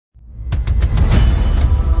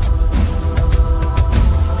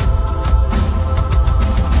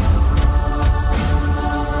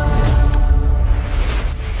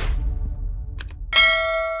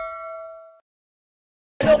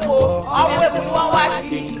wá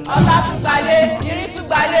kiri ọ̀tá tún gbalé irin tún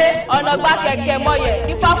gbalé ọ̀nà gba kẹ̀kẹ́ mọ́yẹ̀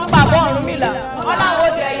ifá fún bàbá Ọ̀rúnmìlà wọ́n láwọn ó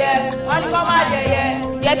dẹ̀yẹ wọ́n ní kọ́ máa dẹ̀yẹ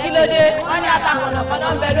yẹ kí ló dé wọ́n ní atakọ̀nàkọ̀nà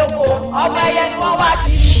ń bẹ lóko ọmọ ẹyẹ ni wọ́n wá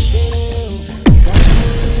kiri.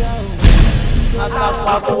 àtàkùn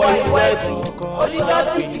àkọwọ́ ìwé ẹ̀tù oníjọ́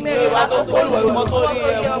tí ti mèrè wá tó kó ìwé ìwọ́n tó rí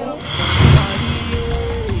ẹ̀ mú.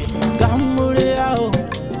 Gamburia o,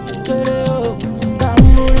 kere o,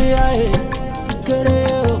 Gamburia e, kere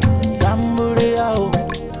o, Gamburia o,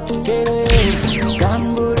 kere o,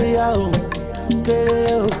 Gamburia o, kere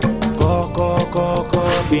o, koko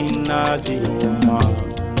binazi ma,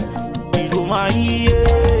 iduma iye,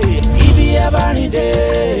 ibi abanide,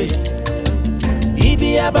 ibi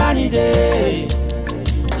abanide,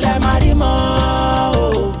 le marimo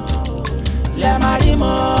o, le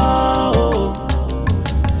marimo o.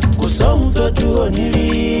 Kò sóhun tójú òní rí,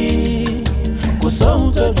 kò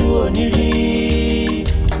sóhun tójú òní rí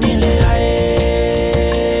nílé ayé.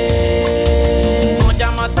 Ọjà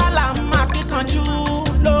mọ̀sálà máa kíkanjú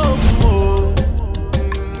lóògùn o.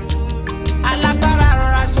 Alágbára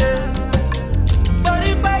rọra ṣe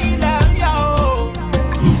torí pé ilẹ̀ ń yọ o.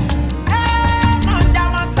 Ọjà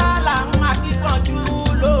mọ̀sálà máa kíkanjú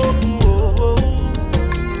lóògùn o.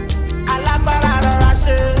 Alágbára rọra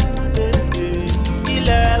ṣe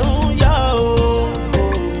ilẹ̀ ń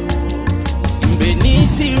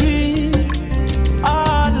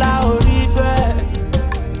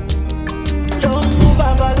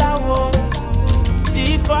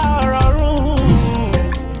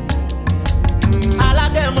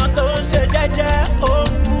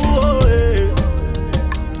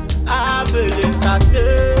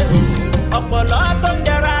ọpọlọ tó ń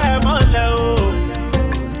jẹra ẹ mọ́lẹ̀ o.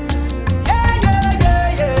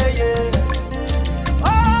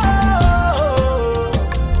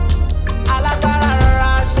 Alágbára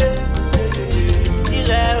rọra ṣe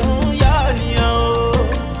ilẹ̀ ń yọ nìyẹn o.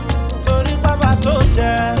 Torí bàbá tó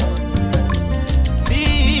jẹ tí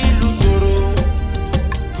ìlú tòrò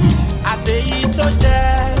àtẹ̀yí tó jẹ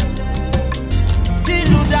tí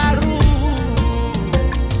ìlú dàrú.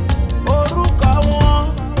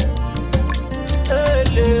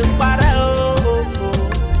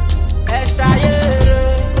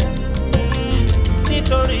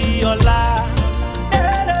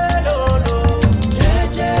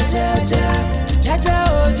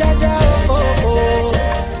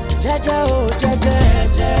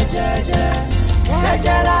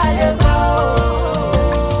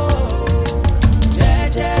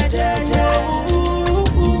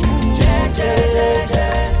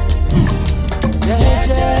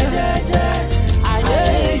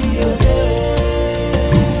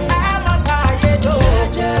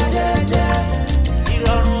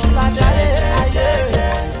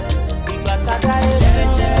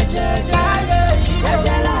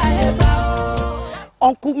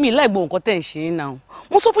 Uncle mi láì gbọ́ nǹkan tẹ́ ń ṣe náà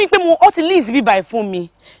mo sọ fún yín pé mo ó ti lease bí báyìí fún mi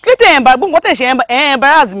kí tẹ́ ẹ̀ ń bá gbọ́ nǹkan tẹ́ ń ṣe ẹ̀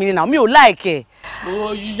embarrass mi náà mi ò like.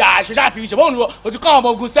 o yà ṣe ṣáà ti ṣe bóun o ti kọ́ ọmọ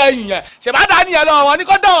ogun sẹ́yìn yẹn ṣe bá dá nìyẹn lọ́wọ́ wọn ní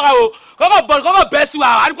kó dán ọ̀rọ̀ o kọ́kọ́ bẹ́ sí wa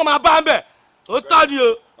wà ní kó máa bá ń bẹ̀ ó tọ́ ni o.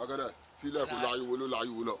 ọ̀gẹ̀dẹ̀ fílẹ̀ kò láyéwo ló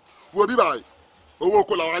láyéwo lọ wo bí báyìí owó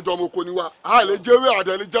kò làwọn àjọ ọmọ oko ni wa a lè jẹ́wé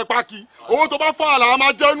àdẹ̀ lè jẹ́ pákí owó tó bá fọ́ àlà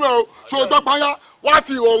máa jẹ́nu ẹ̀ o ṣé o gbọ́ pányá wá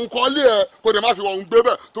fi ìwọ̀hún kan lé ẹ kó dẹ̀ má fi ìwọ̀hún gbé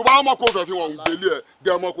bẹ̀ tó bá mọ̀ kó fẹ́ fi ìwọ̀hún gbé lé ẹ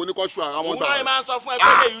dẹ̀ ọmọ kò ní kọ́ ṣù ara wọn gbà. òun náà máa ń sọ fún ẹ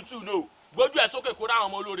pé lè YouTube lò gbójú ẹ sókè kó dáhùn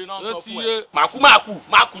ọmọ olóore náà sọ fún ẹ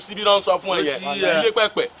máa kú síbi náà sọ fún ẹ yẹn ilé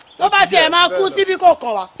pẹ́pẹ́. tó bá tiẹ̀ máa kú síbi kò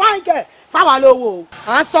kàn wá fáńkẹ̀ fáwa lówó o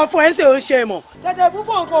à ń sọ fún ẹ ń ṣe ò ń ṣe mọ̀ tètè fún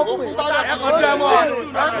fún nǹkan òkú yìí. ẹ̀kọ́ tẹ mọ́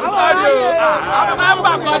àwọn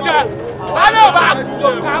sábà kọjá wọn náà bá kú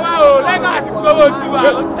káwá o lẹ́nu àti gbowó tiwa.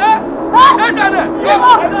 ṣé ṣẹlẹ̀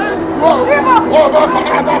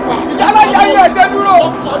yálà yá yẹ ẹsẹ dúró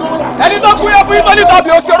ẹni tó kú yẹ fún yín tó ní tàbí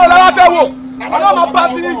òṣèré lọ́wọ́ fẹ́ wò ọlọ́mọ bá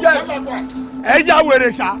ti ní jẹ. ẹ já wèrè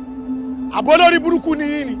ṣá àbólórí burúkú ni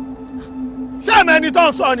yín ni ṣé ẹ̀mẹ́ ẹni tó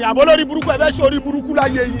ń sọ ni àbólórí burúkú ẹ fẹ́ ṣe orí burúkú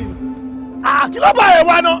láyé yín ni kí ló bá ẹ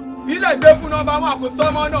wá ná. ilé gbé fún nọ́mbà wọn àkóso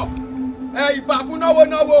ọmọ náà ìbà fún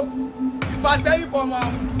náwó ìfàsẹ́yìn fọmọ.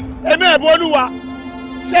 èmi ẹ̀ bolúwa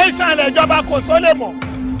ṣé ń ṣàlẹ̀ ìjọba kò sólè mọ̀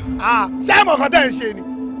ṣé ẹ̀mọ̀ kan tẹ̀ ń ṣe ni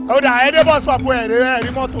ó dà ẹ́ dé bọ́ sọ̀pù ẹ̀rí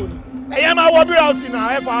mọ́tò ni ẹ̀yẹ́ máa wọ bí ọtí náà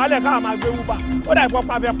ẹ̀ fà wálẹ̀ káà máa gbé wúbà ó dà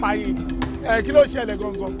ìpọ́pá fẹ́ pa yìí kí ló ṣẹlẹ̀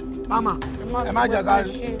gangan mama ẹ má jẹ́ ká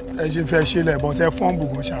ẹ ṣe fẹ́ ṣe lẹ̀ bọ́t ẹ fọ́ǹbù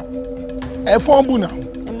gan ṣá ẹ fọ́ǹbù náà.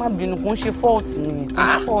 ẹ má bínú kò ń ṣe fọ́ọ̀tì mi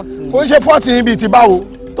kò ń ṣe fọ́ọ̀tì yín bíi ti báwo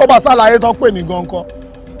tó bá ṣàlàyé tó pè mí gan kọ́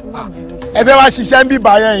ẹ fẹ́ wá ṣiṣẹ́ ń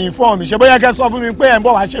bíbá yẹn yìí fún mi ṣe bóyá kẹ́ sọ fún mi pé ẹ̀ ń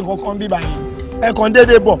bọ̀ wá ṣe nǹkan kan bíbá yẹn ẹ kàn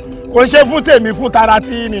déédéé bọ̀ kò ṣe fún tèmi fún tara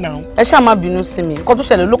tí ní náà. ẹ ṣáà má bínú sí mi nǹkan tó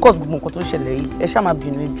ṣẹlẹ̀ ló kọ́ gbogbo nǹkan tó ṣẹlẹ̀ yìí ẹ ṣáà má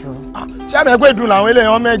bínú jù. ṣé àmì ẹgbẹ́ ìdùn làwọn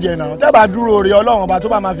eléyàn mẹ́jẹ náà tẹ́ bá dúró oore ọlọ́run ọba tó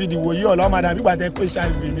bá máa fi dìwò yí ọlọ́run máa dàbí gbàtẹ́ pé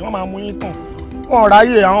ṣàìfì ni wọ́n máa mú yín tàn wọn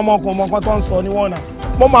ráyè àwọn ọmọkùnrin tó ń sọ ní wọn náà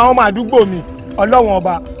mo máa wọn máa dúgbò mi ọlọ́run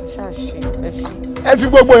ọba ẹ fi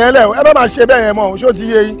gbogbo yẹn lẹ̀ ẹ bá máa ṣe bẹ́ẹ̀ yẹn mọ́ ṣó ti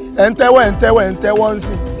yé yín ẹ̀ ń tẹ́wọ́ ń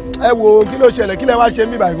sìn ẹ wo kí ló ṣẹlẹ̀ kí lẹ wá ṣe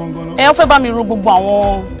mí báyìí gangan náà. ẹ fẹ́ bá mi ro gbogbo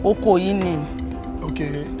àwọn oko yìí ni. ok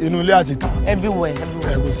inú ilé àti ìta. everywhere.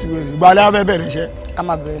 ẹ kò sí wèrè ìgbàlẹ́ afẹ́ bẹ̀rẹ̀ iṣẹ́. a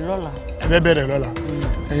máa bẹ̀rẹ̀ lọ́la. ẹ fẹ́ bẹ̀rẹ̀ lọ́la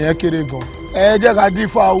ẹ̀yẹn kéré gan. ẹ jẹ́ ká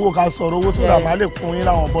dífá owó ká sọ̀rọ̀ owó sódà má lè fún yín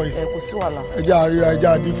láwọn boys. ẹ kò sí wàhálà. ẹ jẹ́ àríra ẹ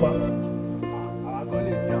jẹ́ àdífá.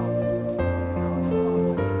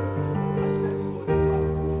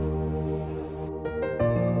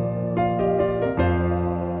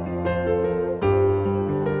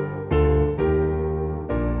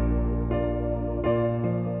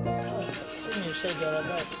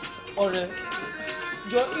 ọ̀rẹ́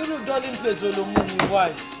jọ irú darling place wo ló mú mi wá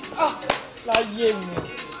yìí láyé mi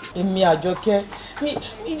èmi Àjọkẹ́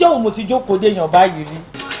ìjọ́ wo mo ti jókòó déèyàn báyìí rí.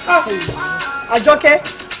 Àjọkẹ́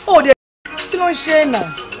òde kí ló ń ṣe náà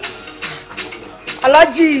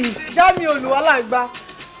Aláàjì Jami Olúwalágbá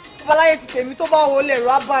babaláyé ti tèmi tó bá wọlé ẹ̀rọ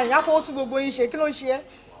abáyìn àfọwọ́ tún gbogbo yín ṣe kí ló ń ṣe ẹ́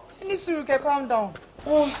ní sùúrù kẹ́ calm down.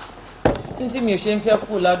 ní tí mi ò ṣe ń fẹ́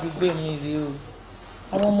kú ládùúgbò mi rèé o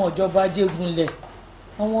àwọn ọmọ ìjọba Ajégúnlẹ̀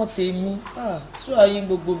àwọn tèmi sọ ayé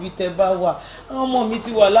gbogbo bíi tẹ bá wà àwọn ọmọ mi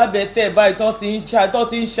ti wà lábẹ́ tẹ̀ báyìí tó ti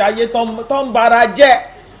ń ṣayé tó ń bara jẹ́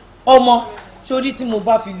ọmọ sórí tí mo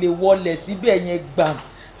bá fi lè wọlé síbẹ̀ yẹn gbàm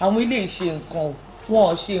àwọn ilé ìṣe nǹkan o wọn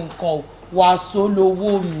ò ṣe nǹkan o wàásù lówó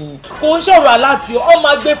mi kò ń ṣọ̀rọ̀ aláàtì ọ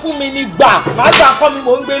máa gbé fún mi ní gbà má gbà kọ́ mi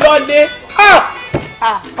mò ń gbé lọ́lé.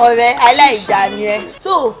 ọ̀rẹ́ aláìjà ni ẹ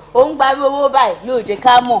so òun gba owó báyìí yóò jẹ́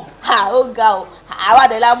ká mọ̀ ó ga o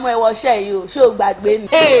àwàdẹ la mú ẹ wọṣẹ yìí o ṣé o gbàgbé ni.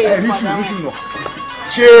 ẹ rí sùn náà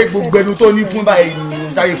ṣé gbogbo ẹnu tó ní fún báyìí ni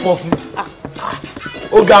o sáré fọ́ fún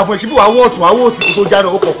ó ga fún ẹ ṣe bí wàá wọ ọ̀tún wàá wọ òsì tó jáde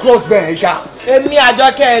ó kọ cross bẹ́ẹ̀ ẹ ṣá. èmi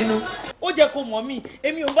Àjọkẹ́ ẹnu ó jẹ́ kó mọ̀ mí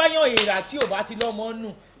èmi ò bá yan èèrà tí ò bá ti lọ́mọ nù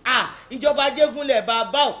ìjọba Ajégúnlẹ̀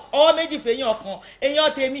bàbá ò ọwọ́ méjì fèèyàn kan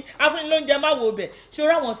èèyàn tèmi afúnilóúnjẹ má wo bẹ̀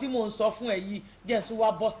ṣọ́ra àwọn tí mò ń sọ fún ẹ yìí jẹ́ tún wá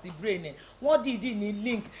bust the brain ẹ̀ wọ́n dìídì ní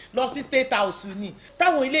link lọ sí state house ni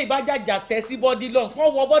táwọn ilé ìbájájà tẹ̀ sí body lawn kán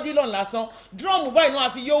wọ body lawn lásán drum báyìí náà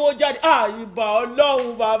àfi yówó jáde ìbà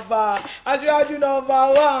Ọlọ́run bàbá aṣáájú nọ́mbà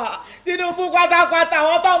 1 Tinubu pátápátá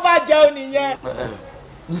àwọn tó ń bá jẹun nìyẹn.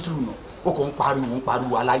 nísùrù náà ó kàn ń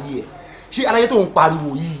pariwo aláyé ẹ ṣé aláyé tó ń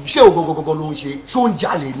pariwo yìí ṣé ògógógógó ló ń ṣe ṣó ń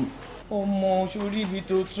jalè ni. ọmọ sórí ibi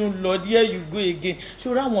tó tún lọ díẹ̀ you go again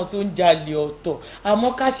sórí àwọn tó ń jalè ọ̀tọ̀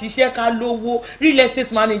àmọ́ ká ṣiṣẹ́ ká lówó real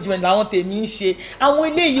estate management làwọn tèmi ń ṣe àwọn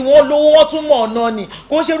ilé yìí wọ́n lówó wọ́n tún mọ̀ ọ̀nà ni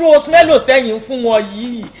kò ń ṣe irú osmelo sẹ́yìn fún wọn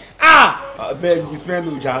yìí. bẹ́ẹ̀ ni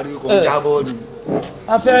osmelo jàre kò ń jábọ́ ni.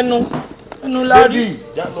 afẹ́nu ẹnu lárí. bébì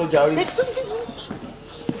jábọ́ jàre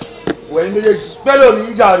wẹ̀yìn méjèèjì osmelo ní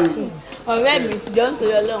jàre. ọ̀rẹ́ mi jọ ń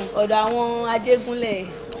torí Ọlọ́run ọ̀dọ̀ àwọn Ajégúnlẹ̀.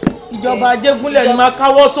 ìjọba Ajégúnlẹ̀ ni máa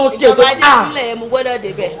káwọ́ sókè tó. ìjọba Ajégúnlẹ̀ mo gbọ́dọ̀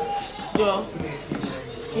débẹ̀. jọ.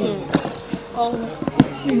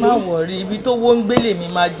 má wọ̀rí ibi tó wó ń gbélé mi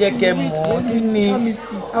máa jẹ́ kẹ́ mọ̀ ọ́ kí ni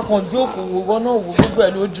akànjú òkòwò wọn náà wò gbogbo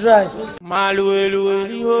ẹ̀ ló dry.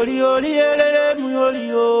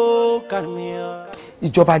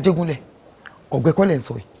 ìjọba Ajégúnlẹ̀ ọ̀gbẹ́kọ́lẹ̀ ń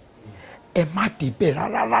sọ yìí ẹ má débẹ̀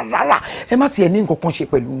rárá ẹ má tiẹ̀ ní nǹkan kan ṣe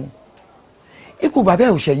pẹ̀lú wọn ikú bàbá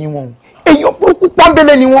ẹ̀ ò ṣẹ̀yìn wọn o èèyàn burúkú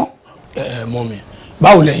pọ́nbélé ni wọ́n. mọ mi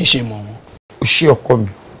báwo lẹ̀yin ṣe mọ̀ wọn. ó ṣe ọkọ mi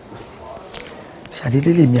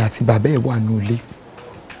ṣàdédé lèmi àti bàbá ẹ̀ wà ní ilé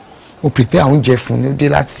mo prepare oúnjẹ fún un ní ó dé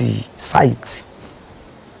láti site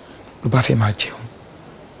ló bá fẹ́ máa jẹun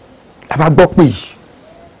la bá gbọ́ pé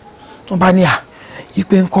wọ́n bá ní yí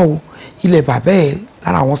pé ń kọ́ o ilẹ̀ bàbá ẹ̀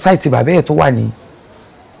lára àwọn site bàbá ẹ̀ tó wà ní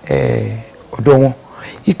ọ̀dọ̀ wọn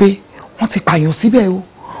wípé wọ́n ti pààyàn síbẹ̀ o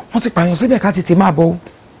wọ́n ti pààyàn síbẹ̀ ká tètè máa bọ̀ o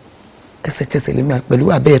ẹsẹ̀kẹsẹ̀ lèmi pẹ̀lú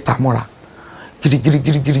abẹ́ ẹ̀ta mọ́ra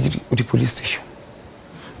girigirigirigiri ó di police station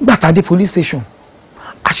nígbà tá a dé police station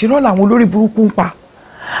àṣírọ́ làwọn olórí burúkú ń pa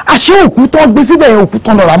àṣé òkú tó gbé síbẹ̀ yẹn òkú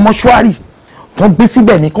tán lọ́ra mọ́ṣúárì tó gbé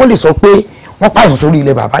síbẹ̀ ni kán lè sọ pé wọ́n pààyàn sórí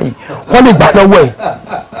ilẹ̀ bàbá yìí kán lè gbà lọ́wọ́ ẹ̀.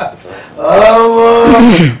 ọmọ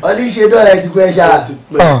oníṣẹ́ dọ́là ti pẹ́ ṣáà.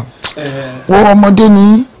 wọ́n ọmọdé ni.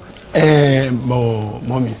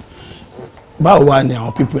 mọ́mí báwo wá ni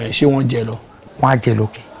àwọn pípọ̀ ẹ̀ ṣé wọ́n jẹ lọ. wọ́n á jẹ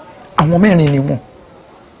lókè àwọn mẹ́rin ni wọ́n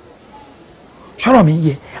sọ̀rọ̀ mi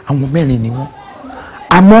yẹ àwọn mẹ́rin ni wọ́n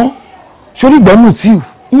àmọ́ sórí ìgbọ́nù tí ò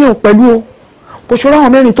ìyẹn ò pẹ̀lú o kò ṣọ́ra àwọn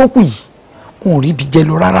mẹ́rin tó kù yìí wọn ò rí ibi jẹ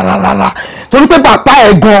lọ rárá torí pé bàbá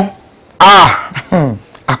ẹ̀ gan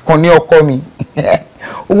àkànní ọkọ mi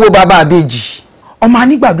owó bàbá àbèjì ọmọ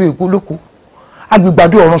anígbàdo èkó lóko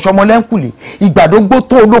agbègbàdo ọ̀ràn sọmọ lẹ́ńkùlé ìgbàdo gbó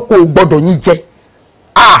tó olóko ò gbọ́dọ̀ yín jẹ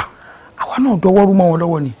àwa náà dọwọ́rú mọ́ wọn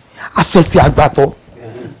lọ́wọ́ ni afẹ́sẹ̀ àgbàtọ́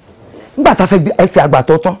nígbà tá a fẹ́ ẹsẹ̀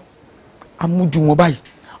àgbàtọ́ tán amójú wọn báyìí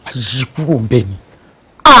àyí kúrò ń bẹ̀ ni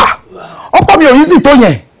ọkọ mi ò yí sì tó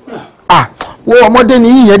yẹn wo ọmọdé ni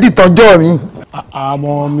yíyẹn dìtọ́jọ́ mi.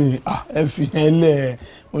 àmọ́ mi ẹ fi yẹn lẹ̀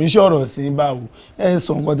oníṣòro sí báwo ẹ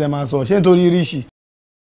sọ nǹkan tẹ máa sọ ṣé nítorí ríṣì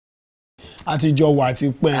àtijọ́ wà ti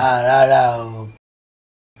pẹ́. rárá o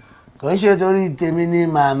kò ń ṣe torí tèmi ni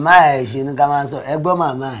màmá ẹ̀ ṣe ní ká máa sọ ẹ gbọ́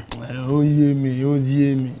màmá ẹ̀. ó yé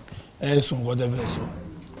mi ẹ sọ nǹkan tẹ fẹ́ sọ.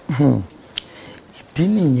 ìdí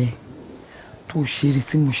nìyẹn tó ṣe rí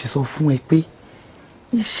tí mo ṣe sọ fún ẹ pé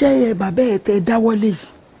iṣẹ́ ẹ bàbá ẹ tẹ dáwọ́lé yìí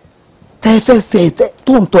tẹ fẹsẹ̀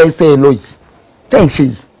tó ń tọ́ ẹsẹ̀ ẹ lọ yìí tẹ́ ń ṣe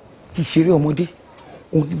yìí kì í ṣeré ọmọdé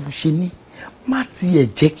òun ni mo ṣe ní má tiẹ̀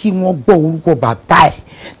jẹ́ kí wọ́n gbọ́ orúkọ bàbá ẹ̀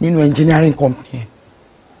nínú engineering company ẹ̀.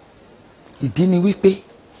 ìdí ni wípé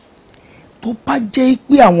tó bá jẹ́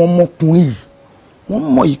pé àwọn ọmọkùnrin yìí wọ́n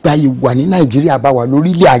mọ̀ ìgbà yìí wà ní Nàìjíríà bá wà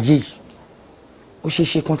lórílẹ̀ ayé yìí ó ṣeé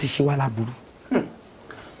ṣe kán ti ṣe wá láburú.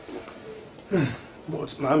 but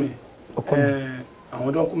mami àwọn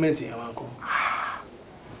dọ́kúmẹ́ǹtì yẹn wá kọ́.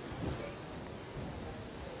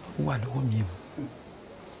 ó wà lọ́wọ́ mi o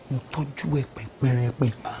mo tọ́jú ẹ pẹ́pẹ́rẹ́pẹ́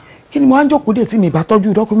kí ni mo á ń jókòó dé tí mi bá tọ́jú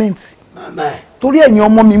dọ́kúmẹ́ǹtì torí ẹ̀yin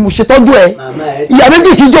ọmọ mi mo ṣe tọ́jú ẹ ìyá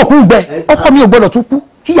méjì kì í jókòó gbẹ ọkọ mi ò gbọ́dọ̀ tún kú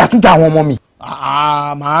kí ìyá tún jẹ àwọn ọmọ mi.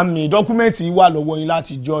 màámi dọ́kúmẹ́ǹtì wà lọ́wọ́ yín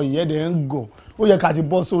láti jọ ìyẹ́dẹ̀ ń gọ̀ ó yẹ ká ti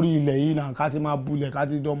bọ́ sórí ilẹ̀ yìí náà ká ti máa bulẹ̀ ká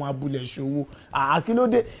ti dán máa bulẹ̀ ṣòwò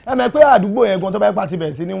àkílódé ẹ mọ̀ pé àdúgbò yẹn gan tó bá pa ti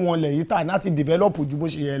bẹ̀rẹ̀ sí ní wọn lẹ̀ yìí tà láti develop ju bó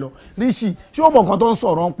ṣe yẹ lọ ríṣì ṣé ó mọ̀ kan tó ń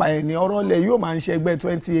sọ̀rọ̀ ń pa ẹ̀ ní ọ̀rọ̀ lẹ̀ yóò máa ń ṣẹgbẹ́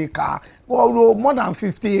 20 acre ọ̀rọ̀ more than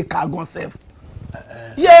 50 acre gan sef.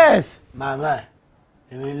 yes. màmá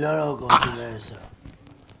èmi lọ́rọ̀ kan ti bẹ̀rẹ̀ sọ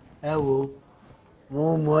ẹ wo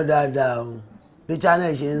mo mọ̀ dáadáa o bí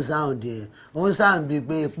channel ṣe ń sound yẹn ó ń sound bíi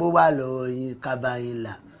pé epo wà lọ́wọ́ yín kábàáyín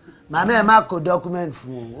là màmá ẹ má kó document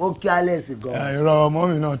fún o ó kí alẹ́ sí gan. irọ́ ọmọ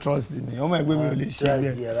mi náà trust mi ọmọ ẹgbẹ́ mi ò lè ṣe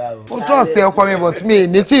bẹ́ẹ̀. ó trust ẹ ọkọ mi but mi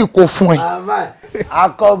ní tí kò fún ẹ. màmá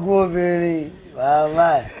akọgun obìnrin màmá.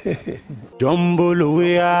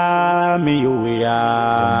 Jombolowe mi yowe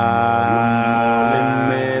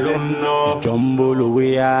Jombolowe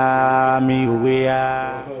mi yowe.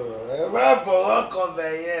 ẹ má fọwọ́ kan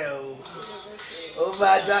bẹ̀yẹ o ó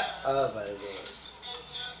bá dá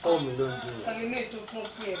fóònù ló ń dùn. ilé tó tún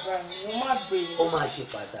pé ẹ báyìí mo má gbé e. ó máa ṣe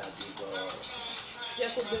pàtàkì gan-an. jẹ́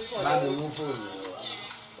kó gbé pọ̀ bá mi mú fóònù rẹ wá.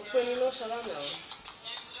 ó pé ní ló ṣọlá náà.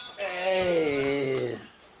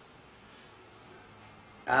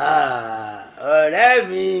 ọ̀rẹ́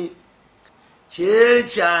mi ṣe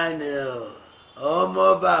channel ọmọ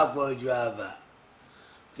bá pọ̀jù àbá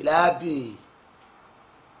kílápì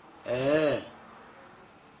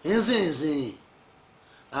nísinsìnyí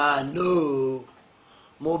no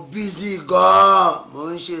mo busy gan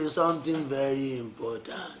mo ń ṣe something very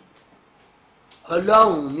important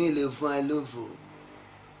ọlọ́run mi lè fún ẹ lófo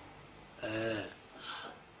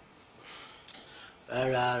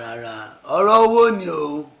rárá ọ̀rọ̀ owó ni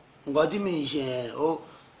o nǹkan tí mi ń ṣe yẹn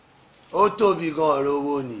ó tóbi gan ọ̀rọ̀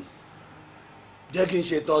owó ni jẹ́ kí n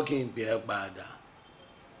ṣe tán kí n pè ẹ́ padà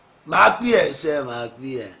máa pè ẹ́ sẹ́ máa pè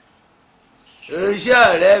ẹ́ iṣẹ́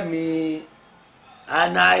ọ̀rẹ́ mi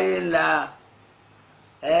anáyé ńlá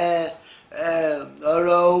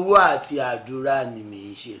ọ̀rọ̀ owó àti àdúrà ni mi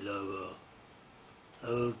ń ṣe lọ́wọ́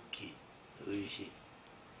ókè ó ṣe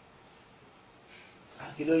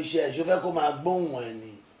kí ló ń ṣe ẹ̀ ṣó fẹ́ kó máa gbóhùn ẹ̀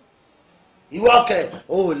ni ìwọ kẹ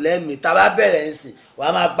ò lẹ́mìí tá a bá bẹ̀rẹ̀ ń sìn wà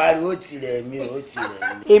á máa pariwo tirẹ̀ mi ò tirẹ̀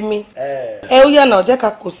mi. èmi ẹ ó yànnà jẹ́ ká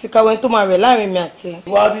kò sí káwé tó máa rẹ̀ láàrin mi àti.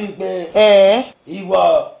 ìwọ bí pé ìwọ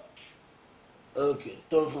ókè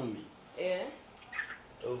tó fún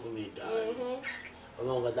mi dáhùn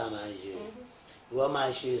ọmọ nǹkan tá a máa ń ṣe ìwọ máa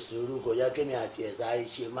ṣe sùúrù kò yẹ kémi àti ẹ̀ sáré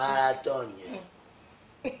ṣe marathon yẹn.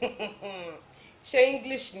 ṣé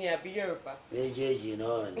English ni àbí Yorùbá. méjèèjì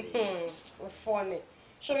náà ni. ó fọ́ ni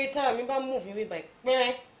sórí tára mi bá múùfì mi báyìí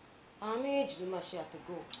pẹ́rẹ́ àwọn méjèèjì ló máa ṣe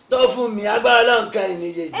àtẹ̀gọ́. tó fún mi agbára náà ń kẹ́yìn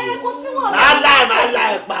méjèèjì. kò sí wàhálà. máa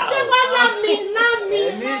láì pa ọ́. ṣé wàá lámì.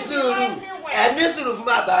 ẹ ní sùúrù fún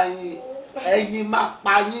bàbá yín ẹ̀yin máa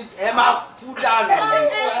pa yín ẹ máa kú dànù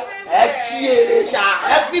ẹ tí èrè ṣá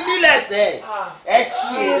ẹ fi nílẹ̀ sẹ́ ẹ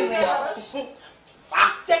tí èrè ṣá.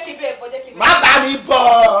 jẹ́ kí bẹ́ẹ̀ bọ́ jẹ́ kí bẹ́ẹ̀. má bá mi bọ̀.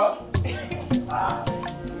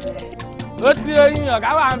 ó ti oyin ọ̀gá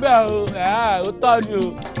wà ń bẹ̀ o ó tọ́ ni o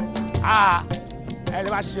ẹ lè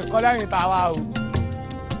máa ṣe kọ́ lẹ́yìn tàwa o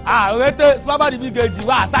òrété sọ́bọ̀dì bí kejì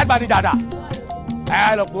wá sáìgbàdì dàdà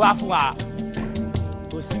ẹ lọ pé wá fún wa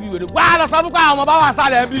kò sí bí wèrè wá lọ sọ fún pé àwọn ọmọ bá wà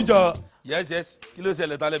sálẹ̀ ń bí jọ yes kí ló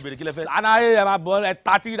ṣẹlẹ̀ tálẹ̀ bèrè kí lẹ fẹ́. sanaye ẹ máa bọ̀ ẹ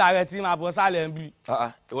tàtí rẹ̀ tí máa bọ̀ sálẹ̀ ń bí.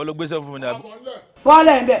 ìwọ ló gbéṣẹ́ fún mi ní àbí. bọ́ọ̀lù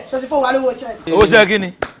ẹ̀ ń bẹ̀ ṣọ́sí fún wa lówó iṣẹ́. owó ṣe kí ni.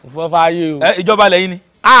 fọfáyé o. ìjọba lẹ́yìn ni.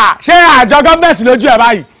 ṣé àjọ gọ́ọ̀mẹ̀ntì lójú ẹ̀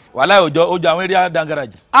báyìí. wàhálà òjò àwọn eré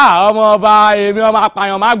dangaraji. ọmọ ọba èmi ọmọ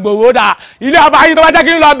apààyàn máa gbowó dà ilé ọba yín tó bá jẹ́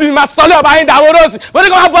kí n lọ bí mi máa sọlé ọba yín dàwó rọ́ọ̀sì mo ní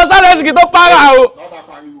kó máa bọ́ sáré ẹ̀sìn kí tó para o.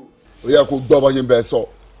 ó yẹ kó gbọ́ bọ́ ṣe ń bẹ sọ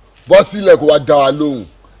bọ́ sílẹ̀ kó wá dá wa lóhùn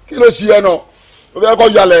kí ló ṣe ẹ náà ó fẹ́ kọ́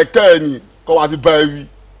yàlẹ̀ ẹ̀kẹ́ ẹ̀ ni kọ́ wa ti bá ẹ wí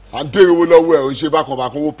à ń béèrè owó lọ́wọ́ ẹ̀ ó ṣe bákan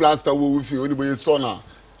owó plaster owó wífì oníbòye sọ̀nà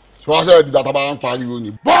ṣọwọ́sẹ̀ ìdìgbà tá a bá ń pariwo ni.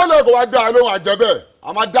 bọ́ọ̀lù kò wá dá a lóhùn àjẹbẹ́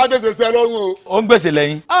a máa dá gbèsè sẹ́ lọ́rùn o. ó ń gbèsè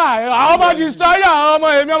lẹ́yìn. àwọn ọmọ destroyer àwọn ọmọ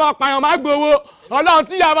èmi ọmọ apààyàn máa gbowó ọlọ́run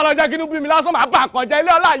tí ìyá bá lọ jẹ́ kí inú bí mi lásán máa bá àkànjẹ́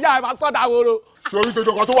ilé ọlá ìyá ẹ̀ máa sọ́dà woro. sori tó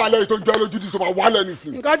dọ̀kan tó wà lẹ́yìn tó ń jẹ́ lójú di sọ́mà wálẹ̀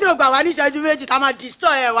nísìnyí. nǹkan tí o gbà wá ní ìṣẹ́jú méjì tá a máa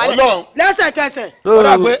destroy ẹ̀ wálẹ̀ lẹ́sẹ̀kẹsẹ̀. ó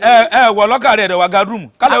dà pé ẹ wọ lọ́kà rẹ̀ wà gadrum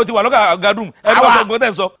kálẹ̀ o ti wà lọ́kà gadrum ẹ ní wọ́n sọ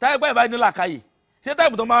gbọ́dọ̀ sọ táyé pẹ́ ìbá ní làkàyè ṣé táyé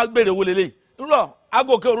tó máa gbèrè owó lélẹ̀ ńlọ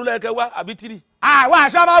aago òkè òrùlé ẹ̀kẹ́ wá àbí tírì. àwọn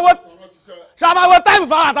àṣàmáwò táìmù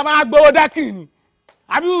fáwọn àtàwọn agbowó dẹ́kì ni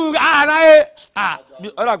àbí àná ẹ.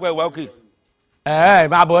 ọ̀rọ̀ àpẹ ìwà òkè.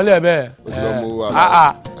 máa bọ̀ ọ́lẹ̀ bẹ́ẹ̀.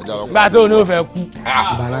 gbà tó ní o fẹ́ kú.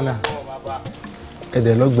 banana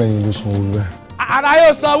ẹ̀dẹ̀ lọ́gbẹ̀yìn ló sanwó rẹ̀. ara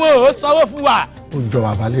yóò sanwó fún wa. ó jọ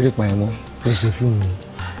bàbá lérè pa ẹ̀ mọ́ tó ṣe fíìmù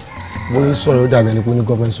bóyá sọ̀rọ̀ ó dàbí ẹni pé ó ní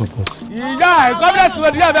government support. ìyá ẹ̀ gọ́ọ̀mẹ̀ntì wo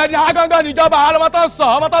díẹ̀ bẹ́ẹ̀ ni agángan níjọba àwọn ọmọ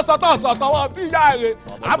tó sọ tọwọ́ bí ìyá rẹ̀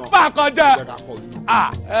apá kan jẹ́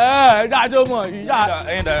ẹ̀ dájọ́ mọ̀ ìyá.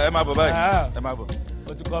 ẹ̀yin dà ẹ máa bọ̀ báyìí ẹ máa bọ̀.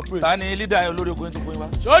 ta ni lídà yẹn olórí okòó tó kó yín wá.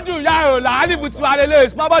 sójú ìyá ẹ̀ ò là á níbi tí wàá lélẹ̀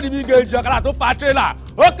small body bíi gèjì ọ̀kadà tó fa tírélà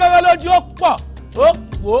ó kéré lójú ó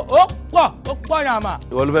pọ̀ yàmà.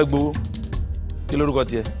 ìwọ ló fẹ́ gbowó kí lórúkọ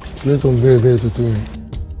tiẹ̀. kí ló tó ń béèrè tó tó yẹn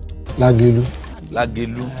Lágẹ̀lú.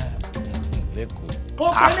 Lágẹ̀lú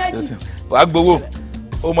wàá gbowó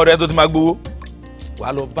ó mọ̀ ẹ́ tó ti máa gbowó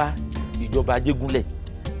wàá lọ bá ìjọba Ajégúnlẹ̀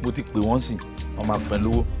mo ti pè wọ́n sìn wọ́n máa fẹ́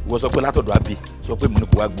lówó ìwọ sọ pé látọ̀dọ̀ àbí sọ pé mo ní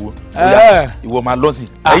kó wá gbowó ìwọ máa lọ sí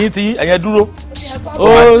ẹ̀yin tí ẹ̀yin dúró.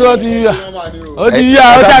 ó ti yá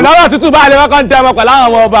ọtí àgbàwọ̀ tútù bá a lè wọ́n tẹ́ ọmọ pẹ̀lú àwọn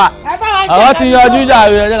ọmọ ọba àwọn ti yanjú ìjà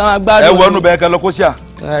rẹ̀ ẹ̀jẹ̀ máa gbádùn. ẹ wọnú bẹ́ẹ̀ kẹ́ lọ kó ṣíà.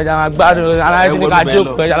 ẹ̀jẹ̀ máa gbádùn aláyé ti ní ká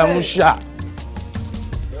jókòó ẹ̀jẹ̀ máa mú ṣíà.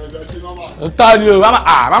 tọ́ni o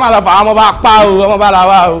máma lọ fà ọmọ bá pa o ọmọ bá la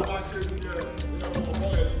wá o.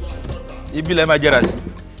 ibi lẹ́ẹ̀ máa jẹ́ra sí.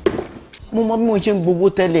 mo mọ bí mo ṣe ń gbowó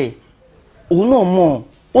tẹ́lẹ̀ òun náà mọ̀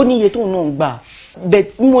ó ní iye tóun náà ń gbà bẹ́ẹ̀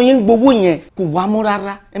bí mo yẹn ń gbowó yẹn kò wá mọ́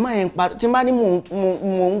rárá ẹ má yẹn ń parí tí n bá ní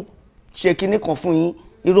mò ń ṣe kinní kan fún yín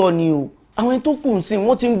irọ́ ni o àwọn tó kù ń sìn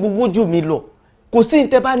wọ́n ti ń gbowó jù mí lọ kò sí ní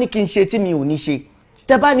tẹ́ bá ní kí n ṣe tí mi ò ní ṣe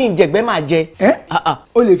tẹ́ bá ní ìjẹ̀gbẹ́ máa jẹ.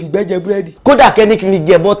 o lè fi gbẹ́ jẹ búrẹ́dì. kódà kẹ́ni kí n fi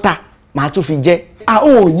jẹ bọ́tà màá tún fi jẹ. a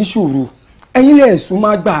ò ní ṣòro ẹ̀yin lẹ ẹ̀sùn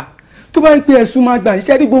máa gbà tó bá ń pè ẹ̀sùn máa gbà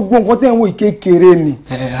iṣẹ́ rí gbogbo nǹkan tẹ́ ń wo ìkékeré ni.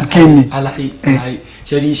 kíni alaye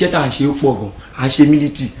ṣe rí iṣẹ́ tá à ń ṣe ó pọ̀ gan à ń ṣe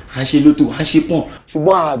mílítírì à ń ṣe lótò à ń ṣe pọ̀n.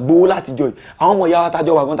 ṣùgbọ́n àgbowó látijọ́ yìí àwọn ọmọ ìyá wa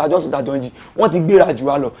tájọ́ wà gan tájọ́ sùn tájọ́ jí wọ́n ti gbéra jù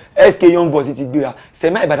wá lọ SK Young Boys ti gbéra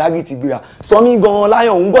Sẹ̀má Ìbàdàgì ti gbéra Sọmí gan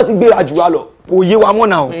Láyọ̀ òun gan ti gbéra jù wá lọ kò yé wa mọ́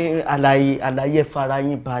náà. àlàyé fara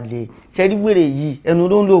yín balẹ̀ ṣe rí wèrè yìí ẹnu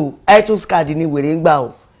ló ń lò ó iTunes card ni wèrè ń gbà ó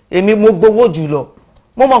èmi mo gbowó jù lọ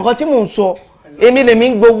mo mọ nǹkan tí mò ń sọ èmi lèmi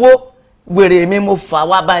ń gbowó wèrè mi mo fà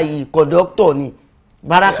wá báyìí kọ̀dọ́tọ̀ ni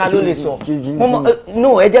baraka ló lè sọ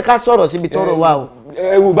no ẹ jẹ́ ká sọ̀rọ̀ síbi tọ́rọ̀ wa o.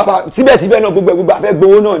 ẹ wo bàbá síbẹ̀síbẹ̀ náà gbogbo àfẹ́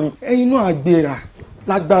gbowó náà ni. ẹ̀yin náà gbéra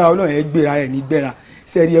lágbára Ọlọ́run ẹ gbéra ẹ ní gbéra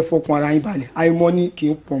sẹ́ẹ̀rí ẹ fọkàn ara yín balẹ̀ àìmọ́ ní kì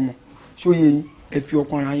í pọ̀ mọ́ sóye yín ẹ fi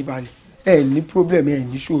ọkàn ara yín balẹ̀ ẹ ní problem ẹ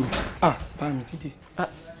ní ṣòro bá mi ti dé.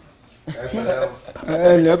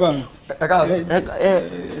 ẹ lẹ́bà mi. ẹ káàsán.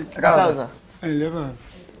 ẹ lẹ́bà mi.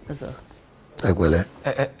 ẹ pẹ̀lẹ́.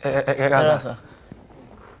 ẹ káàsán.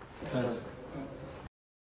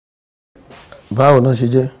 báwo náà ṣe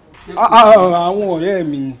jẹ́. àwọn ọ̀rẹ́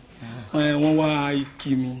mi ni wọ́n wá ikí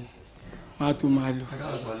mi ni wọ́n á tó máa lò.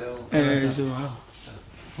 ṣe wà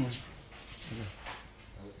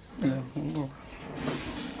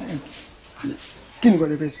kí ni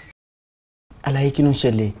kọ́lẹ́ fẹ́ sọ. àlàyé kí ló ń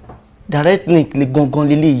ṣẹlẹ̀ direct link lè gangan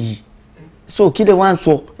lélẹ́yìí so kí lè wá ń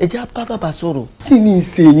sọ ẹ jẹ́ bá bàbá sọ̀rọ̀. kí ni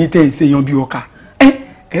ìṣe yín tẹ́ ìṣe yan bí ọkà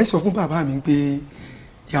ẹ sọ fún bàbá mi pé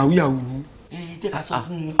yahoo yahoo ni. jẹ́ ká sọ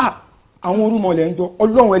fún un. àwọn orúmọ lẹ ń gbọ́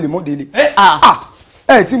Ọlọ́run ẹ lè mọ́ délé.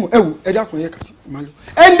 tí mo ẹ wò ẹ dákun ẹ kàṣí máa lọ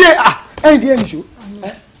ẹ ń dé ẹ̀yìn ṣó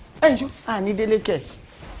ẹ̀yìn ṣó. ní délé kẹ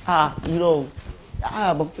irọ́ o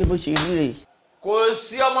bọ́ pé bó ṣe rí rè. kò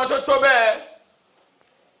sí ọmọ tó tó bẹ́ẹ̀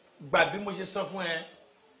gbà bí mo ṣe sọ fún ẹ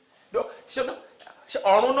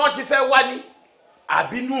ọ̀run náà ti fẹ́ wá ní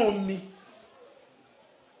àbínú omi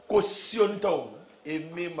kò sí onítọ̀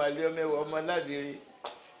èmi màlẹ́ ọmọ ẹ̀wọ̀ ọmọ lábẹ́rẹ́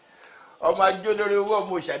ọmọ ajó lórí owó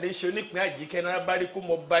ọmọ òṣàdéṣe onípín àjíkẹ́ náà bá rí kó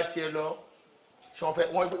mọ bá tiẹ̀ lọ ṣé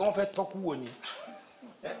wọ́n fẹ́ tọ́kú wò ni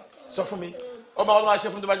sọ fún mi ọmọ aṣẹ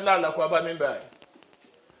fún tó bá jẹ́ àlàkù abá mi báyìí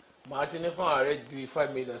màá ti ní fún ààrẹ ju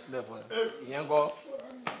 5 million sílẹ̀ fún ẹ ìyẹn kọ́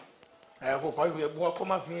kò kọ́ ìwé kó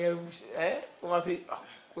má fi kó má fi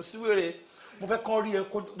kò sí wèrè mo fẹ́ kán rí ẹ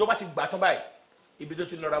kó tó bá ti gbà tán báyìí ibi tó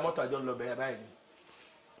ti lọ ra mọ́tò àjọ ń lọ bẹ̀rẹ̀ báyìí ni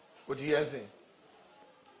kò ti yẹ ẹ́ sìn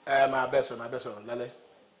máa bẹ́ sọ̀rọ̀ lálẹ́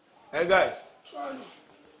guys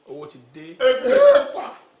owó ti dé.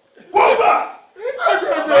 kóbá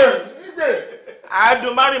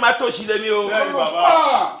àádùn márùn máa tó sí lẹ́mí o. bẹ́ẹ̀ni bàbá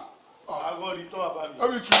àgọ́rí tó bàbá mi.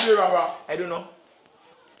 ọbí tún lé bàbá. ẹdun náà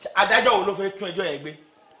adájọ́ wo ló fẹ́ tún ẹjọ́ yẹn gbé.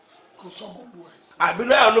 kò sọmọ lu ẹ. àbí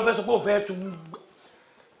lọ́yà ló fẹ́ sọ pé òun fẹ́ tún gbé.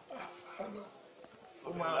 ó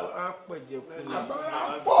máa pẹ̀jẹ̀ kúlẹ̀.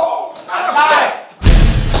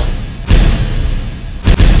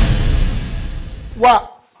 wá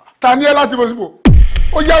ta ni ẹ láti bọ̀ síbò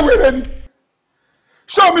ó yá wèrè ni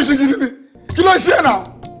ṣé omi ṣe gidi ni kí ló ṣe náà.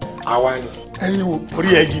 àwa ni. ẹ̀yin wo. orí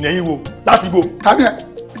ẹ̀yìn ẹ̀yin wo láti gbò. ta ni ẹ.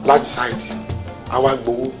 láti sáìtì àwa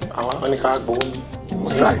gbowó àwa wọn ní ká gbowó ní. owó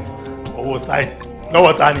sáìtì. owó sáìtì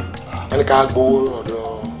lọ́wọ́ ta ni. wọn ní ká gbowó ọ̀dọ̀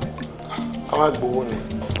àwa gbowó ni.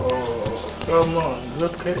 ọmọ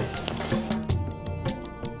lókè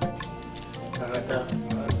kàràtà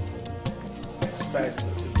sáìtì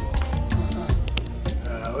ló ti bọ̀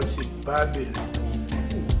ó ti bá bèlè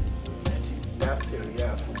ẹ ti dá sẹ̀ríà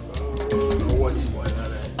fún owó ti wà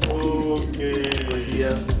lára ẹ̀.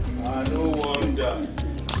 yes. No wonder.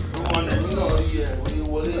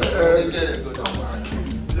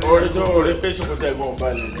 orí tó orí pé ṣòkòtò ẹ̀gbọ́n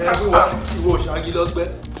balẹ̀. ìwọ ṣáájú lọ́gbẹ́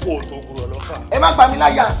kó o tó gbúrọ̀ lọ́fà. ẹ má gbà mí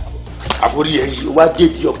láyà. àbórí ẹ yìí wá dé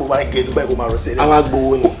tí ọ̀pọ̀ máa ń gẹ nígbà ìkó máa rọ sẹ́lẹ̀. àwa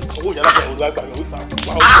gbowó ni. owó ìyá lábẹ́ ìwòlú àgbà yóò gbà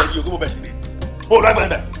wá ó yẹ kó bẹ̀ ṣe lé. ó rà gbà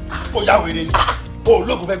bẹ̀ ó yá wèrè ni ó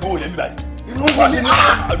lóògùn fẹ́ gbowó lẹ́mí báyìí. inú ń wọlé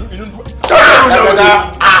inú ń dúró.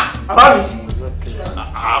 àbá mi.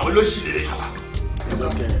 olóṣì lè.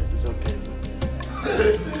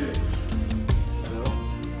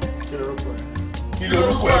 kí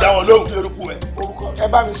lorúkọ ẹ dáwọn lóhùn kí lorúkọ ẹ. orúkọ ẹ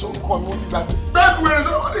bá mi sọ orúkọ mi ó ti gbàgbé. bẹ́ẹ̀ kú èrè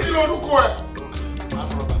sọ wọ́n ní kí lorúkọ ẹ.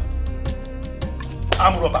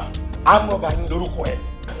 amúrọ̀bà ní lorúkọ ẹ.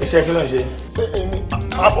 iṣẹ́ kí ló ń ṣe. ṣé èmi.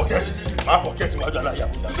 máa bọ̀ kẹ́sì wájú aláya.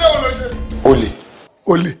 iṣẹ́ wo ló ṣe.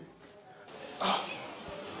 olè.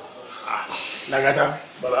 Lagata.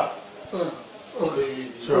 bàbá.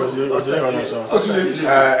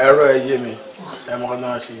 ẹ̀rọ ẹ yé mi ẹ̀mọ́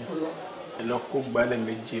náà ṣe ẹ lọ kó gbálẹ̀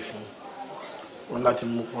méjì fún wọn láti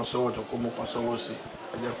mú kan sọ́wọ́ tó kó mú kan sọ́wọ́ sí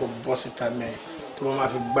ẹ jẹ́ kó bọ́ síta mẹ́rin tó bá máa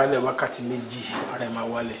fi gbálẹ̀ wákàtí méjì ara ẹ̀ máa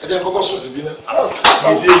wálẹ̀. ẹ jẹ́ kọ́kọ́ sùn síbí náà.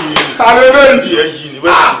 ìdí èyí ni tààrẹ bẹ́ẹ̀ ìdí èyí ni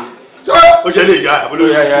wẹ́ẹ̀ ó jẹ́ lè yá àbúrò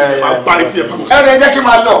máa bá etí ẹ̀ bá. ẹ rẹ jẹ́ kí n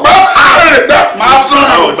máa lọ. máa sún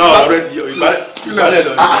náà ọ̀rẹ́ ti yọ ìbálẹ̀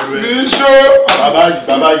lọ ní ṣó. bàbá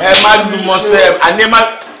yìí. ẹ má lu mọ́sẹ̀ àní ẹ má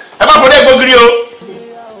fọdẹ́ gbógiri o.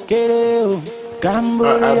 kéré o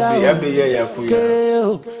Cambodia kéré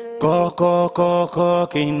o kọ́kọ́kọ́kọ́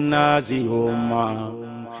kí n náà sí o máa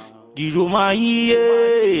gìrò máa yíyé.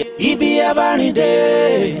 ibi ẹ bá rìn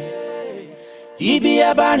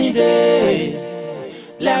dé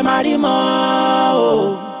lẹ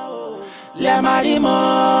máa rí mọ́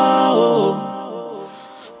o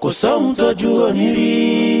kò sóhun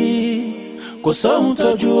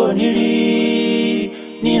tójú òní rí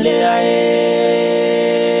nílé ayé.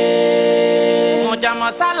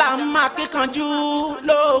 mọ̀jàmọ́sálà ń máa kíkanjú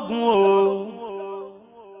lóògùn o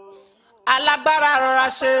alágbára rọra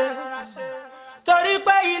ṣe torí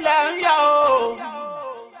pé ilẹ̀ ń yọ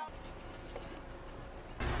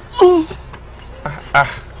o.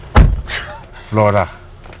 Flora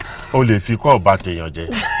o lè fi kọ́ ọba tèèyàn jẹ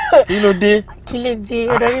kí ló dé. kí ló dé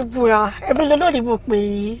ọ̀dọ̀ ní búra ẹbí lolórí mo pè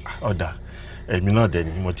é. ọ̀dà èmi náà dẹ̀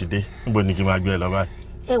ni mo ti dé níbo ni kí n máa gbé ẹ lọ báyìí.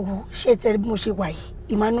 ẹ wo ṣé tẹ bí mo ṣe wà yìí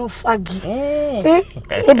ìmọ̀nà fagi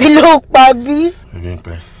ebi ló pa bí. ebi ń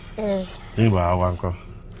pẹ́ tí ìwà wa ń kọ́.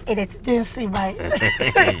 èdè tí dé ń sìn báyìí.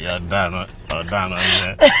 ọ̀daràn ni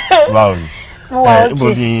ẹ báwo ni. mo wà òkè. níbo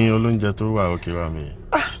ni olóúnjẹ tó wà òkè wà mí.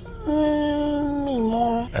 mi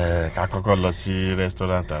mọ. ká kọ́kọ́ lọ sí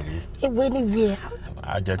restaurant tàbí. ewé níbi ẹ.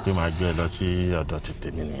 a jẹ́ pé màá gbé ẹ lọ sí ọ̀dọ̀ ti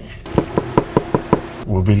tèmi nìyẹn.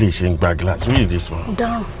 wo bí lè ṣe ń gba glass who is this one.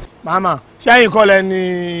 dáhùn. màmá ṣẹ́yìn kọ́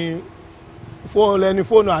lẹni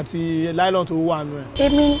fóònù àti láìlọ́n tó wà nù ẹ̀.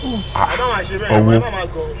 èmi ni. owó.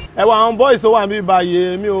 ẹ wọ àwọn boys tó wà níbí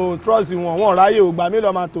báyìí mi ò trust wọn ráyè ò gbà mí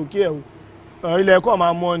lọ́ọ́ máa tòkí ẹ̀ o ilẹ̀ ẹ̀kọ́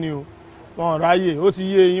máa mọ́ ni o wọn ráyè ó ti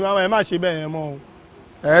yé yín máma ẹ má ṣe bẹ́ẹ̀ yẹn mọ́ o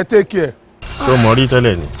ẹ take care. tó mọ̀ rí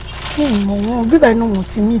tẹ́lẹ̀ ni. mi ò mọ̀ wọn bíbá inú wọn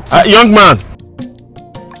ti ní ti. young man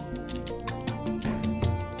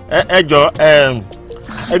ẹ jọ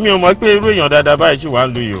èmi ò mọ̀ pé irú èèyàn dáadáa báyìí ṣì wà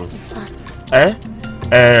ń lu yìí o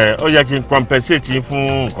ó yẹ kí n compensate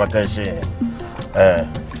fún nǹkan tẹ́ ṣe yẹn.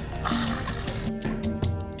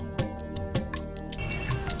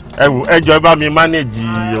 ẹ jọ bá mi manage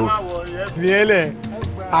o. fiẹ́lẹ̀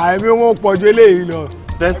àìmí wọn pọ̀jù eléyìí lọ.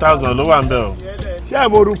 10,000 ló wà ń bẹ̀ o. ṣé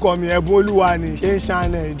ẹ̀bùn orúkọ mi ẹ̀bùn olúwa ni ṣé ń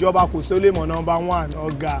ṣàánẹ̀ ìjọba kò sólè mọ̀ nọ́mbà 1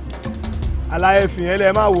 ọ̀gá aláyẹ̀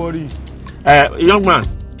fiẹ́lẹ̀ má wọrí. Young man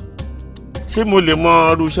ṣé mo lè mọ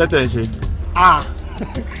irú iṣẹ́ tẹ̀ ń ṣe.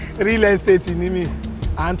 Real estate ni mi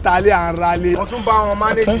à ń talé à ń ralé. wọ́n tún bá wọn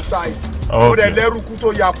manage site. ó dẹ̀ lẹ́rùkú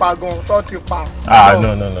tó yapa gan tó ti pa. No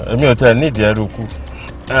èmi ò tẹ̀ nídìí ẹrùkú.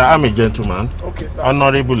 I'm a gentleman. Okay, sir.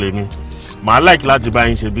 Honourable lèmi màá like láti bá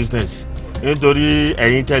yín ṣe business nítorí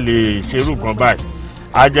ẹ̀yin tẹ́ lè ṣerú nǹkan báyìí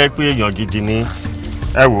á jẹ́ pé èèyàn gidi ni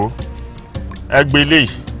ẹ wò ẹ gbé léyìí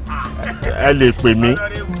ẹ lè pè mí.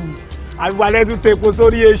 àgbàlẹ̀ tún tepo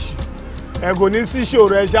sórí èṣù ẹ kò ní sí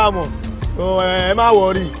ṣòro ẹ ṣàmọ̀ ẹ má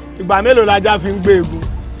wọrí ìgbà mélòó lajá fi ń gbé egun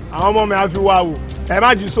àwọn ọmọ mi á fi wá wò ẹ má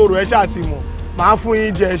jù sòrò ẹ ṣàtìmọ̀ màá fún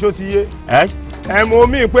yín jẹ ṣó ti yé. ẹ mọ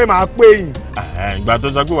omi pé màá pè yín. ìgbà tó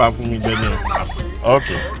sọ pé wàá fún mi jẹ ni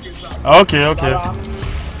ok.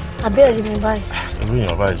 abẹ́rẹ́ mi báyìí. irú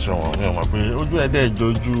èèyàn báyìí ṣọ̀wọ́n mi ò mọ̀ pé ojú ẹ̀ dẹ́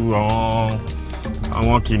jojú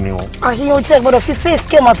àwọn kìnìún. àṣeyàn tí ẹ gbọ́dọ̀ fi face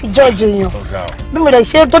kí ẹ máa fi judge èèyàn bí mo lè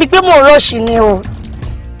ṣe torí pé mò ń rọ́ọ̀ṣì ni o.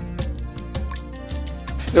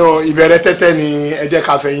 ìbẹ̀rẹ̀ tẹ́tẹ́ ni ẹ jẹ́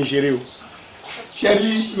ká fẹ̀yìn ṣeré o ṣe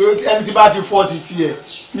rí ẹni tí bá ti fọ́ ti tiẹ̀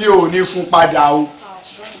mi ò ní fún padà o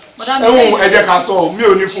ẹ̀wọ̀n ẹ jẹ́ ká sọ mi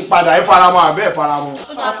ò ní fún padà ẹ faramọ́ àbẹ́ ẹ faramọ́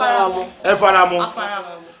ẹ faramọ́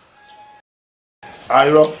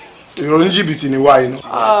àìrọ́ ìròyìn jìbìtì ni wáyé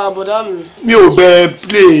náà. bọ̀dá mi. mi ò bẹ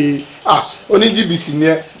play oníjìbìtì ni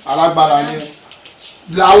ẹ alágbára ni ẹ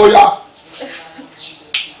làwọ̀yà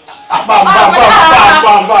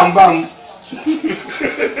bam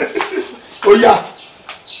ó yà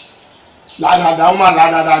ládàdà ó máa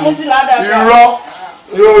ládàdà ni irọ́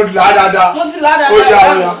yóò ládàdà ó yà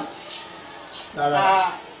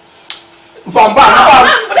bam.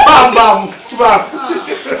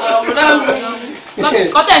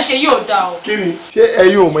 kọ́tẹ̀ ṣe yóò dá o. kí ni ṣé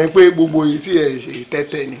ẹ̀yin ò mọ̀ pé gbogbo èyí tí ẹ ṣe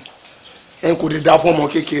tẹ́tẹ́ ni ẹ kò lè dá fún ọmọ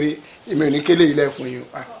kékeré èmi ò ní kélé ilẹ̀ fún yín.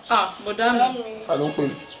 bọ̀dá mi. ta ló ń pè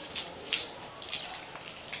mí.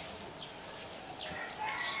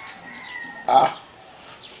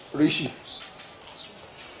 Rishi.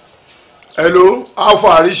 Hello,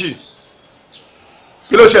 Alpha Rishi.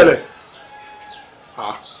 Kí ló ṣẹlẹ̀?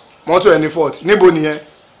 Mọ́tò ẹni fort. Níbo nìyẹn?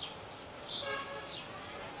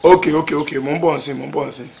 Ok, mo ń bọ̀ nsìn, mo ń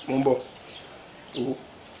bọ̀.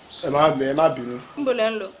 Ẹ má bínú. Níbo lẹ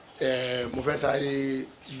ń lọ? Mo fẹ́ sáré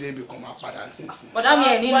débi kan máa padà sínsìn. Bọ̀dá mi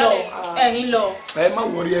ẹ̀ ní lọ. Ẹ má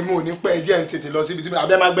wọrí ẹmí ò ní pẹ́ jẹ́ ń tètè lọ síbi tí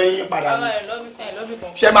abẹ́ máa gbẹ́yìn padà ni.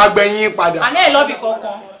 Ṣé máa gbẹ́yìn padà? Àná ẹ̀ lọ́bì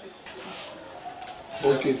kankan.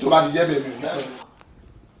 Ok, tó bá ti jẹ́ bẹ̀rẹ̀ mi ò ní.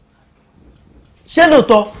 ṣé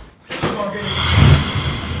lóòótọ́.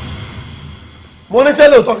 mo ní ṣé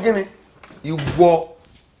lóòótọ́ kí ni ìwọ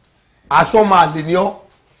asọ́mọ àlè ni ọ́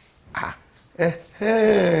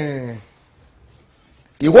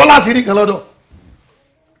ìwọ láṣìírí kan lọ́dọ̀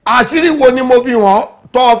àṣírí wo ni mo fi hàn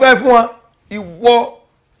tọ́ ọ fẹ́ fún wọn ìwọ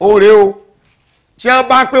òrè o tí wọ́n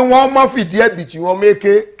bá pé wọ́n mọ́ fìdí ẹ̀bì tí wọ́n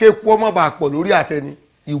méke kéku ọmọ bá pọ̀ lórí àtẹni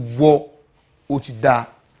ìwọ o ti da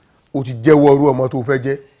o ti jẹ́wọ́ ọrú ọmọ tó fẹ́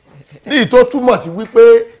jẹ́ ní ìtó túmọ̀ sí wípé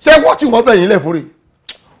ṣé wọ́n tí wọ́n fẹ̀yìn lẹ̀ fún rè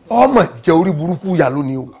ọmọ jẹ́ orí burúkú yà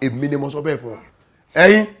lónìí o èmi ni mo sọ bẹ́ẹ̀ fún ọ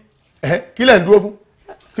ẹ̀yin kí lẹ̀ ń dúró fún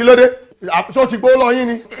kí ló dé ṣó ti gbó lọ yín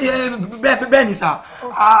ni. bẹ́ẹ̀ ni sà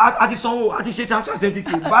a ti sanwó a ti ṣe transfer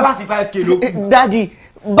 20k balance 5k ló kù. dadi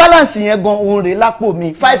balance yẹn gan òun rèé lápò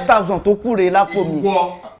mi 5,000 tó kù rèé lápò mi.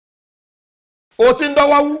 o ti ń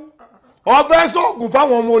dọ́wọ́ wú ọbẹ̀ sọ̀gùn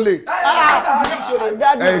fáwọn ọmọ olè.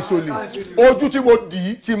 ìṣòlè ojú tí mo dì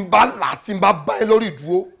í tí n bá là tí n bá bá ẹ lórí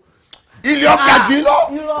ìdúró ilé ọkà jí lọ.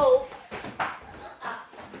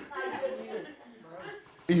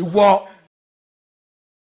 ìwọ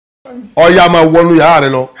ọya máa wọnú yàrá rẹ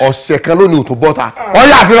lọ ọ̀sẹ̀ kan lónìí ò tó bọ́ta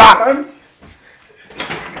ọya àfihàn.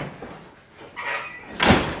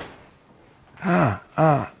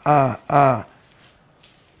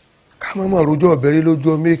 ká má máa rojọ́ ọ̀bẹ̀rẹ̀ lójú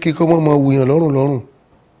ọmọ èké kọ́ mọ́ máa wùyàn lọ́rùn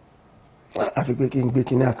àfi pé kí n gbé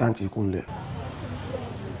kíní àkáǹtì kúnlẹ̀.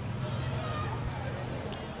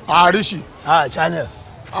 àríṣì channel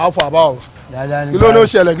alpha báwo dáadáa ní kí ló ló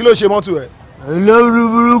ṣẹlẹ̀ kí ló ṣe mọ́tò ẹ̀. olórí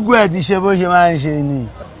burúkú ẹ̀ ti ṣe bó ṣe máa ń ṣe ni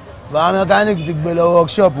bàbá mẹkáníìkì ti gbé lọ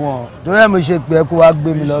workshop wọn torí ẹ̀ mo ṣe pé kó wá gbé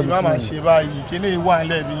mi lọ́dún fún mi. ìsìn máa ṣe báyìí kíní ìwà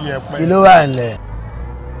ńlẹ̀ bí yẹpẹ. kí ló wà ńlẹ̀.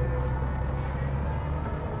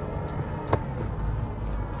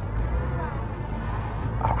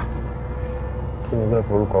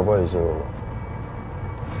 forúkọ bọ́ ìṣe o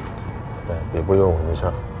ìbóyọ̀ òun ní ṣá.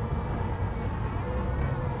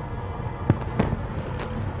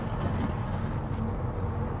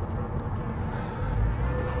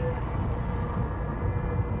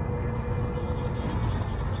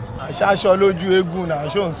 àṣàṣọ lójú eégún náà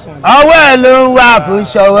ṣó ń sùn. ọwọ́ ẹ̀ ló ń wá kó ń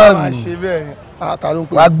ṣọwọ́ mi. máa ṣe bẹ́ẹ̀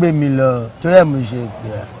wá gbé mi lọ torí ẹ̀ mo ṣe pè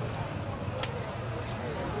é.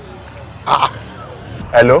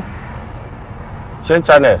 hello ṣé ń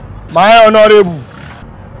channel. my honourable.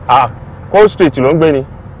 Cold Street ló ń gbé ni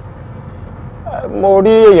mo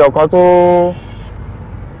rí èèyàn kan tó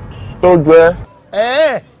ju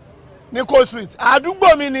ẹ. ní Cold Street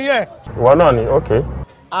àdúgbò mi nìyẹn. ìwọ náà ni ok.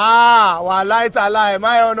 wà láìtàláì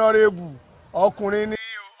my honourable ọkùnrin ní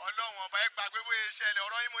ọlọ́wọ̀n ọba ẹ gbàgbé bóyá ìṣẹ̀lẹ̀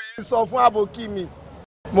ọ̀rọ̀ yìí mo yìí ń sọ fún àbòkí mi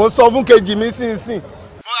mo sọ fún kejì mi sínsìn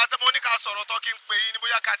mo ní ká sọ̀rọ̀ tó kí n pè yín ní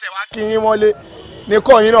bóyá ká tẹ̀ wá kí yín mọ́lé ní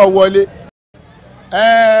kọ́yìn náà wọlé.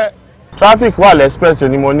 traffic wà lẹ́sprẹ̀sì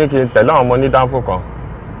ni mo ní kí n tẹ̀lé àwọn ọmọ ní dánfò kan.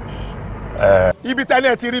 ibi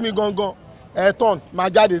tẹ́lẹ̀ ti rí mi gangan tán máa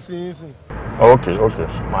jáde sí yín sìn. ok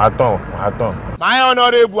màá tàn. my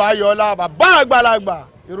honourable ayọ̀ọ́lá bàbá àgbàlagbà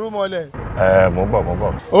irúmọlẹ̀. mo ń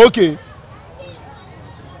bọ̀. ok.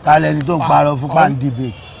 kálẹ̀ ni tó ń parọ́ fún pan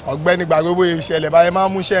debate. ọ̀gbẹ́ni gbàgbé bóyá ìṣẹ̀lẹ̀ báyẹn máa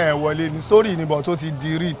ń múṣẹ́ ẹ̀ wọlé ní sórí ìnìbọ̀ tó ti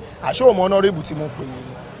di rí àṣọ ọmọ honourable tí mo pè yín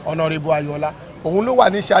ni honourable ayọ̀ọ́lá òun ló wà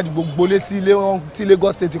ní ṣáàjì gbogbo létí tí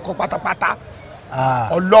Lagos State kọ́ pátápátá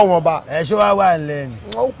ọlọ́wọ̀n ọba. ẹ̀ṣọ́ wa wà lẹ́nu.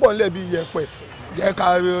 ó pọ̀ nílẹ̀ bí iyẹ̀pẹ̀ jẹ́ ká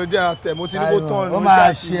jẹ́ àtẹ̀ mo ti ní kó tán ó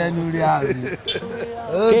máa ṣe ẹnu rí àmì.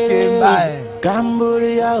 ókè báyìí.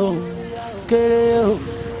 Cambodia o kéré o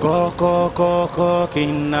kọ́kọ́kọ́kọ́ kí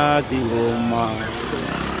n náà sí o máa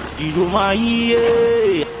ìlú máa yíyé.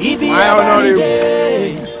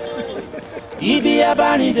 ibi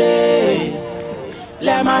abánidé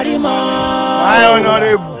lẹ máa rí mọ́. my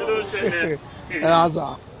honourable ẹ ránṣà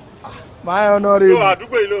my honourable. tó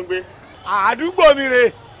àdúgbò yìí ló ń gbé. àdúgbò mi rè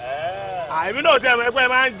àìmí náà tí ẹ mọ̀ pé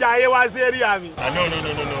máa ń ja ayé wá sí èrìà mi. no mi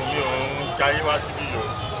ò ń ja ayé wá síbí yìí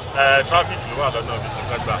o traffic ló wà lọ́nà mi ti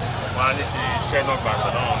fẹ́ gbà wọ́n á ní kí iṣẹ́ náà gbà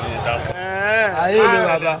náà ní ìdásí. ayé lo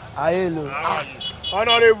bàbá ayé lo.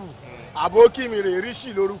 honourable àbókí mi rè ríṣì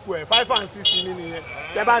lórúkọ ẹ 5 and 6 mi nìyẹn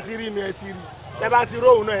tẹ bá ti rí mi ẹ ti rí tẹ bá ti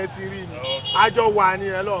róhùn náà ẹ ti rí mi àjọ wà ní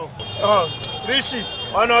ẹ lọ. ríṣì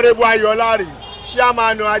honourable ayọ̀ọ́lá rè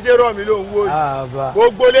ṣíàmánu ajérọ̀mí ló ń wò yìí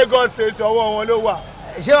gbogbo Lagos State ọwọ́ wọn ló wà.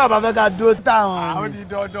 ṣé bàbá fẹ́ ká dúró táwọn. àwọn ti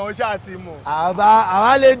dandan ó ṣáà ti mọ̀.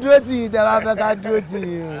 àwa lè dúró tì í tẹ bá fẹ́ ká dúró tì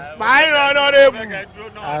í. máa ń ran honourable.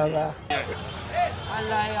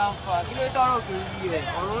 aláya ọfà kí ló tọrọ kò yí ẹ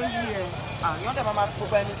ọ̀rọ̀ ń yí ẹ àyàn tẹ máa fi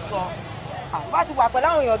gbogbo ẹni sọ bá ti wà pẹ̀lú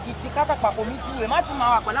àwọn èèyàn gidi kátàpàpọ̀ mi júwe má ti máa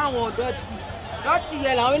wà pẹ̀lú àwọn ọ̀dọ́tì dọ́tì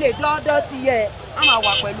yẹ làwọn ilé dọ́tì yẹ á máa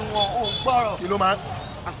wà pẹ̀lú wọn ò gbọ́rọ̀. kí ló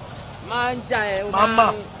máa ń jà ẹ.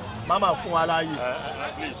 máma fún wa láàyè.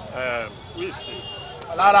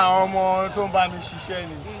 lára àwọn ọmọ tó ń bá mi ṣiṣẹ́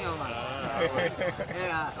ni.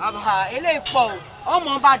 bàbá eléyìí pọ̀ o ọmọ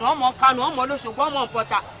Ìbàdàn ọmọ Kánò ọmọ Olóṣogbo ọmọ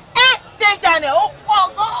Pọ̀tà tẹ́jà nẹ̀ ó pọ̀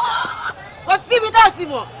gan-an kò síbi tó ti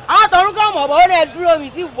mọ̀ àwọn tọ̀run kan mọ̀ bọ́ ó rẹ̀ dúró mi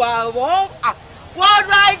ti wà wọ́n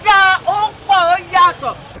rájà ó pọ̀ ó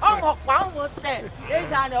yàtọ̀ ọmọ pa ọmọ tẹ̀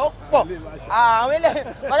tẹ́jà nẹ̀ ó pọ̀ àwọn ilé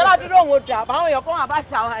ọjọ́ bá ti rí òun dà báwọn èèyàn kọ́ wọn bá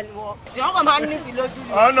ṣàwà ni wọn tí wọ́n kàn máa ń ní ti lójú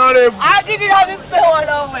ni. honourable. agídí náà fi pé wọn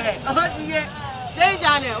lọ wẹ̀ ó ti yé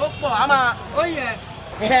tẹ́jà nẹ̀ ó pọ̀ àmà ó yẹ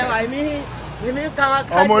ẹ̀wà èmi káwá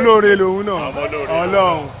kájọ. ọmọ olóore lòun náà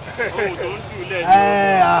Ọlọ́run.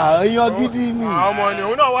 èèyàn gidi ni. ọmọ ni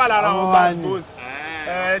òun náà wà lára àwọn passport.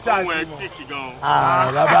 ṣáàtì mọ.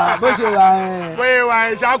 bàbá bó ṣe wà bóyá wà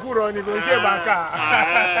ẹ ṣàkùrọ̀ ni kò ṣe bàkà.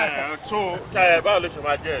 tó báwo ló ṣe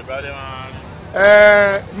máa jẹ ìbálẹ̀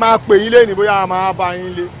máa. máa pè yín lé ní bóyá a máa bá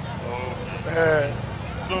yín lé.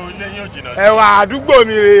 tó ilé yóò jìnnà. ẹwà àdúgbò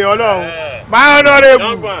mi rè Ọlọ́run. my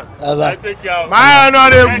honourable. my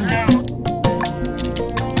honourable.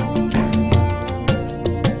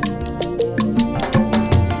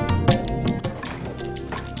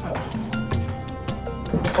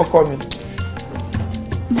 ọkọ mi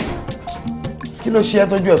kí ló ṣe ẹ́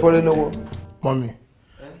tọ́jú ẹ̀kọ́ lé lọ́wọ́. mọ́mí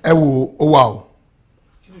ẹ wo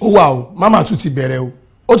ó wà o mama tún ti bẹ̀rẹ̀ o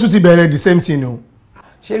ó tún ti bẹ̀rẹ̀ the same thing o.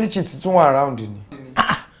 ṣé Richie ti tún wà around ni.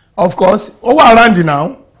 of course ó wà around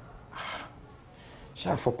now.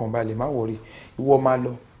 ṣàfọkànbalẹ̀ má wọrí ìwọ máa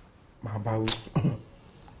lọ máa bá wí.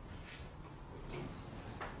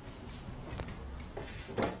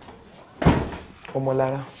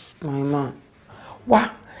 ọmọlára. my man. wá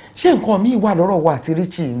ṣé nǹkan míì wà lọ́rọ̀ wa àti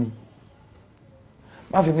Richie ni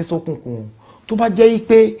má fi mí sókùnkùn o tó bá jẹ́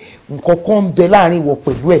pé nǹkan kan ń bẹ láàrin ìwọ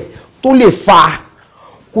pẹ̀lú ẹ̀ tó lè fa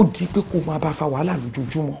kó di pé kó máa bá fa wàhálà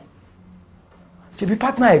lójoojúmọ́ ṣebí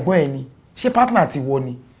partner ẹ̀gbọ́n ẹ̀ ni ṣé partner ti wọ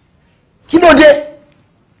ni kí ló dé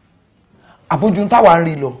àbójú táwa ń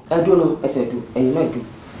rí lọ. ẹ dúró ẹsẹ̀ dùn ẹ̀yin náà dùn.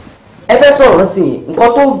 ẹ fẹ́ sọ̀rọ̀ sí i nǹkan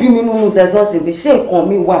tó bí mi nínú tẹ̀sán sí pé ṣé nǹkan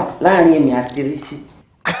mi wà láàrin èmi àti Rísí.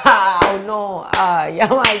 ọ̀nà àyà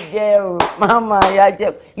máa jẹ́ o máma àyà jẹ́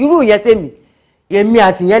irú ìyẹn sẹ́mi èmi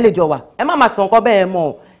àti ìyẹn lè jọ wà ẹ má máa sọ nǹkan bẹ́ẹ̀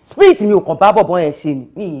mọ́ spirit mi ò kàn bá bọ̀bọ̀ yẹn ṣe ni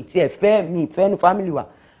mi ì tiẹ̀ fẹ́ mi ì fẹ́ nu family wa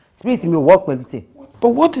spirit mi ò work pẹ̀lú tẹ̀. But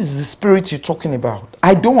what is the spirit you're talking about?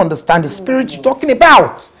 I don't understand the spirit you're talking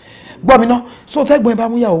about. Gbọ́ mi ná so tẹ́gbọ́n ẹ bá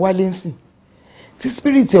mú yàwó wálé ń sìn tí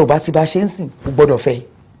spirit ẹ ò bá ti bá ṣe ń sìn kò gbọ́dọ̀ fẹ́.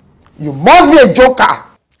 You must be a joker.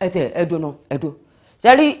 ẹdùn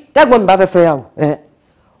ṣẹ́rí tẹ́gbọ́n mi bá fẹ́ fẹ́ yàwó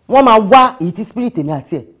wọ́n máa wá èyí tí spirit èmi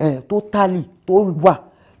àti ẹ̀ tó tálì tó wà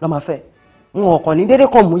lọ́ máa fẹ́ wọn kàn ní dédé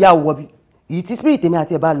kàn mú yàwó wọbi èyí tí spirit èmi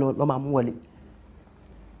àti ẹ̀ bá lọ lọ́ máa mú wọlé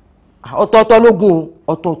ọ̀tọ̀ọ̀tọ̀ lógun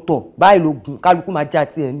ọ̀tọ̀ọ̀tọ̀ báyìí lógun kálukú máa já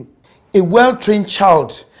tiẹ̀ ni. A well-trained child.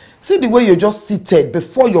 See the way you're just seated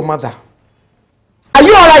before your mother. Are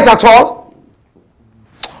you alright at all?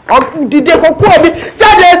 Dìde kò kú omi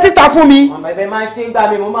jáde síta fún mi. Màmá ẹ̀bẹ̀ máa ń ṣe ń gbà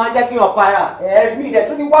mí mo máa ń jẹ́ kí ọ̀pá ara ẹ̀ẹ́dì ìdẹ̀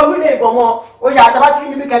tún ní wá orílẹ̀ èdè ọmọ ó yà àtàbá tí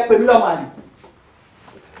mímí kẹ́ pè mí lọ́mọ àlè.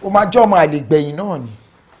 O máa jẹ́ ọmọ àlè gbẹ̀yìn náà ni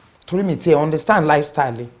torí mi tiẹ̀ understand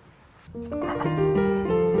lifestyle.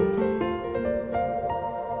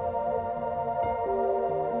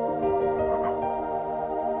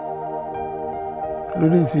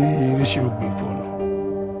 lórí tí Rísí ò gbé fóònù.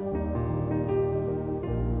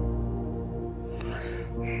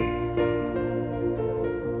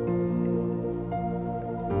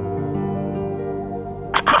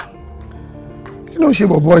 kí ló ń ṣe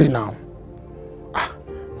bọ̀bọ̀ yìí náà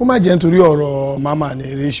ó má jẹ́ nítorí ọ̀rọ̀ màmá ni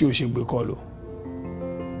Rísí ò ṣe gbé kọ́ lò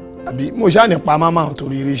àbí mo ṣáà ní pa màmá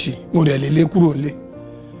nítorí Rísí mo rẹ̀ lè lé kúrò nílé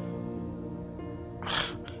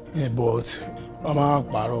but wọ́n máa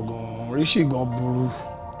pààrọ̀ gan-an Rísí gan burú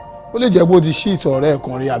ó lè jẹ́ pé ó ti ṣíìtì ọ̀rẹ́ ẹ̀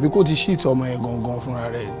kan rí àbí kó ti ṣíìtì ọmọ ẹ̀ gangan fúnra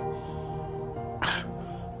rẹ̀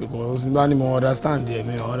because bá ní mo understand ẹ̀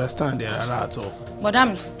mi ò understand ẹ̀ rárá àtọ̀. bọ̀dá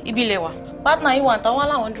mi ibi ilẹ̀ wa partner yìí wà táwọn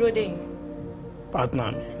aláwọn dúró dé yìí.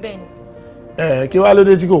 partner mi. bẹ́ẹ̀ni. Kí wàá ló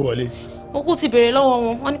dé tí kò wọlé. mo kú ti béèrè lọ́wọ́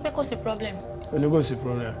wọn wọ́n ní pé kò sí problem. ó ní kò sí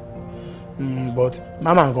problem but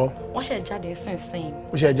mama ńkọ́. wọ́n ṣe jáde sínsìn.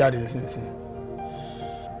 ó ṣe jáde sínsìn.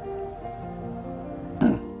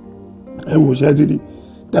 ẹ wò ṣẹ́ ti di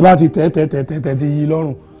tẹ bá ti tẹ ti yí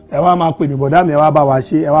lọ́rùn ẹ wá máa pè mí bọ̀dá mi ẹ wá bá wa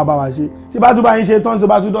ṣe tí bá tún bá yín ṣe tán tí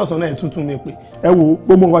bá tún dọ̀sán náà ẹ tuntun mi pè ẹ wo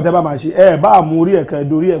gbogbo nǹkan tẹ bá máa ṣe ẹ bá mú orí ẹ̀ka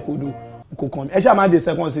dorí ẹ̀ kodo kò kàn mí ẹ ṣáà má dé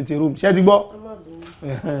second city room ṣé ti gbọ́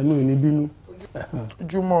mi ò ní bínú.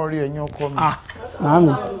 ojúmọ́ orí ẹ̀yin ọkọ mi.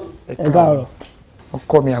 màámi ẹ káàárọ̀.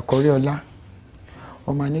 ọkọ mi àkọ́rí ọlá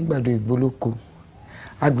ọmọ anígbàdo ìgbólóko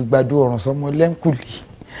agbègbàdo ọ̀ràn sọmọ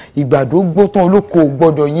lẹ́ńkùlì ìgbàdo gbótán olóko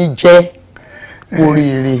gbọ́dọ̀ yín jẹ́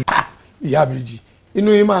oríire. ìyá méjì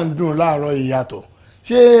inú yín máa ń dùn láàárọ̀ ìyàtọ̀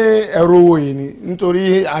ṣé ẹ̀rọ owó yìí ni nítorí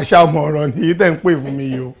àṣà ọmọ ọ̀rọ̀ ni tẹ̀ ń pè fún mi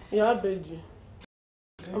yìí o. ìyá méjì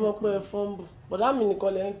ọmọ pé fọ́nbù bọ̀dá mi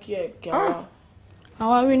nìkan lè ń kí ẹ̀ kí ara.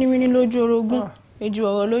 àwa wíníwíní lójú orogún èjì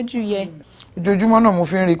ọ̀rọ̀ lójú yẹ. ojoojúmọ́ náà mo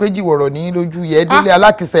fi ń rí i pé jìwọ̀rọ̀ ní lójú yẹ délé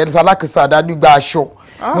alákìsà àdádúgba aṣọ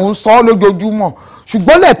mo ń sọ ọ́ lójoojúmọ́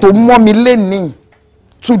ṣùgbọ́n lẹ̀ tó mọ́ mi lénìí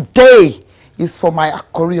today is for my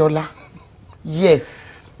Akoriola.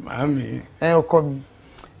 Yes. Màámi. Ọkọ mi.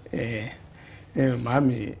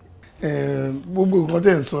 Màámi gbogbo nǹkan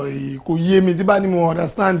tẹ̀ ń sọ yìí kò yé mi tí bá ní mo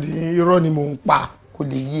understand irọ́ ni mo ń pa. Kò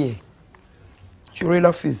lè yé ẹ̀ ṣòro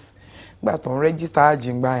lọ́fíìsì gbà tó ń rẹ́gísítà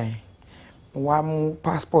àjìngbà ẹ̀ mo wá mú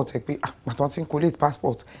passport ẹ pé àpàtàn tí ń collate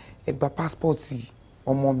passport ẹ gba passport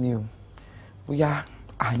ọmọ mi o bóyá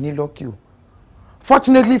àní lọ́kì o.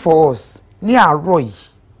 Fortunately for us ní àárọ̀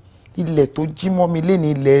yìí ilẹ̀ tó jí mọ́ mi lé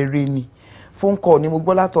ní ilẹ̀ eré ni phone call ni mo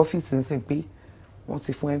gbọ́ láti ọ́fíìsì ń sìn pé wọ́n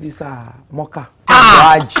ti fún ẹ visa mọ́kà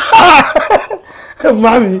hajj.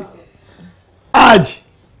 Mami hajj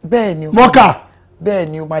bẹ́ẹ̀ ni mọ́kà bẹ́ẹ̀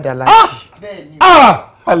ni ó má dà láti.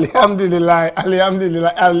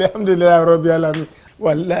 alihamdulilayi rọbì alami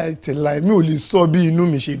wàláì tẹ̀láì mi ò lè sọ bí inú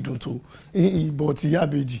mi ṣe dùn tó ìbọn ti yá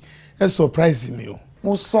bèjì ẹ surprise mi o.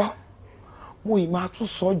 mo sọ mo ì máa tún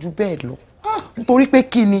sọ ju bẹ́ẹ̀ lọ nítorí pé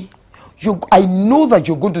kí ni I know that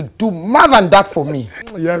you're going to do more than that for me.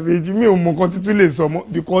 ìyá bèjì mi ò mọ nǹkan títún lè sọ mọ́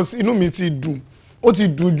because inú mi ti dùn ó ti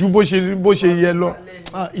dùn ju bó ṣe yẹ lọ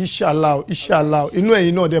inshallah inú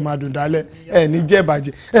ẹ̀yin náà dẹ̀ máa dùn dálẹ̀ ẹ̀ ní jẹ́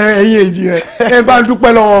ìbàjẹ́ ẹ̀yin èjì rẹ̀ ẹ bá ń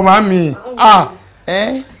dúpẹ́ lọ́wọ́ màmí.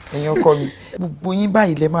 ẹ̀yin ọkọ mi gbogbo yín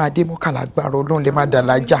báyìí lẹ máa dé mọ́kànlá gbára ọlọ́run lẹ máa dà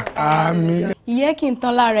lájà. àmín. ìyẹ́ kì í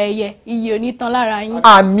tán lára ẹyẹ ìyẹ́ ò ní tán lára yín.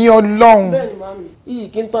 àmín ọlọ́run. bẹ́ẹ̀ ni màmí. iyì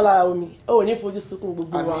kí n tán lára omi ẹ ò ní fojú sunkún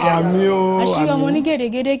gbogbo wa. àmì o àṣírí ọmọ ní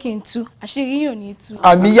gèdègèdè kì í tú àṣírí yìí ò ní tú.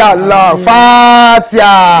 àmì yà lọ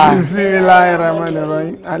fàtíà.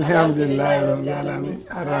 bismillahirrahmanirrahim alhamdulillahi rabbil alamin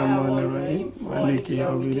arrahmanirrahim maliki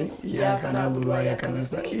yawmiddin iyyaka na'budu wa iyyaka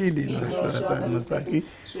nasta'in ihdinas siratal mustaqim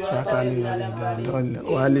siratal ladzina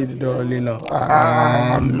walid-dallin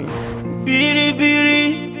àmín. Biribiri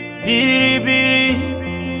biribiri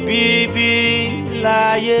biribiri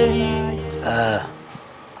láyé.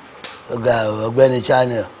 ọ̀gá ọ̀gbẹ́ni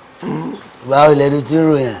channel báwo lẹni tí ń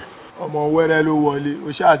ròyìn. ọmọ wẹ́rẹ́ ló wọlé o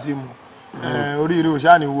ṣáà ti mọ̀ oríire o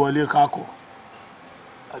ṣáà ní wọlé kákọ̀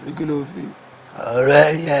àbí kí ló fi. ọ̀rẹ́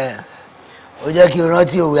yẹn ó jẹ́ kí n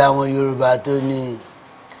rántí òwe àwọn Yorùbá tó ní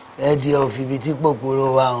ẹ̀dì òfìbí tí pòpòrò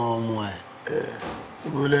wà àwọn ọmọ ẹ̀.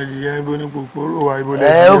 ibo lẹ́dí yẹn ibo ní pòpòrò wà ibo lẹ́dí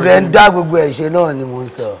yẹn. ó kẹ́ ń dá gbogbo ẹ̀ ṣe náà ni mo ń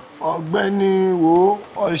sọ. ọ̀gbẹ́ni wo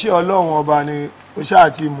ọṣẹ́ Ọlọ́run ọba ni o ṣáà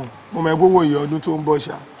ti mọ̀ mo mọ̀ gbogbo ìyá ọdún tó ń bọ̀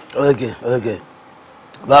ṣá. ok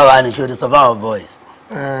báwa ni ṣe o ti sọ fáwọn boys.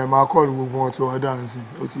 máa kọ́ọ̀lù gbogbo wọn tó ọ̀dà ń sìn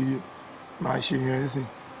ó ti máa ṣe yẹn ń sìn.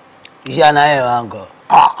 iṣẹ́ anáyẹ̀ wa ń kọ́.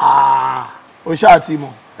 o ṣáà ti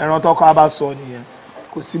mọ̀ ẹran tọ́kọ á bá sọ nìyẹn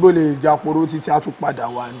kò sí bó lè jáporó títí á tún padà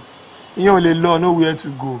wá ni ìyẹn ò lè lọ nowhere to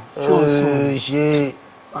go ṣé o sùn. ṣe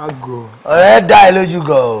àgọ́. ọ̀rẹ́ dá ẹ lójú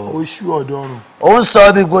gan o. oṣù ọ̀dọ́rùn. ó ń sọ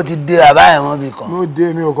bí kò ti dé àbá ẹ̀ mọ́ bí kan. mo dé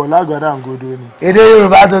mi ò kàn lágbàdá ngodo ni. èdè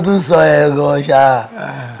Yorùbá tó tún sọ ẹ gan ṣá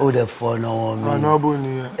ó dẹ̀ fọ́nà wọn mi. ọ̀nà bò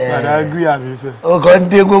nìyẹn Badagry àbífẹ́. ó kàn ń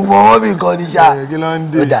dé gbogbo wọn bí kan ní ṣá. kí ló ń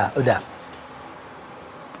dé. ó dà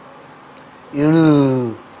irú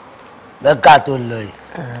mẹ́kà tó ń lọ yìí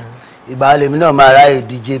ìgbà lèmi náà máa ráyè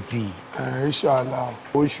DJP. Inshallah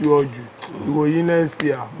oṣù ọjù ìwòyí nẹ́ẹ̀sì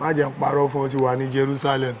à má jẹ́ ń parọ́ fún ọ ti wà ní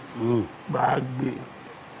Jerusalem gbàgbé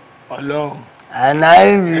Ọlọ́run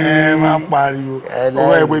ànáìmí má pariwo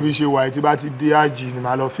ọwọ́ ẹ pé bí ṣe wà tí bá ti dé àjì ni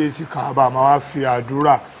màá lọ fèsì Káàbà máa wá fi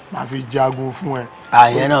àdúrà máa fi jagun fún ẹ.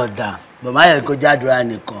 àyẹn náà dà bàbá yẹn kó jádùúrà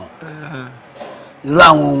nìkan irú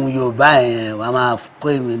àwọn ohun Yorùbá yẹn wàá máa kó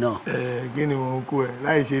èmi náà. kí ni mo ń kó ẹ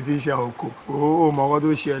láì ṣe tíṣà oko ó mọ ọkọ tó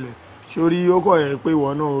ṣẹlẹ̀ sórí ó kọ̀ yẹn pé ìwọ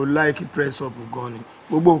náà ó láìkí press up gan ni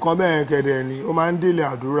gbogbo nǹkan bẹ́ẹ̀ kẹ̀dẹ̀ ni ó máa ń délé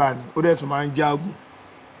àdúrà ni ó dẹ̀ tún máa ń jágùn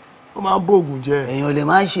ó máa ń bògùn jẹ. èèyàn lè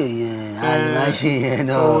má ṣe yẹn a lè má ṣe yẹn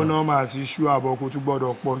náà. ó náà máa ti ṣú àbọ̀ kó tún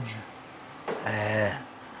gbọ́dọ̀ pọ̀ jù.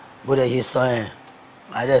 bó dẹ̀ ṣe sọ yẹn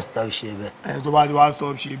máa dẹ̀ stop ṣe bẹ́ẹ̀. tó bá ti wá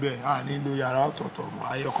stop ṣe bẹ́ẹ̀ à nílò yàrá ọ̀tọ̀ọ̀tọ̀ mọ́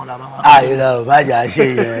ayọ̀kan la máa. irọ́ má jà ṣe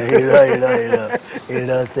yẹn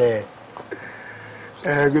irọ́ sẹ́ẹ̀.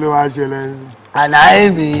 kí ló wá ṣẹlẹ̀ ń sìn.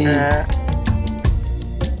 ànáìmí.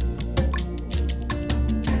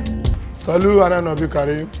 Salu Ananabi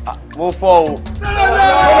Karim. mo fọ́ o.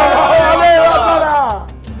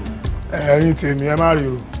 ẹ̀yin tèmi ẹ má rí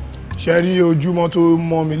o ṣe rí ojúmọ́ tó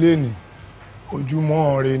mọ́ mi lénìí ojúmọ́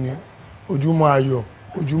ọ̀rẹ́ ni ojúmọ́ ayọ̀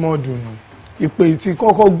ojúmọ́ dùnú ìpè tí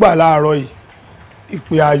kọ́kọ́ gbà láàárọ̀ yìí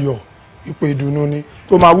ìpè ayọ̀ ìpè ìdùnnú ni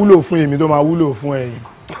tó máa wúlò fún èmi tó máa wúlò fún ẹ̀yin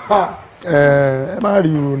ẹ má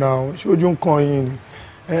rí o náà ṣojú ń kan yín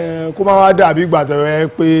ni kó má wá dàbí ìgbà tó rẹ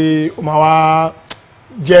pé ó máa wá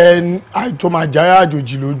jẹ́ tó máa jáyà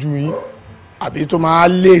àjòjì lójú yín àbí tó máa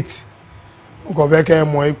late nǹkan fẹ́ kẹ́ ẹ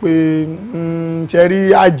mọ̀ pé ṣe rí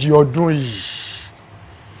àjì ọdún yìí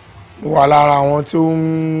mo wà lára àwọn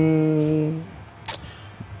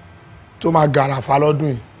tó máa gàràfà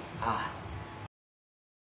lọ́dún yìí.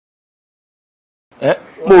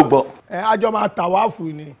 mo gbọ́. àjọ máa tàwáàfù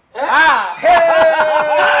ni.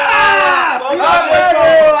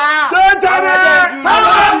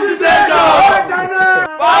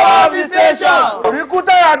 Power of the station. Òríkú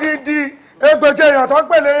tẹ̀yà dídí ẹgbẹ̀jẹ̀ èèyàn tó ń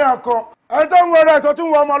pèlè èèyàn kan ẹni tó ń wọ rẹ̀ tó tún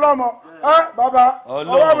wọ ọmọ ọlọ́mọ bàbá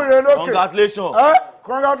ọwọ́ mi rè lókè. Congratulations.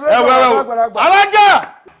 Congratulations.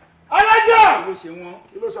 alájà.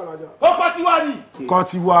 kí ló ṣàlàjà. tó fọtiwa ni. kan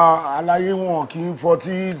ti wá àlàyé wọn kì í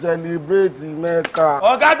fọtí celebrate Mẹ́kà.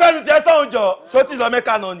 ọ̀gá gbẹ̀mí tiẹ̀ sọ̀hún jọ ṣó ti lọ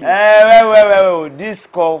Mẹ́kà náà ni. Well, this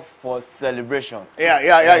call for celebration. Yeah.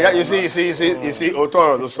 You see, òótọ́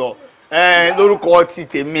ọ̀rọ̀ ló sọ. Lórúkọ ti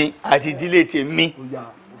tèmi àti ìdílé tèmi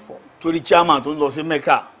torí chairman tó ń lọ sí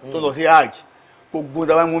Mẹ́kà tó ń lọ sí hajj gbogbo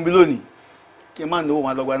dábàá mú bí lónìí kí n má náwó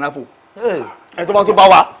máa lọ gba nápò. ẹ tó bá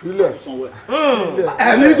wá.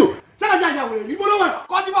 ẹ̀mí tó ṣáàjà ìyàwó rẹ̀ níbo ló wà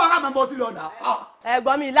kọ́jú bá ọ̀rá mi bọ́ sílẹ̀ ọ̀dà.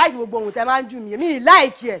 ẹ̀gbọ́n mi láìkì gbogbo ohun tẹ máa ń jù mí mi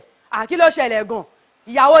láìkì ẹ̀ àkí ló ṣẹlẹ̀ gan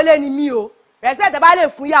ìyàwó lé ni mí o rẹ̀sẹ̀ tẹ bá lè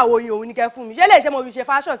fún ìyàwó yín òun ni kẹ́ fún mi ṣé lè ṣe mo fi ṣe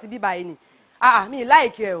fashion sí bíbá yìí ni mi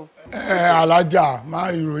láìkì ẹ o. alájà máa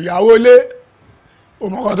rírò ìyàwó lé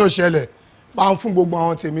òmùkọ́ tó ṣẹlẹ̀ bá ń fún gbogbo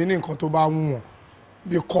àwọn tèmi ní nǹkan tó bá wù wọ́n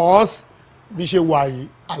because bí ṣe wà yìí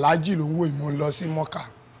aláàjì ló ń wò ìmọ̀ ń lọ sí mọ́kà.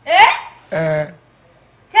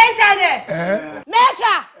 Channel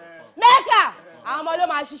Mẹ́kà àwọn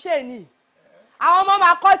máa ṣiṣẹ́ ni àwọn ọmọ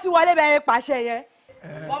máa kọ́ tí wọlé bẹ̀rẹ̀ pàṣẹ yẹn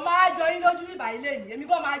mo máa jọ yín lójú bíbá ilé ni èmi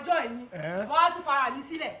kò máa jọ yín mo wá tún fara mi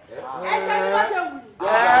sílẹ̀ ẹ ṣe bí mo ṣe wù yín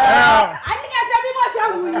àní kẹ ṣe bí mo ṣe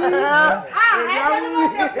wù yín ẹ ṣe bí mo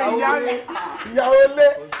ṣe wù yín. ìyàwó lé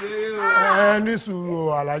ní sùúrù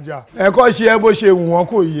alájà ẹ̀kọ́ ṣe ẹ bó ṣe wù wọ́n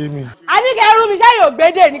kò yé mi. àní kẹ rú mi ṣé yóò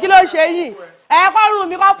gbédè ní kí ló ṣe yìí ẹ kọ́ rú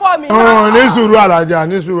mi kọ́ fọ́ mi. ní sùúrù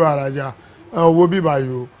alájà wo bíbá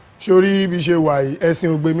yìí o sórí ibi ṣe wà yìí ẹ̀sìn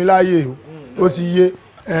ògbèmí láyè ó ti yé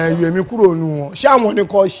ẹ̀yọ̀ èmi kúrò nù wọn ṣé àwọn ní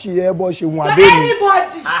kò ṣe ẹ bọ́ ṣe wọn àbẹ́ mi.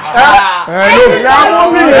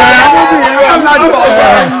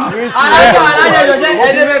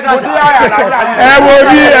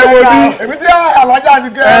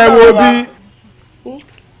 ẹ wo bí.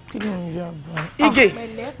 Ige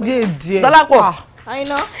Dọ́lápọ̀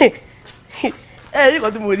ẹ rí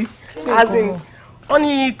kan tí mo rí wọ́n ní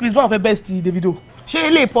Chris Brown fẹ́ best Davido. ṣé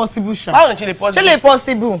ilé possible ṣá. báwo ni ṣe lè possible. ṣé lè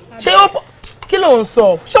possible ṣé ó kí ló ń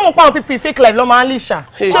sọ ṣé mo pa àwọn pípín fake life lọ́ máa ń lè ṣá.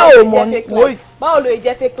 ṣé o mọ̀ ní wọ́ọ̀yì. báwo ló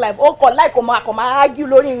jẹ́ fake life ó kọ̀ láì kò máa argue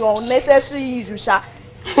lórí unnecessary issue ṣá.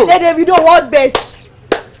 ṣé Davido world best.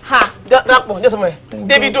 Dọ́lápọ̀ jẹ́ sọmọ ẹ̀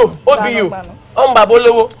Davido obu ọmọ bàbá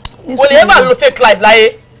olówó kò lè bá lo fake life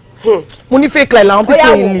láyé. mo ní fake life làwọn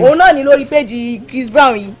pípín yìí ni. òun náà ní lórí péjì Chris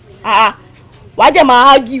Brown yìí wàá jẹ́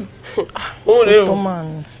máa argue. òun rèé o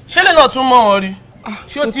ṣé lè náà tún mọ́ wọn rí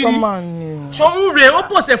ṣé o ti rí ṣòun rèé ó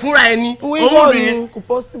pòsè fúnra ẹni òun rèé kò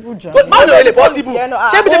possible jà. báwo ló lè possible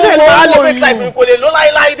ṣé bí Davido lè máa lo fake life kò lè lo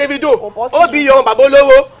láíláí Davido ó bí yan bàbá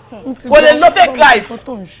olówó kò lè lo fake life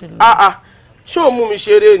ṣé o mú mi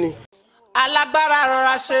ṣeré ni. Alagbara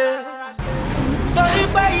rọra ṣe torí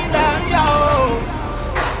pé ilẹ̀ ń yọ o.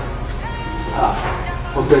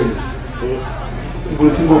 ọ̀gbẹ́ni ibo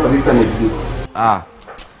tí ń bọ̀ palisa ní ìdílé.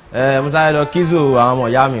 mo sáré lọ kízo àwọn ọmọ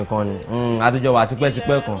ìyá mi kan ni àtijọ́ wà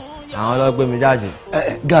tipẹ́tipẹ́ kan àwọn lọ gbé mi jáde.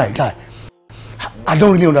 Guy I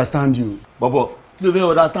don't really understand you. bọ̀bọ̀ kí ló fẹ́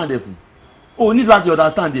understand ẹ fún o ní láti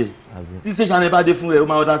understand ẹ tí ṣe ṣàlẹ̀ bá dé fún ẹ o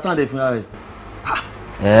máa understand ẹ fúnra rẹ.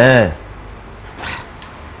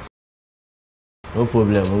 no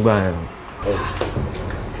problem ń gbà yẹn.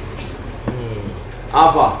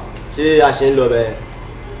 alpha ṣé a ṣe ń lọ bẹ́ẹ̀.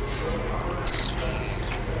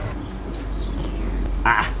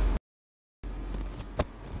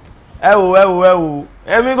 ẹ wò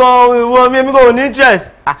èmi kò ní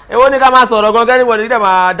interest èwo ní ká máa sọ̀rọ̀ gan kẹ́nìbọ̀dì dẹ̀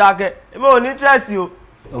máa dákẹ́ èmi ò ní interest o.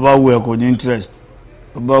 ó bá wù ẹ́ kò ní interest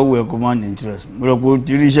ó bá wù ẹ́ kò má ní interest mo rò pé o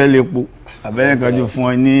ti rí iṣẹ́ lépo àbẹ́yẹn kan ti fún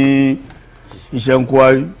ẹ ní iṣẹ́ ń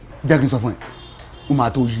kwari. jẹ́ kí n sọ fún ẹ ó máa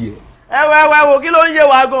tó yí ẹ. ẹ wò kí ló ń yé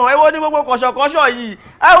wa gan ẹ wo ní gbogbo kọ̀ṣọ̀kọ̀ṣọ̀ yìí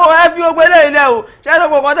ẹ wò ẹ fi gbogbo eléyìí lẹ o ṣé ní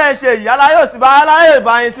gbogbo tẹ́ ń ṣe yìí aláyè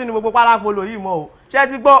bá yín sínú gbogbo pálápolo yìí mọ́ o ṣé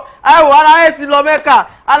ti gbọ́ ẹ wò aláyè ti lọ Mẹ́kà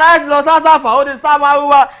aláyè ti lọ sásàfà ó ti sá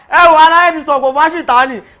Márúwá ẹ wò aláyè ti sọ̀kò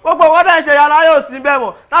fáṣítánì gbogbo nǹkan tẹ́ ń ṣe aláyè ò sí bẹ́ẹ̀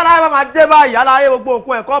mọ́ táláyè bá máa dé báyìí aláyè gbogbo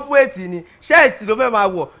nǹkan ẹ̀ kọ́pùrẹ́tì ni ṣẹ́ẹ̀tì ló fẹ́ máa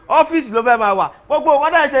wọ̀ ọ́fíìsì ló fẹ́ máa wà gbogbo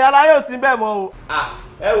nǹkan tẹ́ ń ṣe aláyè ò sí bẹ́ẹ̀ mọ́ o.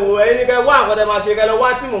 ẹ wò ẹ̀yin ni kẹ́ wá nǹkan tẹ́ máa ṣe kẹ́ lọ wá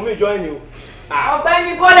tíìmù mi join ni o.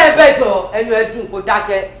 ọ̀gbẹ́ni bọ́lẹ̀ bẹ̀jọ ẹnu ẹdùn kò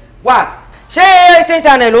dákẹ́ wá ṣé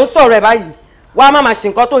channel ló ń sọ̀rọ̀ ẹ̀ báyìí wá má máa ṣe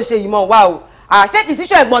nǹkan tó ṣe yìí mọ́ wá o ṣé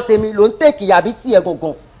decision ẹ̀gbọ́n tèmi ló ń tèkì àbí tiẹ̀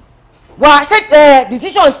gangan wá ṣé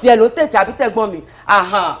decision tiẹ̀ ló ń tèkì àbí tẹ̀gbọ́n mi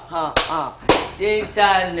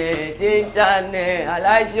channel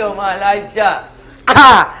alájí ọmọ alájà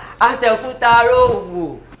àtẹ̀kúta rówó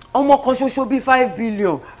ọmọ kan ṣoṣo bíi 5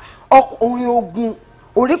 billion ọkùnrin ogun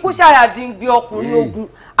òríkúṣàyàdíngbé ọkùnrin ogun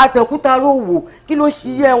àtẹ̀kúta rówó kí ló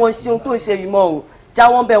ṣiyẹ́ wọn ṣe ohun tó ń ṣe yìí mọ́ o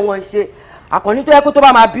jáwọ́ bẹ́ẹ̀ wọ́n ṣe àkànní tó yẹ kó tó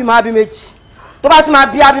bá máa bí méjì tó bá tún máa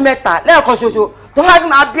bí mẹ́ta lẹ́ẹ̀kan ṣoṣo tó bá tún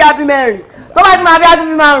máa bí mẹ́rin tó bá tún máa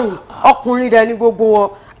bí márùn ọkùnrin dẹ̀ ní gbogbo wọn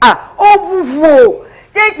ó wúwo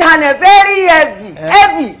channel very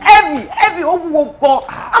heavy ó wúwo gan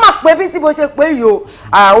a máa pè bí tí mo ṣe pé yìí o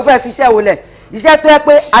ó fẹ́ fi iṣẹ́ wọlé iṣẹ́ tó yẹ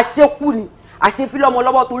pé àṣekú ni àṣefilọ́mọ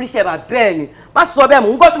lọ́wọ́ torí iṣẹ́ bá bẹ́ẹ̀ ni má sọ bẹ́ẹ̀ mò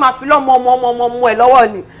ń gbọ́ tó máa fi lọ́mọ ọmọ ẹ̀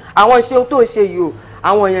lọ́wọ́ ni àwọn iṣẹ́ tó ṣe yìí o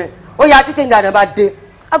àwọn yẹn ó yà títí ìdáná bá dé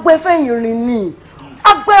agbẹ́fẹ́ ìrìn ni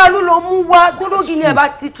agbára ló lọ mú wá dódógì ni ẹ bá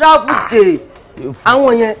ti travel day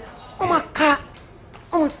àwọn yẹn wọ́n máa ká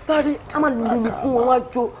wọ́n sáré a máa lùlù fún wọn wọ́n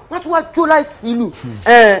tún wá jó láìsí ìlú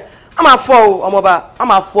a máa fọ o ọmọọba a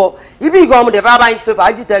máa fọ ibi ìgan ọmọdé bá báyìí fẹ́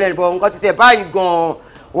fàájì tẹ́lẹ̀ nìbọn nǹkan ti tẹ̀ báyìí gan-an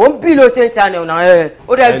ò ń bí lo change channel náà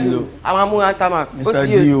ó dẹ̀ dùn àwọn amúhàn tamà ó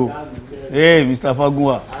ti yé. Mr.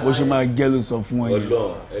 Fagunwa bó ṣe máa jẹ́ ló sọ fún ẹ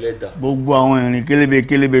gbogbo àwọn ìrìn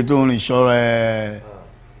kélébé tó ń rìn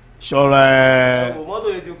ṣọ́ra ẹ. mọ́tò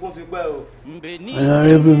yìí ti kún fi pẹ́ o.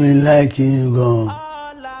 ọ̀nàrẹ́bù mi láìkí yín gan-an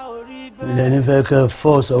mi lẹ́ni fẹ́ kẹ́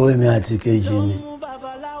fọ́ sọ́wọ́ mi àti kejì mi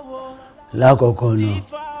lákọ̀ọ́kọ́ náà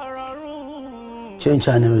Ṣé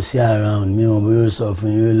channel sí around mi ò bóyá sọ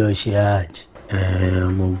fún yín lọ ṣe hajj.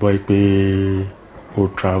 Mo gbọ́ pé ó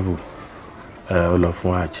travel ó lọ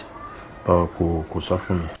fún hajj kò sọ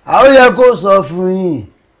fún mi. Àwọn yẹ kó sọ fún yín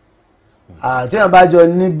àti àbájọ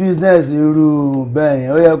ní business irú bẹ́ẹ̀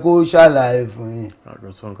yẹn ó yẹ kó ṣàlàyé fún yín.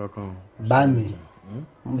 àgọ́sọ kankan. Bá mi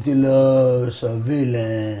mo ti lọ surveil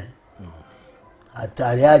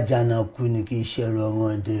àtàrí àjànàkú ni kì í ṣẹ̀rọ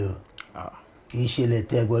ọmọdé o kì í ṣe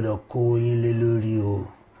lẹ́tẹ̀ gbọ́dọ̀ kó yín lé lórí o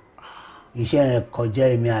iṣẹ́ yẹn kọjá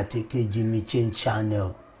èmi àti kejì mi change channel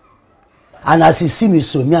and as you see me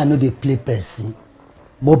so me I no dey play person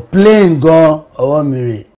mo plain gan ọwọ́ mi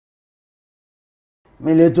rè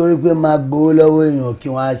mi lè torí pé máa gbowó lọ́wọ́ èèyàn kí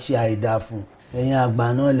wọ́n á ṣe àìdá fún ẹ̀yin àgbà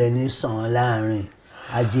náà lẹ́ni sàn án láàrin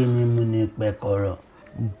ajé ni mo ní pẹ̀kọ̀rọ̀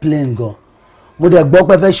plain gan mo dẹ̀ gbọ́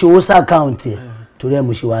pé fẹ́ ṣe owó sàkáùntì ẹ̀ torí ẹ̀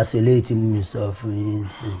mo ṣe wá sí eléyìí tí mo sọ fún yín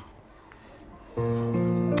sí.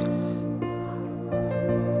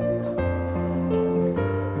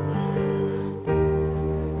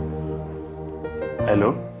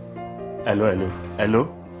 hello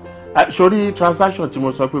sórí transaction tí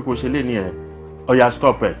mo sọ pé kò ṣe lé ní ẹ ọya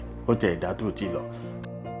stop ẹ ó tẹ ẹ̀dá tó ti lọ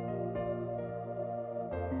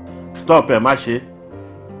stop ẹ má ṣe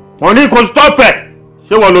wọ́n ní kò stop ẹ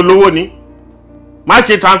ṣé wọ́n lo lówó ni má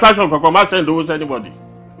ṣe transaction kankan má send owó sí anybody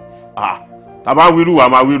tàbá wíru wà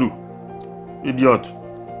má wíru idiot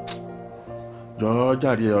jọ̀ọ́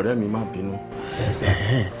jàre ọ̀rẹ́ mi má bínú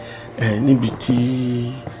níbi tí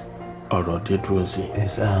ọ̀rọ̀ dé dúró sí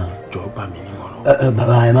jọ̀ọ́ gbà mí nímọ̀ràn.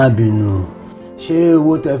 Bàbá ẹ má bínú ṣé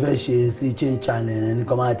owó tẹ fẹ́ ṣe sí change channel ní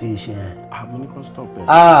kọ́ máa ti ṣe yẹn. mo ní kó stop ẹ.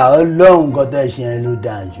 Ọlọ́run nǹkan tẹ́ ṣe yẹn ló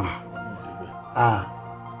dáa jù.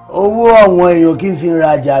 Owó àwọn èèyàn kì í fi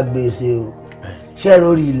rajà gbèsè o ṣé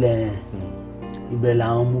lórí ilẹ̀ yẹn ibẹ̀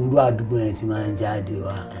làwọn ọmọ orú àdúgbò yẹn ti máa ń jáde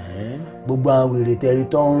wá gbogbo àwọn wèrè tẹ́rí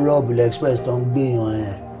tó ń rọ́ọ̀bù express tó ń gbèyàn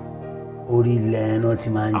yẹn orí ilẹ̀ yẹn náà ti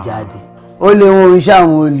máa ń jáde ó lè wọn oríṣi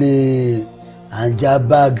àwọn olè à ń já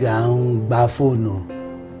báàgì à ń gba fóònù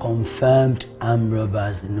confirmed armed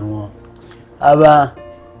robbers ni wọn. Àbá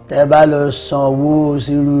tẹ́ bá lọ sanwó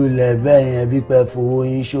sírú ilẹ̀ bẹ́ẹ̀ yẹn bí pẹ́ fowó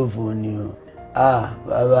yín ṣòfò ni o.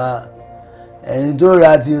 Bàbá ẹni tó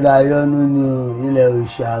ra ti ra yọnu ni o ilẹ̀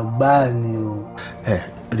òòṣà gbáà ni o.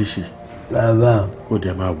 Rishi bàbá ó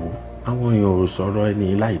dẹ̀ máa wò àwọn èèyàn ò sọ̀rọ̀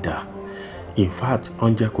ẹni láìda in fact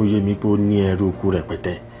wọ́n jẹ́ kó yé mi pé ó ní ẹrú ikú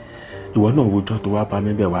rẹpẹtẹ ìwọ náà wùjọ tó wá bá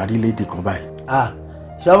mi bẹ̀ wá rí lédì kan báyìí.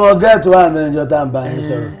 ṣọmọ gẹ́ẹ̀tì wà mẹ́jọ tá à ń bá yín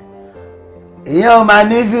sọ̀rọ̀ ìyẹn ò máa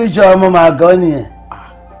ní future ọmọ màgọ́ nìyẹn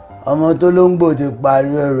ọmọ tó ló ń gbò ti parí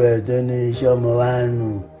ọ̀rọ̀ ẹ̀ tó ní iṣẹ́ ọmọ wa ń nù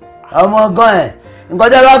ọmọ gan ẹ̀ nǹkan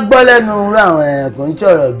tí a bá gbọ́ lẹ́nu irú àwọn ẹ̀ kò ń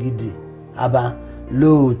ṣọ̀rọ̀ gidi àbá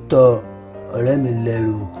lóòótọ́ ọ̀rẹ́ mi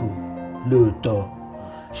lẹ́rù kù lóòótọ́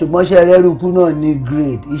ṣùgbọ́n ṣe rẹ́rù kù náà ní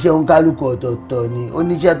grade iṣẹ́ òǹkálùkù ọ̀tọ̀ọ̀tọ̀ ni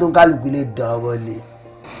oníṣẹ́ tó ń kálùkù lè dá wọlé.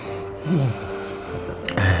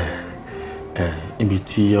 Ibi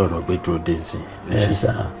tí ọ̀rọ̀ gbé dúró dé sí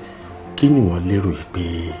kí ni wọ́n lérò yìí pé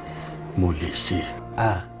mo lè ṣe.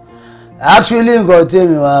 Actually nǹkan tí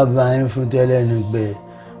èmi wá bá yín fún tẹ́lẹ̀ ni pé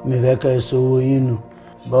mi fẹ́ kẹ́ ẹ sówó yín nù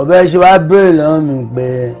bọ̀bẹ́ ṣe wá béèrè lọ́wọ́ mi pé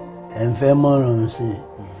ẹ̀ ń fẹ́ mọ̀ràn sí i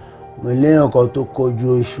mo léèyàn kan tó kojú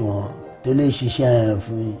òṣùwọ̀n tó lè ṣiṣẹ́ yẹn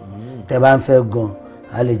fún yín tẹ́ bá ń fẹ́ gan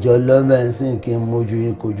a lè jọ lọ́bẹ̀ sí kí n mójú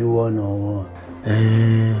yín kojú wọ́nà wọn.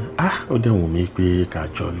 Ó dẹ̀ wù mí pé ká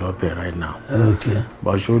jọ lọ́bẹ̀ right now.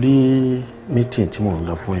 Bọ̀ sórí meeting tí mò ń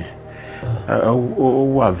lọ fún yẹn ó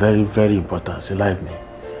wà very very important sí life mi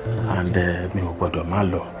and mi ò gbọ́dọ̀ má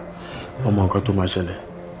lọ ọmọ nǹkan tó máa ṣẹlẹ̀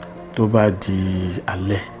tó bá di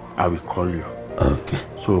alẹ́ I will call you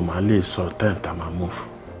so màá lè sọ time tá máa move.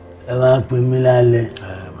 Ẹ máa pè mí lálẹ́.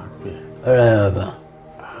 Máa pè. Ọ̀rọ̀ ẹ̀ bàbá.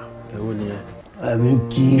 Èwo ni ẹ. Àmì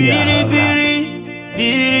kí biribiri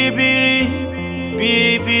biribiri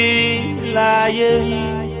biribiri láyé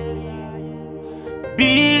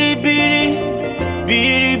biribiri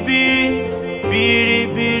biribiri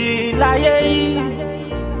biribiri láyé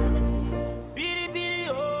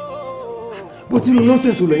bó ti nu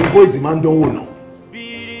nonsense lẹ́yìn boys máa ń dánwò náà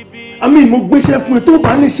I mean mo gbéṣẹ́ fún ẹ tó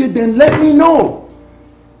bá lè ṣe then let me know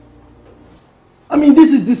I mean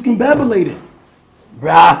this is discombobulating.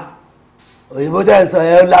 Bra òyìnbó tẹ̀ sọ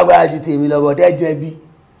yẹn lágbára ju tèmi lọ́wọ́ tẹ́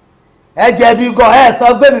jẹ̀bi gan ẹ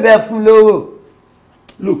sọ pé mi bẹ fún lówó.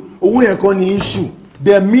 Look owó yẹn kọ́ ni issue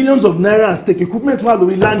there are millions of naira at stake equipment wà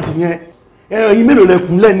lórí land yẹn ẹ̀yin mélòó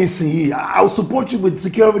lẹ́kùn lẹ́ni sìn I will support you with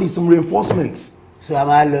security some reinforcements. So a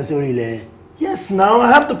máa lọ sórí ilẹ̀ yẹn. Yes now I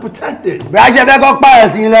have to protect it. Bra ṣe fẹ́ kọ́ pààyàn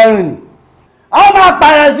sí yín lọ́rùn ni ọ máa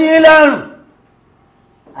pààyàn sí yín lọ́rùn.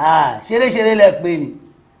 Ṣeré lẹ pé ni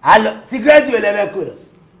security ò lẹ́fẹ̀ẹ́ kò lọ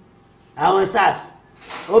àwọn SARS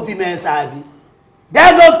ó fi mẹ́ sáàbí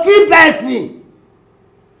They go keep person.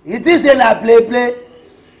 It is in a play.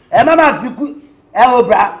 Ẹ má máa fi kú ẹ wo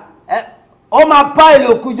bra ó máa pile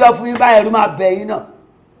òkújọ fún yín báyìí ló máa bẹ̀ yín náà.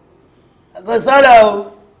 Kò sọ̀rọ̀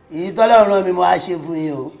o, èyí tọ́lọ́run rán mi mo á ṣe fún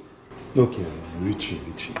yín o. Look, Richie,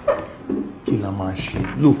 kí la máa ṣe?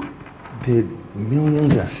 Look, there are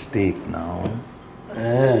millions at stake now.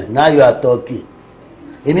 Now you are talking.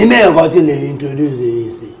 Èmi mẹ́rin kan ti lè introduce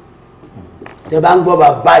yín sí. Tẹ́ bá ń gbọ́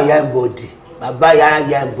bàbá ìyá ìbọ̀dì, bàbá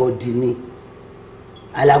ìyá ìbọ̀dì ni.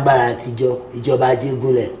 Alagbara Atijo, ìjọba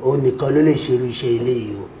Ajégúnlẹ̀, òun nìkan ló lè ṣerú iṣẹ́ ilé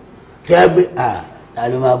yìí o. Kí á gbé ta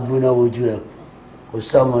ló máa gbóná wojú ẹ̀ kò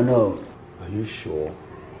sọ́mọ náà. Are you sure?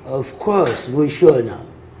 Of course, we're sure now.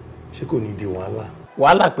 Ṣé kò ní di wàhálà?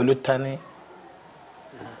 Wàhálà pẹ̀lú tani.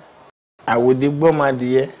 Àwòdì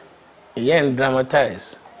gbọ́mọdìyẹ, ìyẹn ń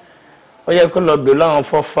dramatize. Ó yẹ kó lọ bèèrè láwọn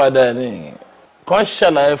fọ́fádà ni. Kàn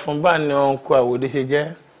ṣàlàyé fún bá ní òun kó àwòdì ṣe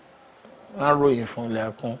jẹ́. Wọ́n ròyìn fún ilé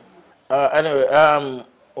akún. Anyway,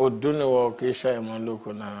 Oduniwo kì í ṣe ìmọ̀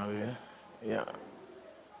lóko náà rí.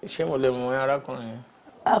 Ṣé mo lè mọ arákùnrin?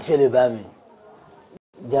 Actually, bá mi,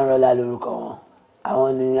 General lórúkọ wọn.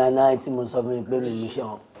 Àwọn ni àná tí mo sọ fún mi pé mi ní ṣe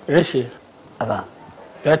wọn. Rishi, Aba.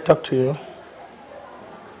 Can I talk to you?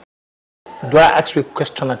 Do I ask you a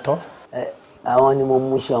question at all? Àwọn ni mo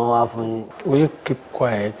mú ṣe wọn wá fún yín. Will you keep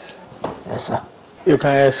quiet? Yes, sir. You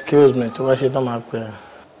can excuse me tó bá ṣe tán máa pè é.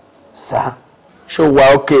 Sir. Ṣé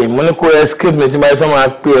wà okay? Mo ní kó excuse me tí bá ṣe tán máa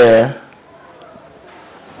pè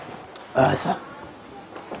é. Sir.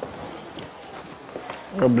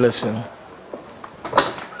 God bless you.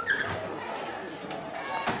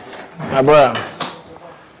 My brother,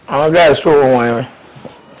 àwọn guys tó wọ́n yẹn,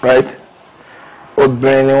 right?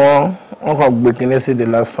 Obìnrin ni wọ́n kàn gbé kinní sí the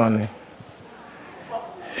last son ni.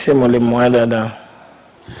 Ṣé mo lè mọ̀ ẹ́ dáadáa?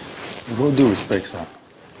 With all due respect, sir.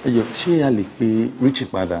 Ṣé a lè pe Richie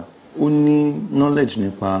padà? Ó ní knowledge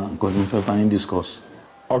nípa nǹkan tí mo fẹ́ bá yín discuss.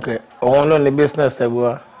 Okay, òun ló ní business ẹ̀ bú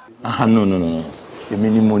wa. No. Èmi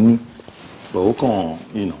ni mo ní. But ó kàn,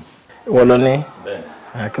 Ìwọ ló ní?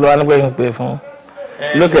 Kí ló wá ní pé kí n pè é fún?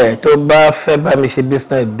 Look, tó bá fẹ́ bá mi ṣe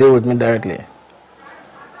business, deal with me directly.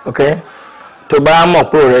 Okay? Tó bá mọ̀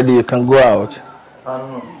pé already you can go out.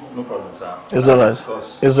 No problem, sir. It's alright.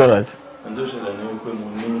 It's alright. And those are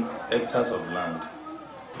the hectares of land.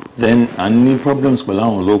 Then I need problems with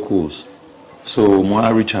our locals. So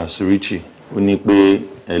Moa Richards, Richie, we need pay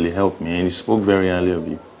early help me, and he spoke very early of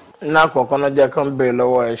you. Náà kọ̀ọ̀kan náà jẹ́ kán bèèrè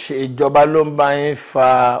lọ́wọ́ ẹ̀ ṣe ìjọba ló ń bá yín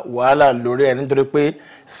fa wàhálà lórí ẹ̀ nítorí pé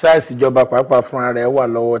sáìsì ìjọba pàápàá fúnra rẹ̀ wà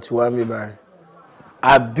lọ́wọ́ tí wọ́n ń bí báyìí.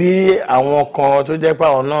 Àbí àwọn kan tó jẹ́ pé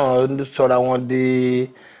àwọn náà sọ̀rọ̀ àwọn di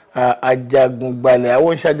ajagunbalẹ̀ àwọn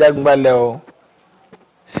oníṣẹ́ ajagunbalẹ̀ o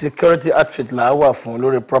security outfit là wà fún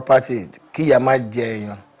lórí property kí ìyà má jẹ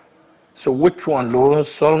èèyàn. So which one ló ń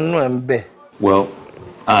sọ nù ẹ̀ ń bẹ̀? Well,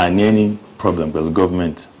 any problem with the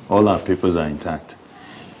government, all our papers are intact.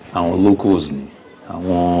 Our locals ni,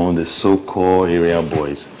 àwọn the so-called area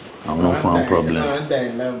boys, àwọn no found problem.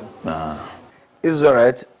 It's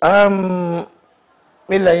alright.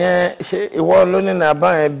 Mílẹ̀ yẹn ṣe ìwọ lónìí ní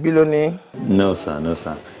abá yẹn bí lónìí? No sir.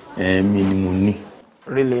 Mi ni mo ní.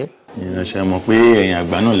 Really? Ṣe mọ̀ pé ẹ̀yin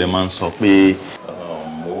àgbà náà lè máa ń sọ pé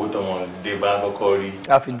owó tọmọdé bá kọ́kọ́ rí.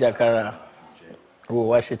 Ká fi jàkàrà. Owó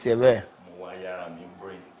wa ṣe tiẹ̀ bẹ́ẹ̀. Mo wá yára mi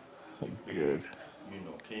brain. Good.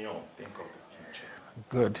 Kéèyàn think of the future.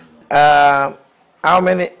 Good. How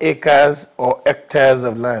many acres or hectares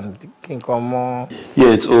of land?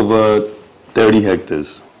 Yeah, it's over 30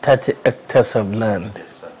 hectares. 30 hectares of land.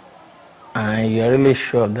 Yes, sir. And you're really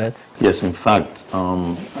sure of that? Yes, in fact, I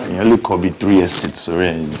only covered 3 estates, so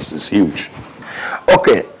it's huge.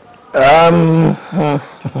 Okay.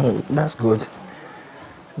 That's good.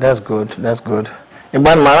 In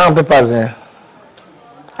my papers,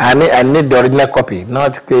 I need the original copy,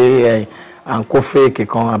 not and fake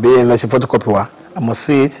kan àbí lọ ṣe photocopy wa. I must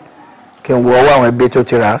see it. Kí n wo ọwọ́ àwọn ẹbí tó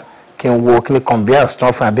ti rà, kí n wo kí ni conveyance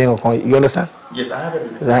tán fún àbí nǹkan. You understand? Yes, I have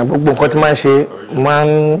everything. Gbogbo nǹkan tí máa ń ṣe máa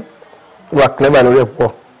ń wà clever lórí ẹ̀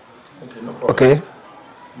púpọ̀. Okay.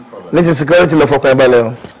 Ní ti security lọ fọkàn ẹ balẹ̀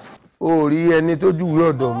o. Ó rí ẹni tó júwèé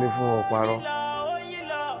ọ̀dọ̀ mi fún ọ̀parọ́.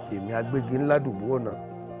 Èmi agbégi ńlá dùbú ọ̀nà.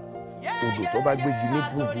 Odò tó bá gbégi ní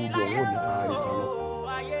gbùngbùn odò ọ̀hún ò ní bá rí sálọ.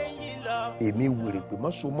 Èmi wèrè pé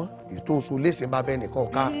mọ́ so mọ́ ètò oṣù léṣe bá bẹ́ẹ̀ nìkan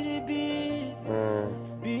ká.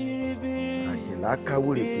 Àjìlá ká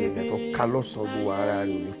wèrè pé ẹ̀yẹ tó ká lọ́sàn-án lu ara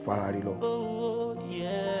rẹ̀ ò ní fara rí lọ.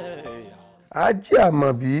 Ajé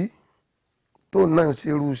Àmọ̀bí tó náà ń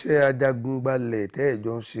ṣerú iṣẹ́ ajagunbalẹ̀ tẹ́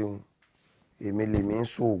ẹ̀jọ́ ń ṣeun. Èmi lèmi ń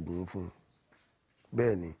ṣoògùn fún un.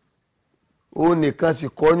 Bẹ́ẹ̀ ni. Ó nìkan sì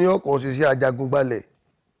kọ́ ní ọkọ̀ ṣiṣẹ́ ajagunbalẹ̀.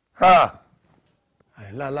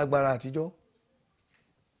 Àìlá Alagbara Atijo.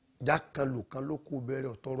 jákàlù kan ló kó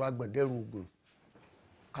bẹ̀rẹ̀ ọ̀tọ́rọ̀ agbẹ̀dẹ́rù ogun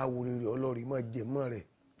káwòrè rẹ̀ ọlọ́rin mọ́ jẹ̀mọ́ rẹ̀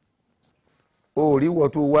o rí wọ́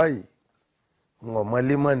tó wáyé ńwọ̀n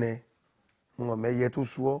mọ́lé mọ́nẹ ńwọ̀n mẹ́yẹ tó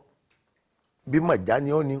sú ọ́ bí mọ̀já ni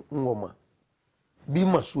ọ́ ni ńwọ̀n mọ̀ bí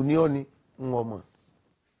mọ̀sù ni ọ́ ni ńwọ̀n mọ̀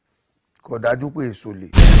kò dájú pé èso lè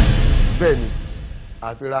bẹ́ẹ̀ ni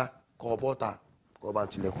àfira kọ́ bọ́ta kọ́ bá ń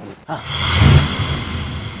tilẹ̀kùn.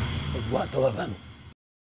 ọgbọ́n àtọ́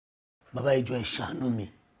bàbá ìjọ ẹ̀ ṣàánú mi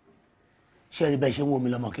ṣé rí bẹ́ẹ̀ ṣe ń wò mí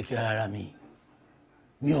lọ́mọ kékeré rárá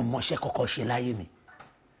mi ò mọṣẹ́ kọ́kọ́ ṣe láyé mi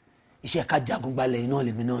iṣẹ́ ká jagun gbalẹ̀ iná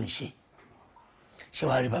lèmi náà ń ṣe ṣé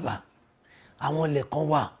wàá rí bàbá àwọn ilẹ̀ kan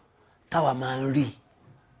wà táwa máa ń rí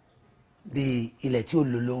bíi ilẹ̀ tí ò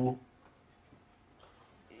lólówó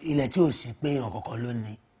ilẹ̀ tí ò sí pé èèyàn kọ̀ọ̀kan ló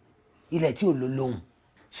ní ilẹ̀ tí ò lólóhùn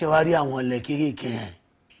ṣé wàá rí àwọn ilẹ̀ kéékèèké yẹn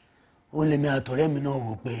ó lèmi àtọ̀rẹ́ mi náà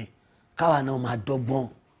wò pé káwa náà máa dọ́gbọ́n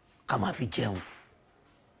ká máa fi jẹun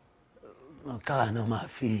káwa náà máa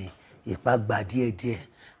fi ipá gbà díẹ̀díẹ̀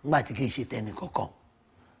nígbà tí kì í ṣe tẹnì kọ̀ọ̀kan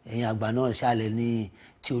ẹ̀yin àgbà náà ṣàlẹ̀ ní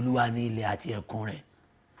tí olúwa ní ilẹ̀ àti ẹ̀kún rẹ̀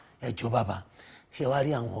ẹjọ́ bàbá ṣé wàá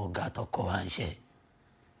rí àwọn ọ̀gá tọkọ wa ń ṣe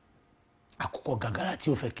àkókò gàgàrà tí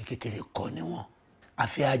ó fẹ́ kékeré kọ́ ni wọ́n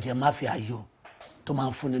àfi ajẹ́ má fi ayọ̀ tó máa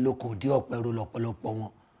ń fúnni lóko òdí ọ̀pẹ̀rọ lọ́pọ̀lọpọ̀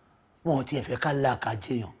wọn ò tiẹ̀ fẹ́ ká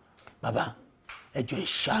làákàjẹyàn bàbá ẹjọ́ ẹ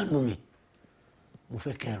ṣàánú mi mo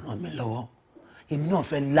fẹ́ kẹ́ ẹ ràn mí lọ́wọ́ èmi náà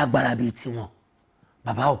fẹ́ lágbára bíi tiwọn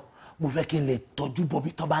bàbá o mo fẹ́ kí n lè tọ́jú bọ̀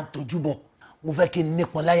bí tọ́ bá ń tọ́jú bọ̀ mo fẹ́ kí n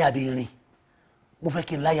nípọn láyà bíi irin mo fẹ́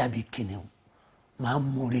kí n láyà bíi kìnìún máa ń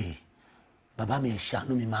múre bàbá mi ẹ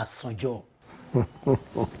ṣàánú mi máa sanjọ́.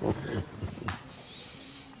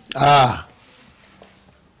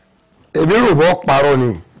 èmi rò bọ́ parọ́ ni.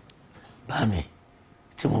 bá mi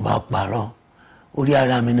tí mo bá parọ́ orí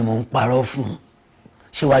ara mi ni mo ń parọ́ fún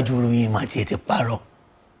síwájú ròyìn mà tiẹ̀ ti parọ́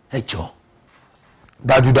ẹ jọ.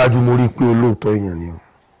 dájúdájú mo rí i pé olóòótọ́ èèyàn ni o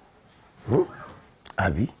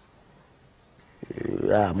àbí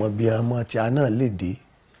àmọ́ bí ọmọ tí a náà lè dé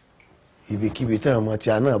ibikíbi tí ọmọ tí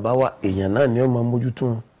a náà bá wà èèyàn náà ni ó máa mójútó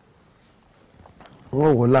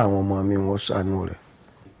wọn wọ láwọn ọmọ mi wọn ṣàánú rẹ̀.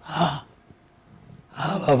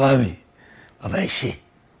 bàbá mi bàbá ẹ ṣe.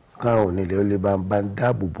 káwọn onílé ó lè bá ń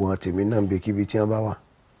dáàbò bo wọn tèmi náà ibikíbi tí wọn bá wà.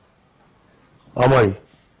 ọmọ yìí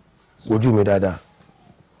wojú mi dáadáa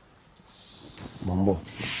mo ń bọ̀.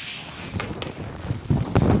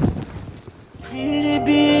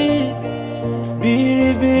 biribiri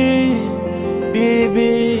biribiri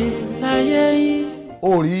biribiri láyé yìí.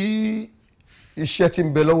 ó rí iṣẹ́ tí ń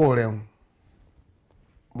bẹ lọ́wọ́ rẹ̀ ń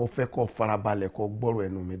mo fẹ́ kó farabalẹ̀ kó gbọ́rọ̀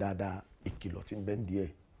ẹnu mi dáadáa ìkìlọ̀ tí ń bẹ ń díẹ̀.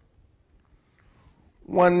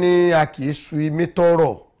 wọ́n ní a kì í su imí tọrọ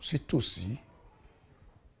sí tòsí.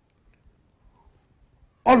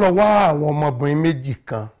 ó lọ wá àwọn ọmọbìnrin méjì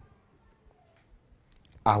kan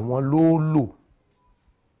àwọn ló lò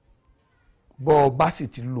bọ́ ọ bá sì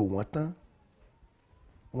ti lò wọ́n tán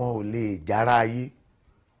wọn ò lè jára ayé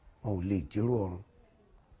wọn ò lè jérò ọ̀run.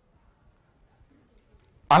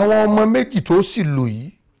 àwọn ọmọ méjì tó sì lò yìí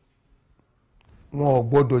wọn ò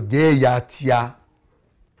gbọ́dọ̀ jẹ́ ẹ̀yà tíá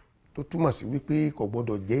tó túmọ̀ sí wípé kò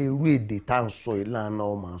gbọ́dọ̀ jẹ́ irú èdè tá à ń sọ ìlànà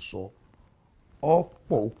ọmọ sọ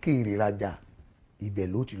ọ̀pọ̀ òkèèrè rajà ibẹ̀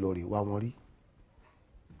ló ti lọ rè wá wọn rí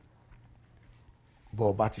bọ́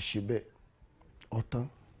ọ bá ti ṣe bẹ́ẹ̀ ọ̀tán.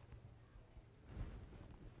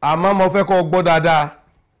 àmọ́ mo fẹ́ kó gbọ́ dáadáa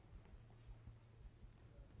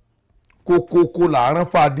kókókó làárán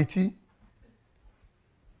fàdítí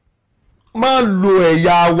má lo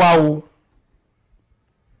ẹ̀yà wa o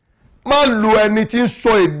má lo ẹni tí ń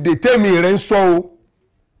sọ èdè tèmi rẹ̀ ń sọ o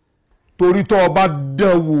torí tó o bá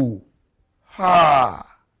dán wò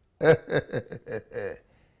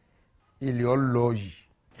ilé ọ lọ yìí.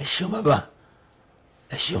 ẹ ṣeun bàbá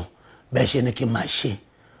ẹ ṣeun bẹ́ẹ̀ ṣe ni kí n máa ṣe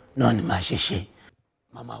náà ni màá ṣe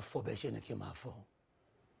màá máa fọ bẹ́ẹ̀ ṣe ni kí n máa fọ.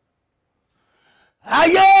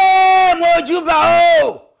 ayé mojúbà o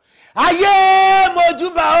ayé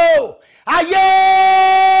mojúbà o ayé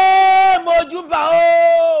mojúbà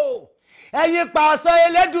o ẹ̀yin pàṣẹ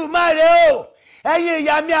Elédùmarè o ẹ̀yin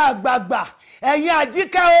ìyá mi àgbààgbà ẹ̀yin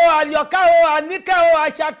àjíkẹ́ o àyọ̀kẹ́ o àníkẹ́ o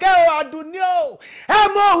àṣàkẹ́ o àdùnní o ẹ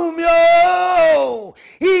mọ ohùn mi o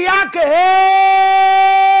ìyá kèé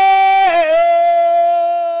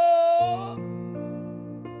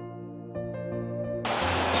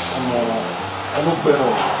ẹnu gbẹ ọ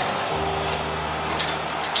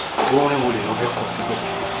orin wo lèèyàn fẹ́ kọ síbẹ̀.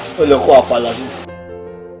 ó lè kó àpàlà sí.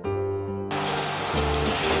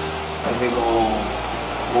 èmi gan-an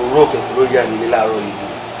mo rọ kẹ̀kẹ́ lórí ànílé láàárọ̀ yìí.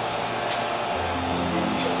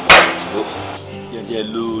 yẹn ti ẹ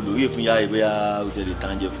lo lóye fún yá ìbéyà ó ti lè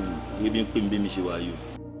tán jẹ fún mi gẹ́gẹ́ bí ń pè mí bí mi ṣe wáyé o.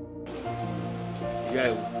 ìyá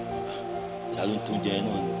ẹ ìyá ló ń tó jẹ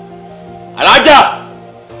náà ni. alájà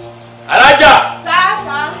alájà.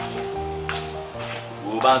 sáà.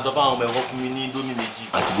 wo bá ń sọ fáwọn ọmọ ẹ̀kọ́ fún mi ní indomie méjì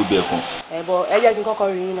àti gbogbo ẹ̀kan. ẹ bọ ẹ jẹ́ kí n kọ́kọ́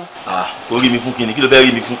rí yín náà. kó rí mi fún kíni kí ló fẹ́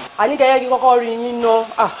rí mi fún. àníkẹ́ yẹ kí n kọ́kọ́ rí yín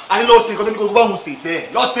náà. a ní lọ́ọ́ sí nǹkan tó ní kó bá òun sè sẹ́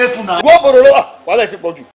lọ́ọ́ sẹ́ fún náà. wọ́n bòrò lọ́wọ́ wàhálà ti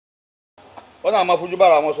pọ̀ jù wọ́n náà máa fojú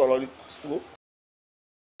bára wọn sọ̀rọ̀ ni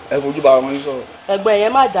ẹ fojú bára wọn sọ̀rọ̀. ẹ̀gbọ́n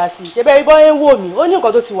yẹn má dá sí i ṣe bẹ́ẹ̀ bọ́ yẹn wò mí ó ní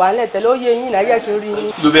nǹkan tó ti wà nílẹ̀ tẹ́lẹ̀ ó yé yín náà yẹ kí n rí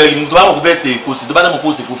yín. kí ló fẹ́ rí mi tó bá mọ̀ kó fẹ́ ṣe kò sí tó bá dẹ̀ mọ̀ kó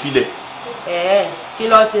ṣe kó filẹ̀. kí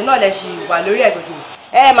lọ ṣe náà lẹ ṣì wà lórí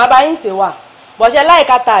ẹ̀gbẹ̀gbẹ̀. má bá yín ṣe wà bọ́ṣẹ́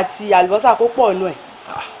láìkata àti àlùbọ́sà kó pọ̀ nù ẹ̀.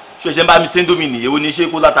 ṣe ń bá mi ṣe indomie nìyẹn wo ni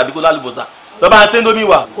ṣé kó láta àbí kó lálùbọ́sà lọ bá ń ṣe indomie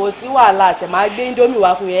wà. kò sí wàhálà ṣe máa gbé indomie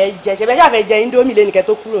wá fún yẹn jẹ ṣe fẹ́ ṣàfẹ́ jẹ indomie lẹ́nìkẹ́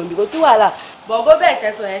tó kúrò níbi kò sí wàhálà bọ̀gọ́ bẹ́ẹ̀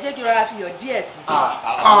tẹ̀sán yẹn ṣé kí rọra fi yọ̀ díẹ̀ sí.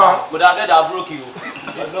 kò dáa kẹ́dà búrókì o.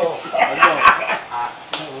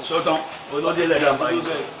 sọ́tàn olóde lẹ́dà báyìí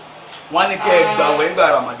wọ́n ní kẹ́ ẹ gbàwẹ̀ ń gba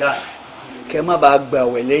Ramadan kẹ́ má bàa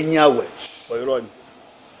gbàwẹ̀ lẹ́yìn àwẹ̀ ọ̀rọ̀ ni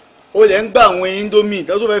o lè ń gbà àwọn indomie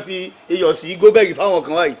tó fẹ́ fi iyọ̀ sí góbẹ́gì fáwọn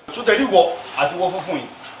kan wáyìí. sotẹ́lí wọ àti wọ funfun yìí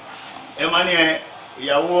ẹ máa ní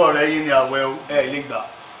ìyàwó ọ̀rẹ́ yín ni àwẹ̀ ẹ lè gbà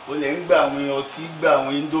o lè ń gbà àwọn ọtí gbà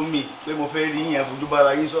àwọn indomie pé mo fẹ́ rí yẹn fojú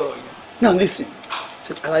bára yín sọ̀rọ̀ yẹn. now listen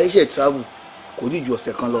aláyé ṣe travel kò ní ju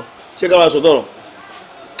ọ̀sẹ̀ kan lọ ṣé ká máa sọ tọrọ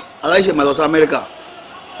aláyé ṣe máa lọ sí Amẹ́ríkà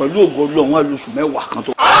pẹ̀lú ògo Ọlọ́run wà lóṣù mẹ́wàá kan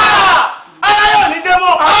tó. aláyé ò ní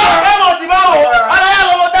dẹ́mọ̀ dẹ́mọ̀ sí báwo aláyé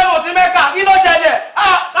lọ́wọ́ dẹ́mọ̀ sí Mẹ́kà kí ló ṣẹlẹ̀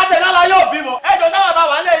láti ẹ̀dá aláyé ò bímọ ẹjọ́ sáwọn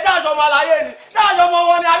táwọn alẹ́ iṣẹ́ àṣọ ọmọ aláyé ni ṣé àṣọ ọmọ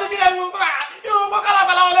wọn ni àbí kí lẹ́nu irun kó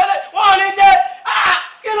kálákálá wọn lẹ́lẹ́ wọn ò ní jẹ́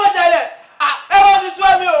kí ló ṣẹlẹ̀ ẹ̀wọ̀n ti sún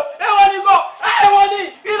ẹ̀mí o ẹ̀wọ̀n ni kọ́ ẹ̀wọ̀n ni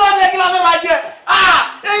kí ló ṣe kí la fẹ́ máa jẹ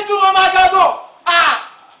èyí tí wọ́n máa gẹ́gọ̀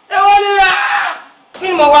ẹ̀wọ̀n ni kí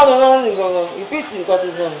ni mo wá gan-an ní gan-an ìpìtì nǹkan tó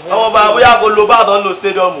gan-an. ọmọ bá bóyá kò lo báàtọ̀ ń lo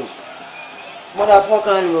stadium. mọ́dà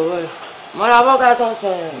fọ́ká ni bọ̀bọ̀ yìí mọ́dà fọ́ká tó ń sọ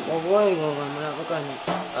yẹn bọ̀bọ̀ yìí gan-an mọ́dà fọ́ká ni.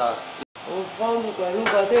 o fọ́n mi pẹ̀lú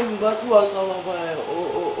nǹkan tó ń bọ́ tí wọ́n sọ ọmọ ẹ̀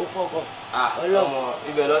o fọkọ̀. ọmọ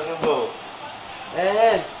ibẹ̀ lọ sí ń bọ̀.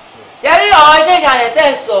 ṣé rí ọ̀rọ̀ ṣé ìyàrá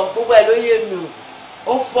tẹ̀ sọ gbogbo ẹ̀ ló yé mi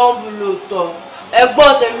o ó fọ́n mi lóòótọ́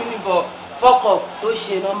ẹgbọ́n tẹ̀mí nìbọ̀ fọkọ̀ tó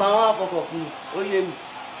ṣe náà máa wá fọkọ̀ fún mi ó yé mi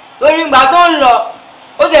lórí ìgbà tó ń lọ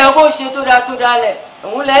ó sì yẹ kó ṣe tó dáa tó dálẹ̀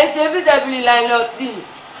òun lẹ́ ń ṣe fíṣẹ̀bìlì láì lọ tí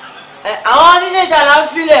àwọn ṣíṣe ìṣàlà ń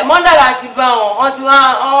filẹ̀ mọ́dàlá ti bá wọn wọ́n ti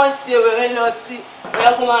wọ́n ṣe wèrè lọ tí ó yẹ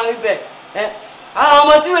kó máa rí bẹ́ẹ̀ àwọn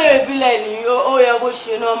ọmọ tí wèrè ìbílẹ̀ ni ó yẹ kó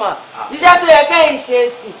ṣe nọ́mà iṣẹ́ tó yẹ kẹ́yìn ṣe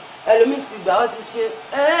sí ẹlòmíì ti gbà ó ti ṣe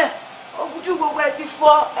ojú gbogbo ẹ ti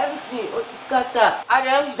fọ́ everything ó ti scatter àdé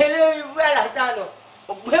ń gbélé ibú ẹ̀ látànà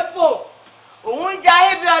ògbéfò òun ń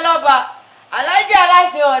jayé bí ọlọ́ba alájẹ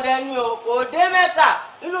aláṣẹ ọdẹ ni o kò dé Mẹ́kà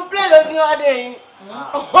inú plane ló ti ọdẹ yìí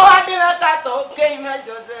ó wá dé Mẹ́kà tó kéyìn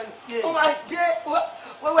mẹ́jọ sẹ́nu ó máa dé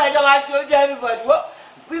gbogbo ẹjọ́ máa ṣe ojú everybody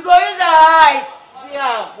we go use our eyes sí à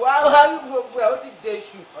wá rí gbogbo ẹ ó ti dé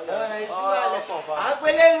ṣù ẹṣù alẹ à ń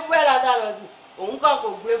pélé wíwú ẹ látàlọ sí òun kàn kò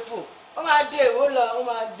gbé fò ó máa dé ìwó lọ ó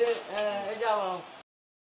máa dé ẹjọ́ àwọn.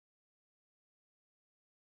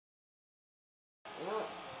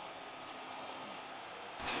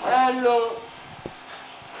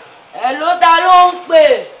 Hello ta ló ń pè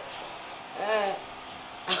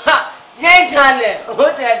ṣé ìṣàlẹ̀ ó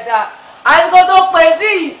tẹ̀ dá àsìkò tó pè sí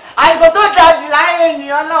yìí àsìkò tó dá jù láyé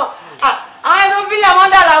ènìyàn náà àwọn tó fílẹ̀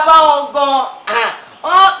mọ́dàlá bá wọn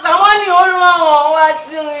gan àwọn ní ó lọ́wọ́ wá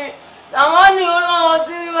tírin àwọn ní ó lọ́wọ́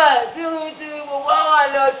tírin gbogbo àwọn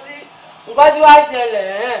àlọ́ tí nǹkan tí wàá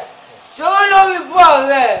ṣẹlẹ̀ ṣé ó lórí ibú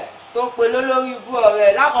ọ̀rẹ́ tó pè lólórí ibú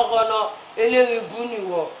ọ̀rẹ́ lákọ̀ọ́kọ́ náà eléri ibú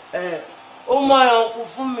nìwọ ó mọ ẹranko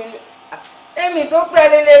fún mi èmi tó pẹ́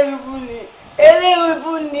eléri ibú ni eléri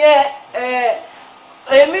ibú ni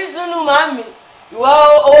èmi súnú màmí ìwọ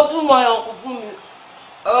owó tún mọ ẹranko fún mi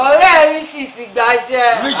ọ̀rẹ́ rí sì ti gbàṣẹ.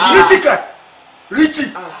 Richie kẹ Richie.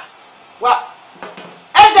 wa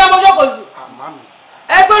ẹsẹ̀ mọ́jọ́ kò sí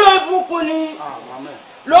ẹgbẹ́ lórí burúkú ni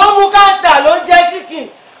ló ń mú káńtà ló ń jẹ́ síkìn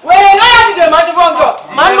wẹ́rẹ́ lọ́yà dìde máa ti fọ́njọ́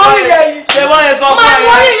máa ń lórí ilẹ̀ yìí. ṣé wọ́n yẹ sọ fún ẹ máa ń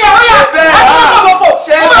lórí ilẹ̀ ọ̀yà àbúkọ̀bọ̀kọ̀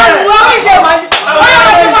máa ń lórí ilẹ̀ máa ń ọ̀yà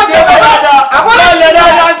máa ti fọ́njọ́ àbọ̀lẹ̀ lẹ̀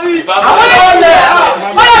dáadáa sí àbọ̀lẹ̀ lẹ̀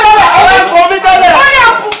ọ̀yà bẹ̀rẹ̀ ọ̀yà kò mí tẹ́lẹ̀ ọ̀yà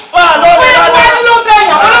kù ọ̀yà kù ẹni ló bẹ̀yàn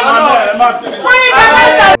ọ̀yà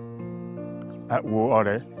wo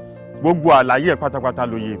ọ̀rẹ́ gbogbo àlàyé ẹ pátápátá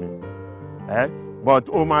ló yé mi but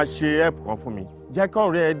ó máa ṣe help kan fún mi jẹ́ kí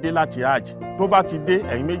ọ̀rẹ́ ẹ dé láti hajj tó bá ti dé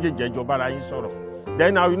ẹ̀yin méjèèjì ẹjọ́ bára yín sọ̀rọ̀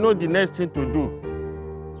then I will know the next thing to do.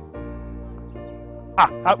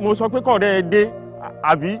 mo sọ pé kọ̀ọ̀rẹ́ ẹ dé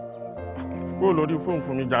àbí kó lórí fóònù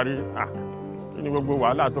fún mi jàre kí ni gbogbo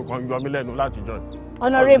wàhálà tó kàn yọ mí lẹ́nu láti jọ.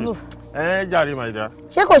 Honorable. jàre my dear.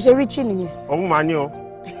 ṣé kò ṣe Richie nìyẹn. òun máa ní o.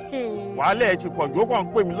 wàhálà ẹ̀ ti pọ̀ jù ó kàn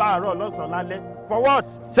ń pè mí láàárọ̀ lọ́sàn-án lálẹ́ for what?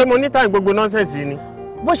 ṣé mo ní time gbogbo nonsense yìí ni.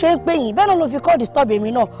 bó ṣe ń pè yín bẹ́ẹ̀ náà ló fi call disturb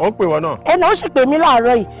èmi náà. ó ń pè wọ́n náà. ẹnà ó sì pè mí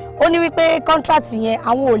láàárọ̀ yìí ó ní wípé contract yẹn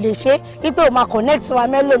àwọn ò lè ṣe wípé ó máa connect wa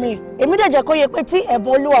mẹ́lòmíì èmi dẹ̀ jẹ́ kó yẹ pé tí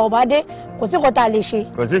ẹ̀bùn olúwa ò bá dé kò sí nǹkan tá a lè ṣe.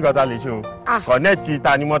 kò sí nǹkan tá a lè ṣe o connect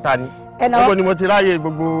ta ni mọ́ ta ni. gbogbo ni mo ti ráyè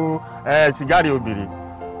gbogbo sìgárì obìnrin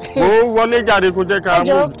mo wọlé jáde kó jẹ́ ká.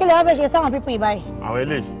 ẹjọ kí lè wá fẹ́ ṣe sáwọn pípọ̀ ìbáyìí. àwọn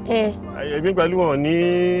eléyìí èmi pẹ̀lú wọn ní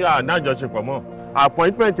àjọṣepọ̀ mọ́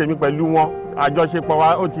appointment èmi pẹ̀lú wọn àjọṣepọ̀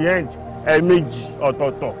wa ó ti end ẹ̀ẹ̀mejì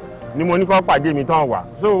ọ̀tọ̀ọ̀tọ̀ ni mo ní kó pàdé mi tán wà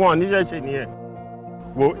so wọn níṣẹ́ ṣe nìyẹn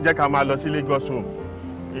wo jẹ́ ká máa lọ sí Lagos home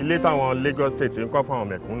ilé táwọn Lagos state ń kọ́ fún àwọn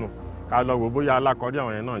mẹ̀kúnnù ká lọ wò bóyá alákọ̀ọ́rí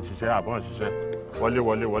àwọn yẹn náà ń ṣiṣẹ́ àbọ̀ ń ṣiṣẹ́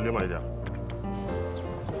wọlé my dear.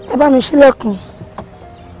 ẹ bá mi ṣílẹ̀kùn.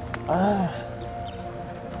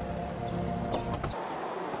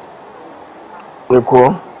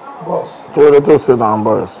 Èkó. Boss. Kí ló dé tó ṣe náà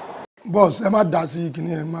boys? Boss, ẹ má dá sí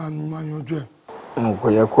kíní ẹ máa yanjú ẹ. Kò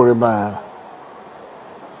yẹ kó rí báyẹn.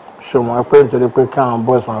 Ṣùgbọ́n pé nítorí pé káwọn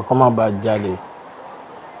boys wọn kọ́ má bàa jalè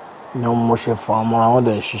ni mo ṣe fọ ọmọ àwọn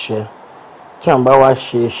dẹ̀ ṣiṣẹ́. Tí wọ́n bá wá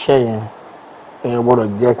ṣe iṣẹ́ yẹn, èèyàn gbọ́dọ̀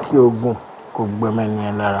jẹ́ kí ogun kò gbẹmẹ́ni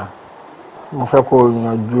ẹ lára. Mo fẹ́ kó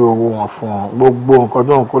yanjú owó wọn fún wọn. Gbogbo nǹkan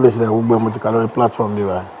tó ń kó lè ṣẹlẹ̀ gbogbo mo ti kà lórí platform bí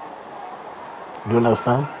wa. Do you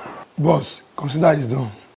understand? Boss, consider it's done.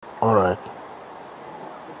 All right.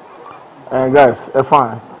 Guys,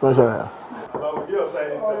 fine. Don't share that.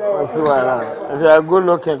 Let's see why now. If you are good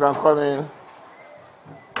looking, you can come in.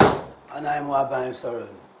 And I'm about sorry.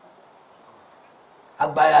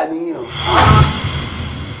 Agbára ni o.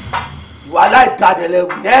 Ìwà láìdádẹ̀lẹ̀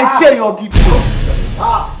wù ẹ́ ń ṣèyàn gidi o.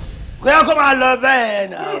 Kóyá kó máa lọ bẹ́ẹ̀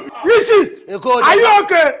náà. Yíṣì, are you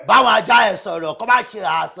okay? Báwọn ajá ẹ̀ sọ̀rọ̀ kó má ṣe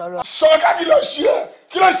àsọ̀rọ̀. Sọ̀rọ̀ kí ló ṣe é?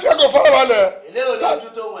 Kí ló ṣe é kò fọ́nrán balẹ̀? Ilé olójú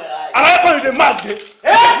tó wẹ̀ ayé. Arákùnrin lè máa dé.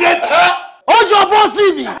 Ó jọ bọ́ọ̀sì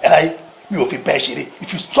mi. Ẹ̀ráyé mi ò fi bẹ́ẹ̀ ṣeré if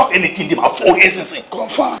you talk anything dey ma fọ́ orí ẹ̀sìnsìn.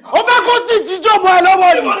 Confirm. Ó fẹ́ kó tí jíjọ́ mọ́ ẹ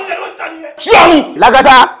lọ́wọ́ ni. Ṣúlọ́run.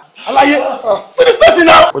 Lágàtà. Aláyé see this person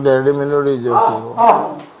now. Ó dẹ̀ rí mi lórí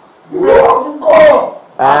ìjókòó.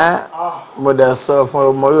 Mo dẹ̀ sọ fún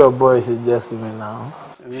ọmọ yóò bọ́ ìṣe jẹ́ sí mi náà.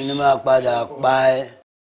 Èmi ni máa padà pa ẹ́.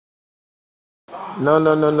 No. Ẹ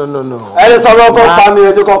lè sọ fún ọkọ pa mi,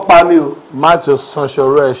 ẹ tí kò pa mi o. Má tó san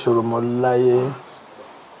ṣòro ẹ̀ ṣòro mọ́ láyé.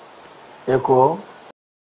 Èkó.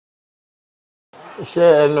 Ṣé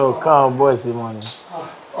ẹnu káwọn bọ́ọ̀sì mọ́ ni?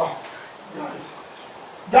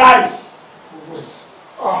 Guys!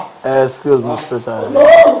 Excuse me, Peter. No!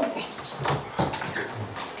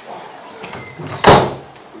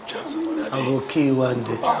 I go kill one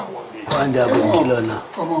day. One day I go kill her now.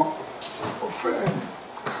 Come on. Friend.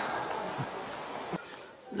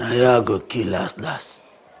 Now you I go kill last.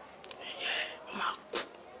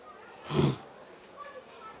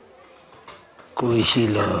 Kó ṣì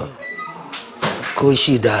lọ. Kó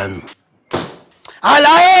ṣì dànù.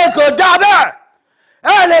 Àlàyé kò dá bẹ́ẹ̀.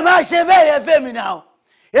 Ẹ lè máa ṣe bẹ́ẹ̀ yẹn fẹ́mi náà.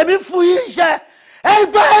 Èmi fún yín iṣẹ́. Ẹ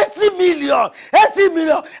gba 80 million. Ẹ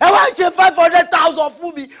wá ṣe 500,000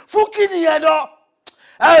 fún mi. Fún kí nìyẹn náà?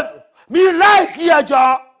 Mi láìkí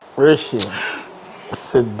ẹjọ́. Rishi,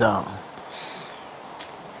 sit down.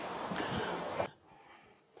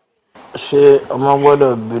 Ṣé ọmọ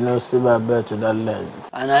gbọ́dọ̀ bínú sí bàbá ẹ̀ to that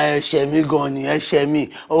length? Àná ẹ̀ṣẹ̀ mi gan ni ẹ̀ṣẹ̀ mi.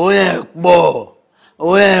 Owó yẹn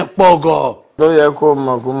pọ̀ gan. Ló yẹ kó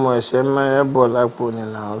mọ̀ kó mọ ẹ̀ṣẹ̀ máa ń bọ̀ lápò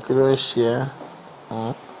nìlà kí ló ń ṣe ẹ́?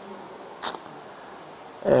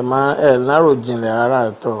 Ẹ lárò jinlẹ̀ rárá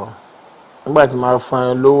àtọ̀. Nígbà tí màá fún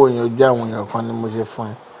ẹ lówó yẹn ojú àwọn èèyàn kan ni mo ṣe fún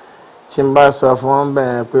ẹ. Tí n bá sọ fún wọn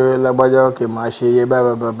bẹ́ẹ̀ pé lágbájá òkè máa ṣe iye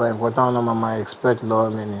báyìí nǹkan táwọn náà máa expect lọ́wọ́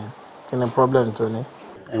mi ni. Kí ni problem tó ní?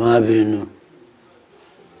 Ẹ má bínú.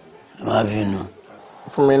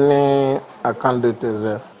 Fún mi ní account details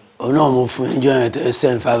ẹ. Òun náà mo fún ẹjọ́ yẹn tẹ́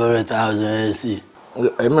send 500,000 ẹ sí.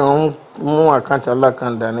 Èmi ò ń mú account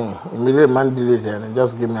alákan dání. Immediately man delete ẹ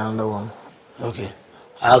just give me another one. Okay.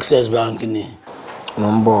 Access Bank ni. Mo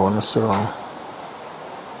ń bọ̀ ní sọ̀rọ̀.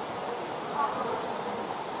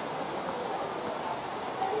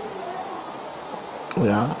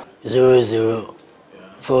 Yeah.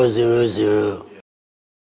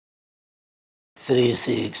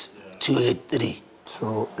 00-400-36283.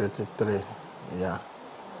 283. Yeah.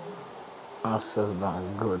 Access Bank.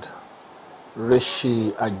 Good.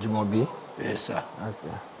 Rishi Ajimobi. Yes, sir.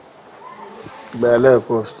 Okay. Bẹ́ẹ̀lẹ́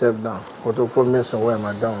kò step down. Kò tó kó mẹ́sàn-án wẹ̀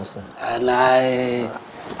máa dáhùn sí.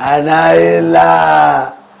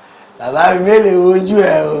 Anáyélá. Bàbá mi mélòó wojú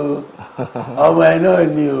ẹ o. Ọmọ ẹ náà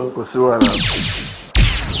ni o. Kò sí wàhálà.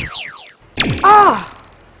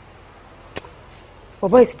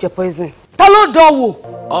 bọ̀bọ́ yìí ti jẹ poison. Ta ló dán wò?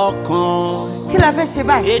 Kí la fẹ́ ṣe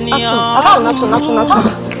báyìí? Action.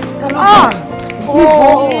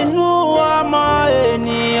 Inú ọmọ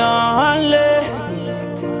ènìyàn lé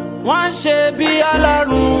wọ́n ṣe bí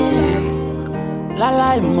Ọlọ́run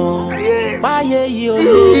láláì mọ̀ báyé yìí ò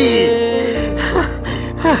lè.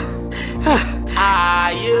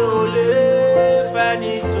 Ayé ò lè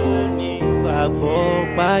fẹ́ni tó ní gbàgbọ́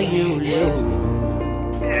báyé ò lè o.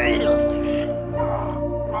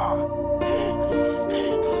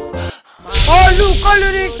 Olúkọlù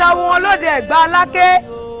ní sáwọn wọn lóde Ẹ̀gbá Aláké.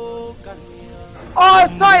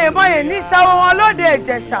 Ọ̀sán èmọ̀yè ní sáwọn wọn lóde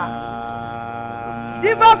Ìjẹ̀ṣà.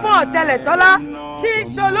 Dífá fún Ọ̀tẹlẹ̀tọ́lá tí ń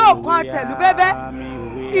ṣolóòkan àtẹ̀lú bẹ́bẹ́.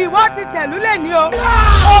 Ìwọ ti tẹ̀lú lẹ́ni o.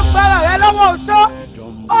 Ó gbára rẹ lọ́wọ́ oṣó.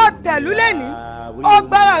 Ó tẹ̀lú lẹ́ni. Ó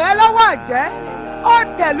gbára rẹ lọ́wọ́ àjẹ́. Ó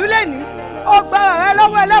tẹ̀lú lẹ́ni. Ó gbára rẹ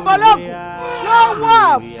lọ́wọ́ ẹlẹ́bọlọ́gùn. Lọ́wọ́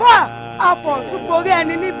àfà àfọ̀túnborí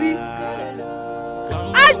ẹni níbi.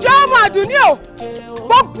 Ayọ̀ ọmọ àdùnní o.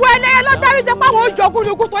 Gbogbo ẹlẹ́yẹ ló dárí jẹ́ páwọn oúnjẹ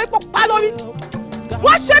ogúnlógún tó ipò pa lórí.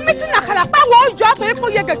 Wọ́n ṣe mítínà kàlà páwọn oúnjẹ tó ipò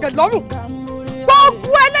yẹ gẹ̀gẹ̀ lọ́rùn.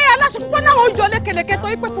 Gbogbo ẹlẹ́yẹ aláṣọ púpọ̀ náà oúnjẹ lékeleke tó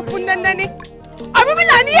ipò funfun nẹ́nẹ́ ní.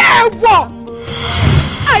 Ọ̀rúnmìlà ní ẹ̀wọ̀.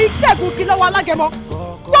 Àìkẹ́gùn kí lọ́wọ́ alágẹmọ.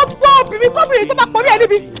 Gbogbo obìnrin kóbìnrin tó bá pọ̀rí ẹ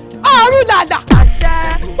níbi. Ọ̀run làlà.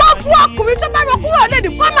 Gbogbo ọkùnrin tó bá rọ kúrò lẹ́nu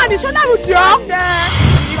kọ́mà ní sọ́nàrù dì ọ́.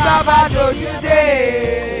 Ìgbà bá dojú dé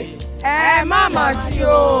ẹ má mà sí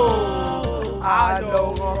o. Àlọ́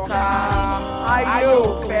wọn ká ayé ò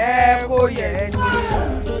fẹ́ kó yẹ ẹni.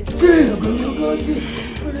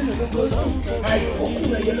 Òkú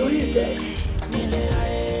ẹ̀yẹ lórí ìtẹ́.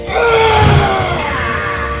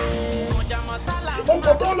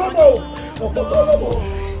 Ọ̀pọ̀ tó lọ́bọ̀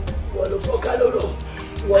wọ́n ló fọ́ ká lóró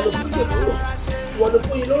wọ́n ló fún ìjẹ̀bú wọ́n ló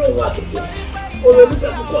fún ilé òun àkèké olólùfẹ́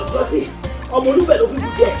púpọ̀ ọ̀dọ́ sí ọmọ olúfẹ́ ló fi bù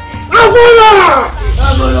jẹ́. Afọ́nà!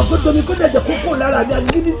 Àmọ̀ràn kó tóbi kó dẹ̀jẹ̀ kókó lára mi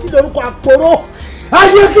àgídí tí lórúkọ àpòrò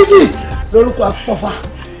ayé gidi lórúkọ àpọ̀fà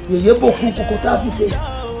yèyé bòkú kòkó tá a fi ṣe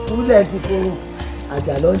orílẹ̀ ti kóró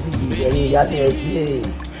àjà ló ti di ẹ̀yìn ìyá mi ẹ̀ ṣe ẹ̀yìn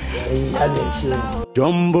ìyá mi ẹ̀ ṣe.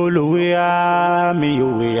 Jombolo wea mi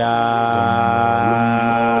wea,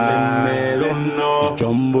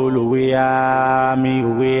 Jombolo wea mi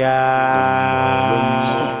wea.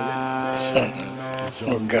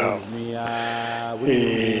 Ọ̀gá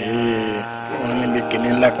wọn níbi kìíní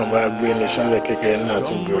ńlá kan bá gbé ní sánlẹ̀ kékeré náà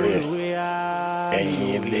tún gorí ẹ̀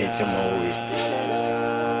ẹ̀yìn ilé tí mo wé.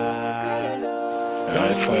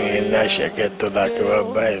 Wọ́n fún yín ní àṣẹkẹ́ tó lákẹ́ wá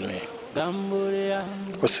báyìí mi.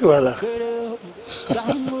 Kò sí wàhálà.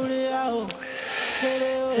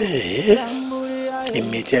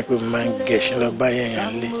 Èmi tí ẹ pé máa ń gẹ̀ẹ́sì lọ báyẹn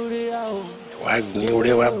yàn lé wàá gbin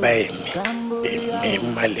orí wa bá èmi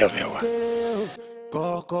má lé ọmọ wa.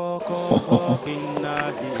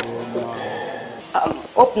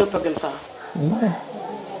 Hope no problem, sir.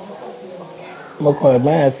 Mo kàn ẹ̀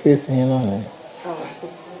báyà fèsì yín náà ni.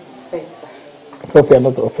 Hope you are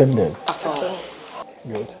not offended. At all.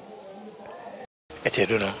 Good. Ẹ tẹ̀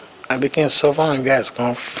dùn náà. Àbí kí n sọ fún àwọn guys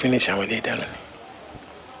kan finish àwọn ilé ìdáná ni.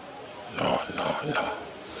 No.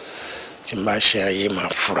 Tí n bá ṣe ayé máa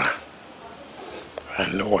fura. I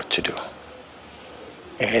know what to do.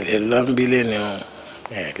 Ẹ lè lọ ń bí lẹ́nu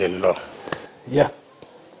ẹ lè lọ. Yeah.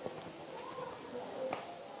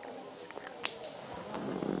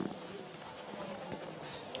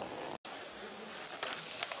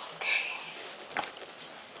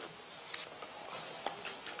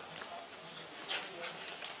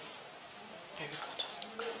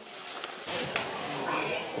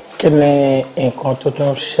 Kí ni nǹkan tó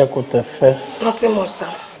tún ṣẹ́kù tẹ fẹ́? Nothing more, sir.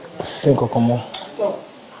 Sí nǹkan kan mọ́.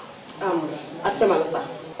 Àti fẹ́ máa lọ, sir.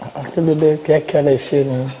 Akíndélé kíákíá lè ṣe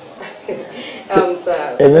ni. Sir.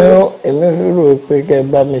 Èmi rò pé kẹ́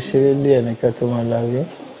bá mi ṣeré díẹ̀ nìkan tó máa láwí.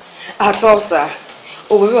 At all, sir.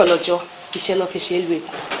 Òwúrọ̀ ọlọ́jọ́ iṣẹ́ ló fi ṣe é lu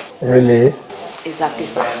Èkó. Really? Exactly,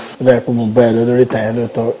 sir. Ó dà pé mo bá ẹ lórí ìtàyẹ̀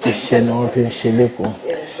lóòótọ́ iṣẹ́ ni wọ́n fi ń ṣe lẹ́kọ̀ọ́.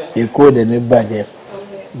 Èkó òde ní bàjẹ́.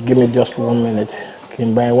 Give me just 1 minute. Kí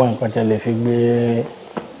n bá ẹ wá nǹkan tí a lè fi gbé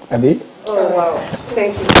àbí? Oh, wow.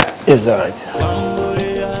 Thank you, sir. It's all right.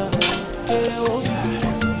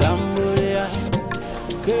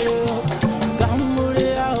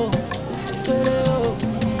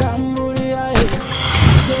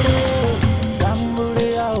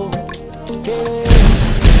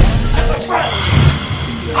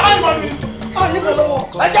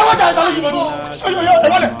 Ẹ jẹ́ wọ́n dáadáa lójú lọ́dún. Ṣọ́yọ́ ẹ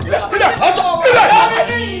wọlé ilẹ̀ ọjọ́ ilẹ̀.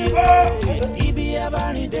 Ibi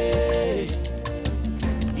abánidé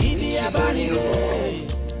ibi abánidé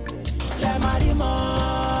lẹ máa rí mọ́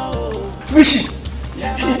o. Ríṣì,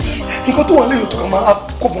 nǹkan tó wà lẹ́yìn tó kàn máa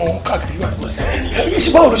kó mọ káàkiri báyìí. Ríṣì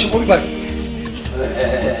báwo ló ṣe mọ́ bí báyìí?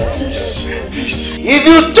 If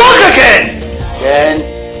you talk again, then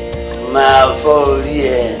máa fọ́ orí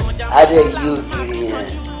ẹ̀ adé yóò kiri yẹn.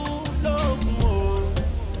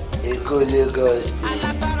 Èkó Lagos State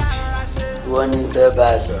wọ́n ní fẹ́ bá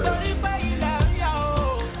a sọ̀rọ̀.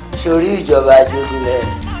 Sórí ìjọba Ajégúnlẹ̀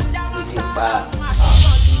mi ti pa.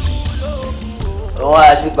 Òun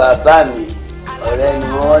àti bàbá mi ọ̀rẹ́ ni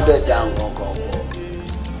wọ́n dẹ̀ dá nǹkan kan pọ̀.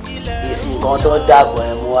 Ìsìn kan tó dàgbọ̀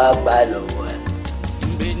ẹ̀ mú wá gbà lọ́wọ́ ẹ̀.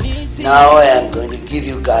 Now I am going to give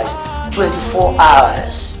you guys 24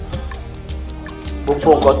 hours.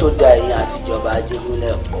 Gbogbo nǹkan tó da ẹ̀yin àti ìjọba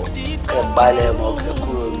Ajégúnlẹ̀ pọ̀ kẹ́ palẹ̀ mọ́ kẹ́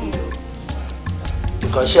kúrò mi o.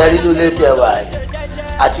 Ìkọ̀ṣẹ́ rínú létí ẹ̀wà yìí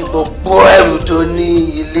àti gbogbo ẹrù tó ní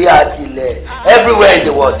ilé àti ilẹ̀ everywhere in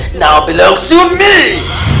the world now belongs to me.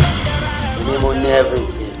 Èmi mo ní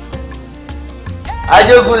everything.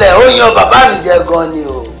 Ajégúnlẹ̀ ó yan bàbá mi jẹ gan ni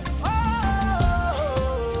o.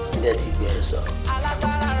 Ilé ti gbé ẹ sọ.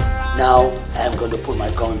 Now I am going to put my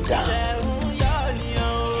gun down.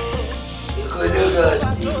 Lagos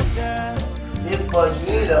nípò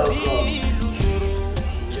yìí lọ́gàn.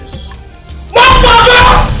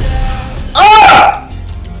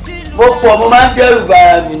 Mo pọ̀ mo máa ń dẹ́rù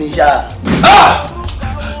bara mi ní ṣá.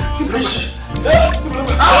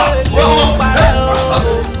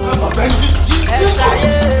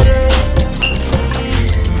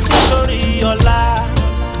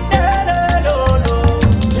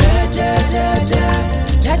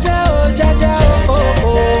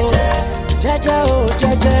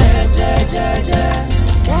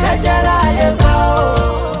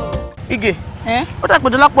 Ige, what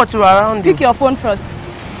happened to Dolapo to around? Pick your phone first.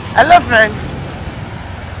 Hello, friend.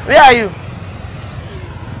 Where are you?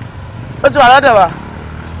 What's your other?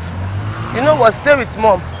 You know what? Stay with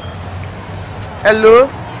mom. Hello?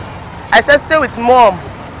 I said stay with mom.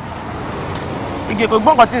 Ige, go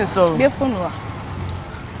go continue so. Be phone wa.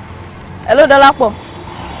 Hello, Dolapo.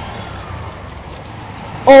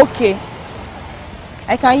 Okay.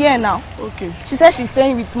 I can hear now. Okay. She said she's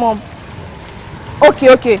staying with mom.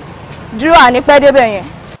 Okay. Dúró àní pẹ́ débẹ̀ yẹn.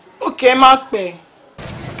 Okay, má pẹ́.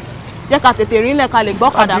 Jẹ́ ká tètè rin lẹ̀ ká lè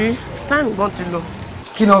gbọ́kadà. Àbí time gan ti lọ.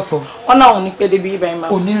 Kí ló sọ? Ọ̀nà òun ní pẹ́ débi Ibrahim.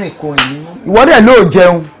 Onírìnkùnrin ni wọ́n. Ìwọ dẹ̀ ló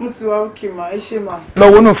jẹun. Mo ti wá okay ma, ẹ ṣé ma. Lọ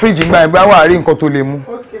wo inú fíríjì gba ẹgbẹ́ wà rí nǹkan tó lè mú.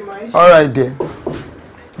 Okay ma, ẹ ṣé. All right there.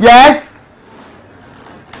 Yes.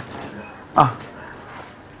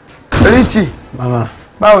 Richie. Mama.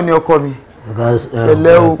 Báwo ni ọkọ mi?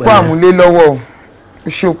 Ẹ̀lẹ́ o kó àmúlé lọ́wọ́ o.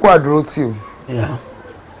 Ṣé o kó àdúró tì o?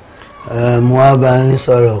 Mo wá bá yín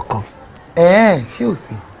sọ̀rọ̀ kan. Ṣé o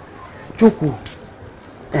sì? Jókòó.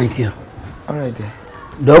 Thank you. All right there.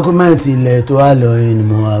 Dọ́kúmẹ̀ntì ilẹ̀ tó wà lọ́yìn ni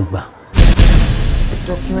mo wá gbà.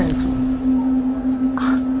 Dọ́kúmẹ̀ntì o?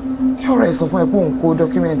 Ṣọ́ra ẹ sọ fún ẹ pé òun kó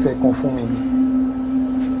dọ́kúmẹ̀ntì ẹ̀ kan fún mi ni.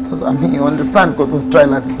 Because I mean you understand kò tó try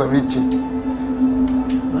láti sọ Richie.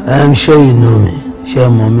 I'm sure you know me. Ṣé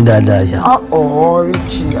mọ̀ mí dáadáa ṣá?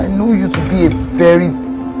 Richie, I know you to be a very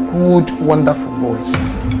good, wonderful boy.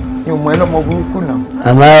 You mọ̀ ẹ́ lọ́mọ burúkú náà.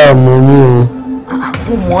 Àmọ́ ọmọ mi o.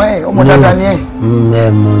 Mo mọ̀ ẹ́, ọmọ dáadáa ni ẹ́.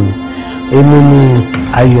 Ẹ mọ̀ mi. Èmi ni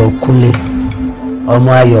Ayọ̀kúnlé,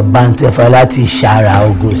 ọmọ Ayọ̀ Bántẹ́fà láti Ṣàrà,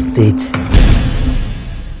 Ogun State.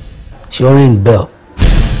 Ṣé ó ring bell?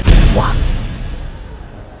 What?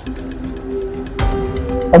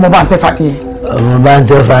 Ọmọ Bántẹ́fà ni ẹ́? Ọmọ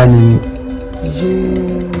Bántẹ́fà ni mi.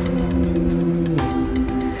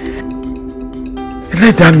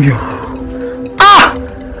 Ẹlẹ́dàá mi o.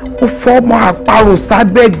 Ó fọmọ àparò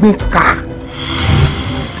sábẹ́ gbin ká.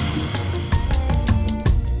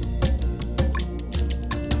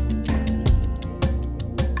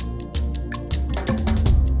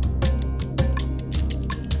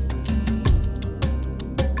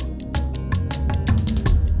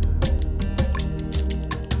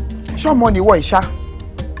 Ṣọ́mọ nìwọ ìṣá.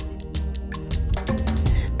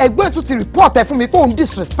 Ẹgbẹ́ tún ti report ẹ fún mi pé òun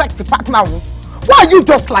disrespect partner wọn. Why are you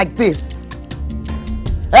just like this?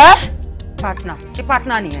 Partner, ṣé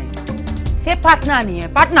partner nìyẹn? Ṣé partner nìyẹn?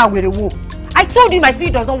 Partner wèrè wo? I told you my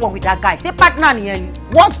spirit doesn't work with that guy. Ṣé partner nìyẹn?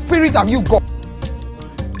 What spirit have you got?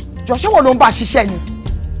 Jọ̀ṣẹ́ wo ló ń bá ṣiṣẹ́ ni?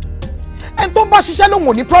 Ẹni tó ń bá ṣiṣẹ́ lòun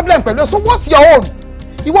ò ní problem pẹ̀lú ẹ. So what's your own?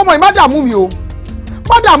 Ìwọ ọmọ ìmá dààmú mi o.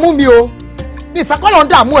 Má dààmú mi o. Mi ìfẹ́ kọ́ ló ń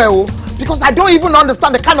dààmú ẹ o. Because I don't even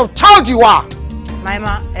understand the kind of child you are.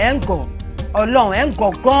 Maima, ẹ̀ ń gọ̀. Ọlọ́run ẹ̀ ń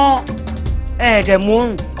gọ̀ gan-an. Ẹ̀ẹ́dẹ̀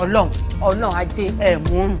mọ́rùn. Ọlọ́run ajé ẹ̀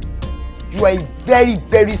mọ́rùn. You are a very,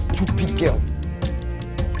 very stupid girl.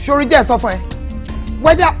 Ṣorí jẹ́ sọ fún ẹ.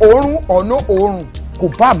 Whether òórùn or no òórùn, kò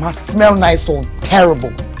bá máa smell nice or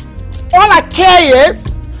terrible. All I care is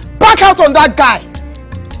back out on that guy.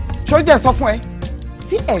 Ṣorí jẹ́ sọ fún ẹ.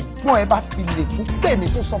 Tí ẹ̀gbọ́n ẹ bá fi lè tún pè mí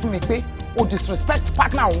tó sọ fún mi pé or disrespect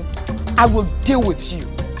partner, I will deal with you.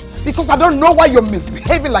 Because I don't know why you're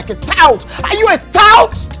misbehaving like a tout. Are you a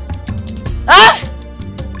tout? Eh?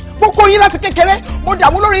 Boko yín láti kékeré, mo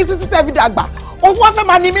dààmú lórí yín títí tẹ́ fi dàgbà. O wá fẹ́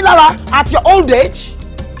máa ní mí lára at your old age?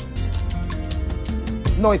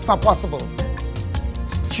 No, it's not possible.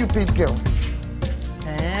 Stupid girl.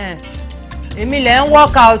 Èmi lẹ ń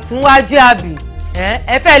work out níwájú àbí.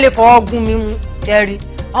 Ẹ fẹ́ lè fọwọ́ gún mi mú, Jerry.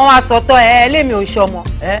 Àwọn asọ̀tọ̀ lémi ò ṣọmọ.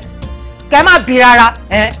 Kẹ́ má bí rárá.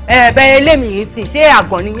 Bẹ́ẹ̀ lémi yìí sì ṣé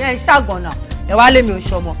àgàn ni ẹ ṣàgàn náà. Ẹ wá lémi ò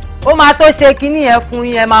ṣọmọ. Ó máa tó ṣe kinní yẹn fún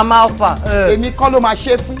yín ẹ máa fà. Èmi kọ́ ló máa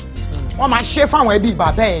ṣe fún. Wọ́n máa ṣe fún àwọn ẹbí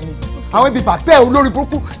bàbá ẹ ni. Àwọn ẹbí bàbá ẹ olórí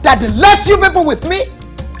burúkú that they left you people with me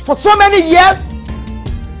for so many years.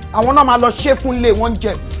 Àwọn náà máa lọ ṣe fún ilé wọn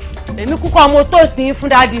jẹ. Èmi kúkọ mo tó sí yín fún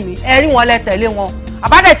dádì mi. Ẹ rí wọn lẹ tẹ̀lé wọn.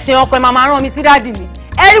 Àbádẹ ti ṣe ọkọ ẹ máa rán mi sí dádì mi.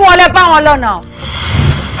 Ẹ rí wọn lẹ bá wọn lọ́nà.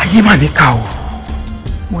 Ayé mà ní ká o.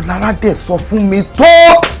 Mo lára dẹ̀ sọ fún mi tó.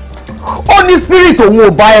 Ó ní spirit òun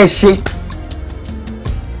ò bá ẹ ṣe.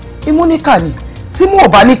 Imú níkà ni. Tí mú ò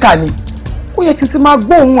bá níkà ni. Ó yẹ kí n ti máa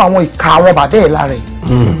gbóhùn àwọn ìka àwọn bàbá ẹ̀ lára ẹ̀.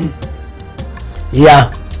 Ìyá,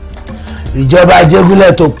 ìjọba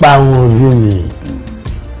Ajégúnlẹ̀ tó pa àwọn òbí mi.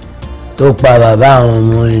 Tó pa bàbá àwọn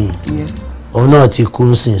ọmọ yìí. Yes. Òun náà ti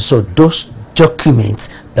kú sí. So those documents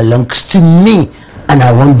belongs to me and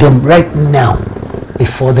I want them right now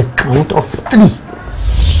before the count of 3.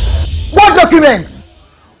 What documents?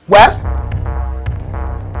 Well,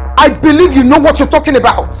 I believe you know what you're talking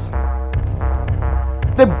about.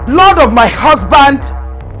 The blood of my husband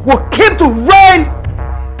will keep to reign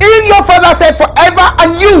in your father's head forever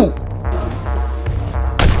and you.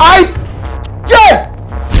 Yeah.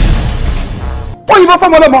 Oh, you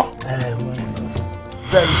from Olomo?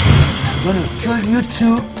 Very good. I'm going to kill you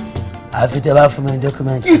too. Have you ever for my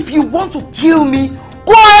documents? If you want to kill me,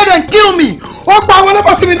 go ahead and kill me.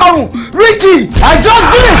 Richie, I just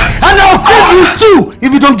did, and I'll kill you too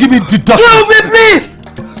if you don't give me the documents. Kill me, please.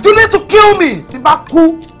 You need to kill me.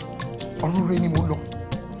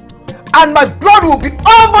 And my blood will be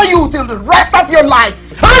over you till the rest of your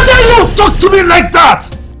life. How dare you talk to me like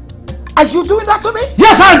that? Are you doing that to me?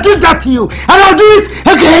 Yes, I'll do that to you. And I'll do it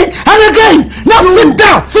again and again. Now sit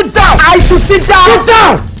down. Sit down. I should sit down. Sit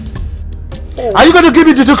down. Oh. Are you going to give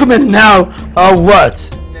me the document now or what?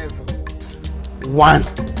 Never. 1,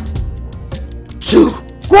 2.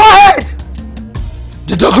 Go ahead.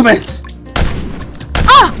 The document.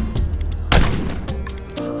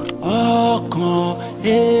 Ọkàn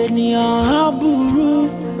ènìyàn aburú,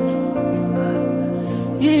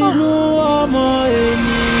 inú ọmọ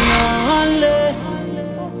ènìyàn lé.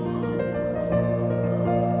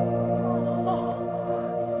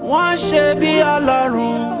 Wọ́n ṣe bí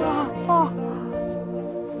Ọlọ́run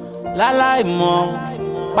láláì mọ̀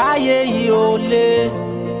páyé yìí ò lé.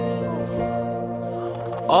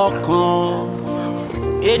 Ọkàn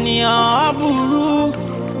ènìyàn aburú,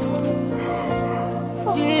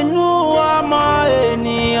 inú ọmọ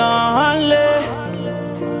ènìyàn lé.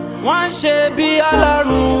 Wọ́n ṣe bí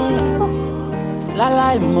Ọlọ́run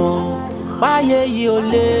láláì mọ̀ páyé yìí ò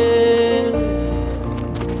lé.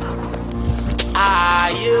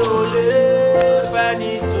 Ayé ò lé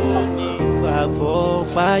fẹ́ni tó ní ìgbàgbọ́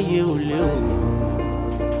páyé ò lé o.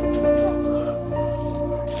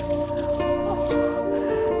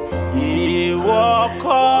 Ìwọ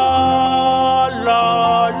kọ́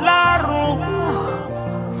l'Ọlọ́run,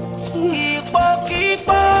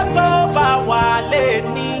 ipòkípò tó bá wà lè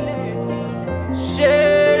ní. Ṣe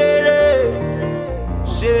rere,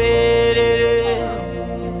 ṣe rere,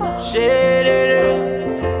 ṣe rere,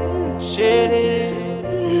 ṣe rere.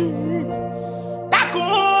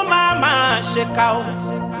 Dákun má máa ṣèkà o.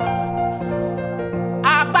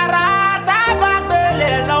 Agbára tá a bá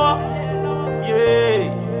gbélé lọ́wọ́.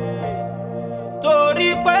 Torí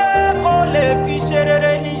pé kò lè fi ṣe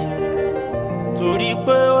rere ni. Torí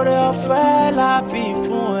pé oore ọ̀fẹ́ la fi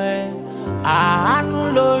fún ẹ. Àánú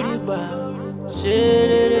lórí gbà. Ṣe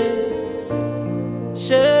rere,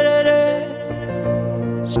 ṣe rere.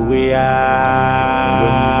 We are.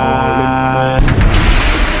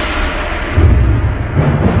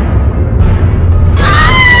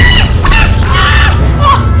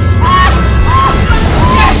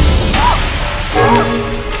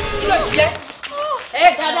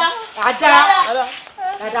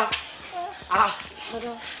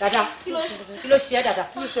 Dada, kí ló ṣe ẹ́ dada?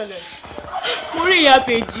 Kí ló ṣẹlẹ̀? Mo rí ìyá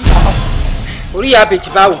Bèjì. Orí ìyá Bèjì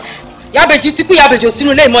báwo? Ìyá Bèjì ti kú ìyá Bèjì ò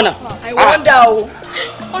sínú ilé ìmọ̀nà. I wonder o.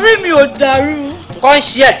 Orí mi ò dàrú. Nǹkan ń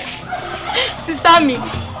ṣe ẹ̀. Sísá mi,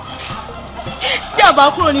 tí a bá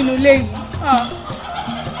kúrò nínú ilé yìí,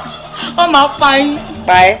 wọ́n máa pa yín.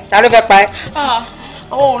 Pa ẹ́? Ta ló fẹ́ pa ẹ́?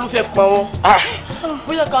 àwọn olùfẹ́ pa wọn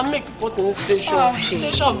bóyá ká make report ní station.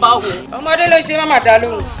 Station báwo. Ọmọdé ló ṣe má má dá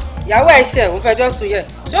lóhùn. Ìyàwó ẹ̀ ṣẹ̀ òun fẹjọ́ sùn yẹ.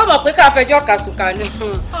 Ṣé o mọ̀ pé ká fẹjọ́ kàṣùkà ni?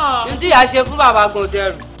 Ní tí ìyá ṣe fún bàbá gan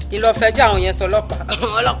dẹrù. Ìlọfẹjọ́ àwọn yẹn sọ ọlọ́pàá.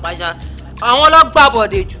 Ọlọ́pàá ṣá. Àwọn ọlọ́gbà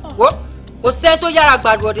bọ̀dẹ̀ jù. Kò sẹ́ni tó yára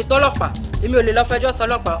gbàdúrọ̀dẹ̀ tọ́lọ́pàá. Èmi ò lè lọ fẹjọ́ sọ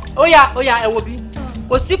ọlọ́pàá. Ó yá ẹ wo bí.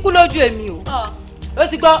 Kò sí kú lójú èmi o. Ó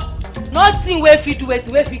ti gbọ́. Nothing wey fit do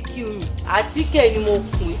wetin wey fit kill me. Àtíkè ni mo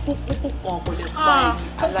kùn ikú kan kò lè pa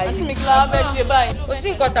àlàyé. Àti mi kí la fẹ́ ṣe báyìí. Kò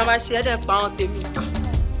sí nǹkan tá a máa ṣe ẹ̀dẹ̀ pa àwọn tèmi.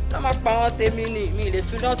 Tá a máa pa àwọn tèmi ni mi lè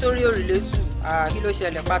fi dán sórí òrùlé sùn. Kí ló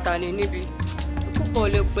ṣẹlẹ̀ pátá ni níbi. Ikú kan ò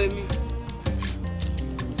lè pè mí.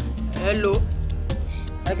 Hello.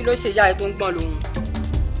 Kí ló ṣe ìyá ẹ tó ń gbọ̀n lóhùn?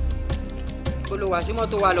 Olùwà sí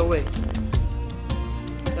mọ́tò wà lọ́wọ́ ẹ̀.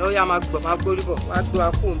 Ẹ ó yá máa gbórí bọ̀ wá gbé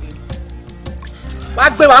wa kó òǹbí. Wá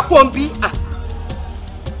gbé wa kó òǹbí.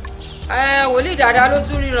 Wòlíì dáadáa ló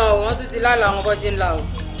tún ríran o, wọ́n tún ti lálàá àwọn bọ́ ṣe ń la o.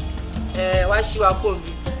 Wá ṣí wa kó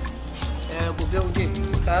òǹbí. Kò bẹ́ òde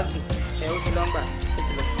ṣáàzù ó ti lọ́ngbà ó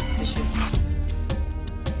ti lọ ẹ ṣe.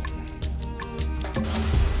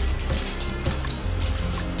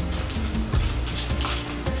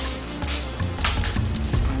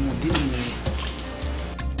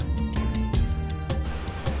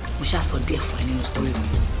 mo ṣàṣọ díẹ̀ fún ẹ nínú sítórì mi.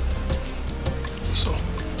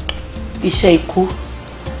 iṣẹ́ ikú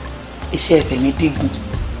iṣẹ́ ìfẹ̀mídígun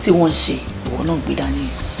tí wọ́n ń ṣe ìwọ náà gbé dání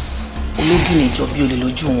ológì níjọ bí olè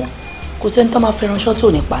lójú wọn kò sẹ́ni tó máa fẹ́ràn ṣọ́tò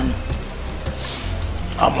nípa ni.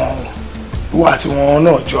 àmọ́ ìwọ àti wọn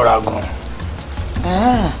náà jọra gan.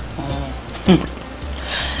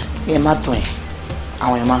 bí ẹ má tàn ẹ́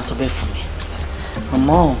àwọn èèyàn máa ń sọ bẹ́ẹ̀ fún mi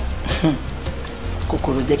àmọ́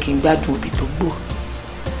kòkòrò jẹ́ kí n gbádùn òbí tó gbò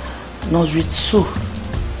nursery 2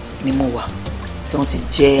 ni mo wà tí wọ́n ti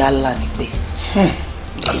jẹ́ Allah ní pé.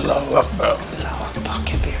 Allahu Akbar. Allahu Akbar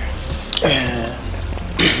kẹ́bẹ̀rẹ̀.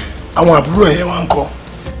 àwọn àbúrò ẹ̀ wá ń kọ́.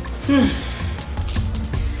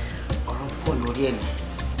 ọ̀rọ̀ pọ̀ lórí ẹ̀mí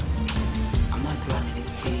àmọ́ àdúrà mi ni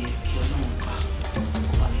pé kí Ọlọ́run bá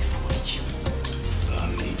kó bá mi fọ́ ẹ̀jì wọn.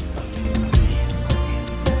 Àmín.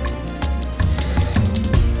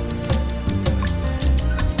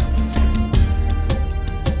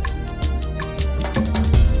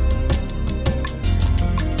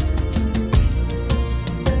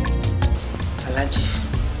 Aláàjì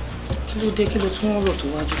kí ló dé kí ló tún rò tó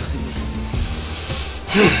wájú síbi.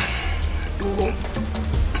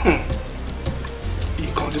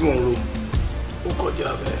 ìkan tí mò ń ro ó kọjá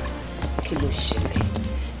bẹ́ẹ̀. kí ló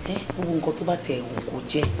ṣẹlẹ̀ gbogbo nǹkan tó bá tiẹ̀ wù kó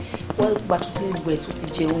jẹ́ wọ́n gba tó ti gbẹ tó ti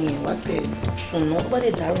jẹ oyin wá tiẹ̀ sùn náà tó bá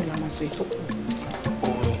lè dárò la máa sọ ètò kù.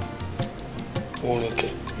 orin kẹ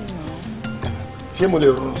ṣé mo lè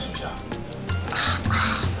rọrùn sùn ṣá.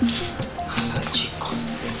 Aláàjì kan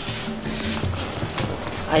sí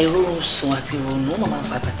àìrórun sùn àti ìrònú máa ń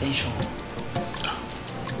fa hypertension.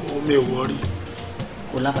 mi ò wọrí.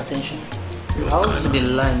 kò lá hypertension. A'udhu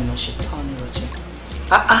billahi minash shaitani rajim.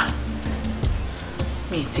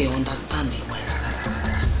 mi ti understand ìwà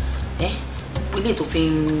rárá. ilé tó fi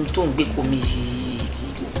tó ń gbé komi yìí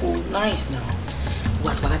kò nice now.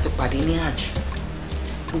 wọ́n àti pàtàkì pàdé ní àjò.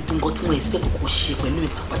 gbogbo nǹkan tí mo expect kò ṣe pẹ̀lú mi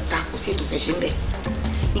pàpàtà kò sí ètò ìfẹ́ ṣe ń bẹ̀.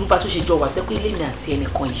 irú bá tó ṣe jọ wà tẹ́ pé ilé mi àti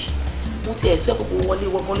ẹnìkan yìí mo ti expect kò wọlé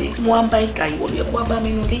wọlé tí mo wá ń bá ìka ìwọlé ẹ̀ wá bá mi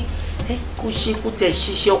nulẹ̀ kó ṣe kó tiẹ̀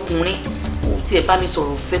ṣiṣẹ́ ọkùnrin kó tiẹ̀ bá mi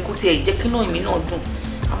sọ̀rọ̀ fẹ́ kó tiẹ̀ jẹ́ kí náà èmi náà dùn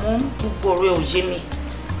àmọ́ gbogbo ọ̀rọ̀ ẹ̀ ò yé mi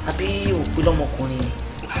àbí ò pé lọ́mọkùnrin ni.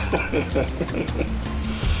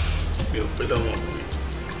 mi ò pé lọ́mọkùnrin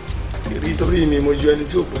èrí torí mi mo ju ẹni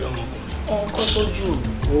tí ò pé lọ́mọkùnrin. ọkọ sójú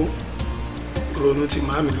o ronú tí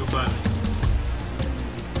màámi ló bá mi.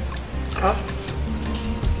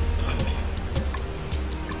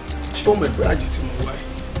 ṣé o mọ̀ pé àjì tí mo wá yìí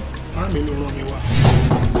màámi ló rán mi wá.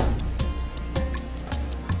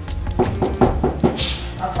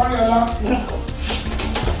 Àfáàlẹ́lá.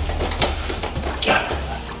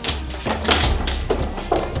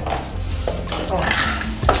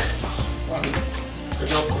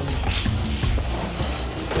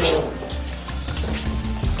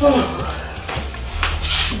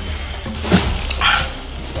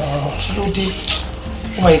 Kí ló dé?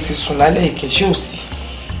 Ó máa ti sùn lálẹ́ ìkẹ́ṣẹ́ òsì.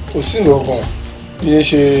 Kò sí ìlú ọkàn bí ẹ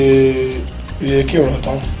ṣe iye kírun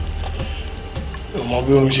tán. Mo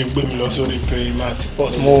bí oorun ṣe gbé mi lọ sórí prayer mat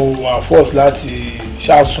but mo wà force láti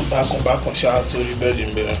ṣàsùn bákan ṣáà sórí bẹ́ẹ̀dì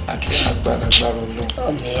ń bẹ̀rẹ̀. Àdúrà agbára lọ.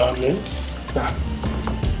 Àmín. Gbà.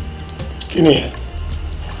 Kí ni ẹ̀?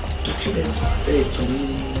 Dọ́kúmẹ̀ntì bẹ́ẹ̀ tó ní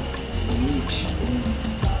omi ìdí omi.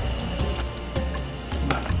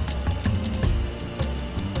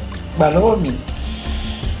 Gbà lọ́wọ́ mi.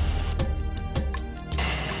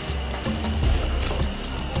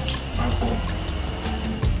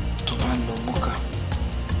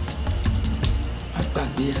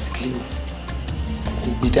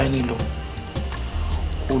 dání lọ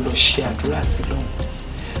kó lọ ṣe àdúrà sí lọ́hùn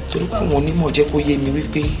torí pé àwọn onímọ̀ jẹ́ kó yé mi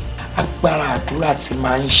wípé agbára àdúrà tí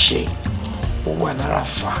máa ń ṣe ó wà lára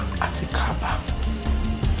fa àti Kaaba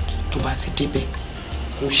tó bá ti débẹ̀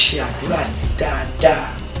kó ṣe àdúrà sí dáadáa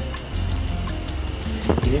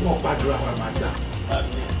èmi mọ̀ pàdúrà wa máa gbà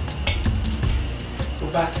tó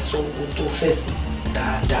bá ti sọ ohun tó fẹ́ sí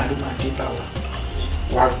dáadáa ló máa dé bá wa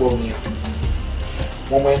wá gbọ́ mi o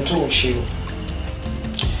mo mọ ẹni tó ń ṣe o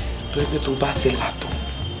torí pé tó bá ti là tán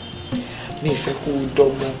mi ì fẹ́ kó o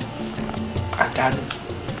dọ́gbọ́n àdánù.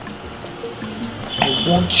 I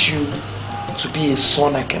want you to be a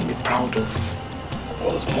son I can be proud of.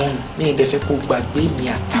 Mi ì dẹ̀ fẹ́ kó o gbàgbé mi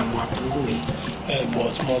àtàwọn àbúrò ẹ̀.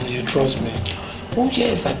 But mom, you trust me? Oh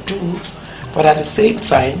yes, I do. But at the same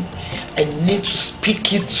time, I need to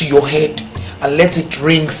speak it to your head and let it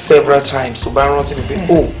ring several times. To bá rántí mi pé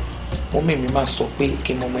oh, mọ́mí mi máa sọ pé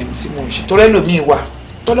kí n mọ ẹni tí mò ń ṣe. Torí ẹlòmíì wà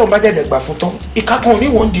tọ́lọ́ bá jẹ̀jẹ̀ gbà fún tán ìkákan ní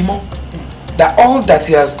wọ́n dì mọ́. That all that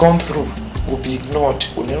he has gone through will be ignored.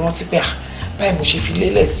 Kò ní rántí pé báyìí mo ṣe fi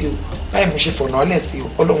lélẹ̀ sí o báyìí mo ṣe fọ̀nà ọ́lẹ̀ sí o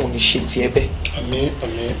Ọlọ́run ò ní ṣe tiẹ̀ bẹ́ẹ̀. Àmín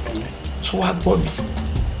àmín àmín. Tó wá gbọ́ mi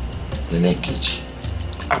lẹ́lẹ́kejì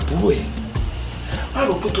àbúrò ẹ̀ má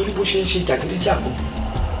rò pé torí bó ṣe ń ṣe jàgídíjàgan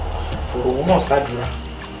fọ̀rọ̀ òun náà ṣàdúrà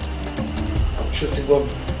ṣó ti gbọ́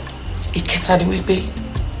mi. Ìkẹta ni wípé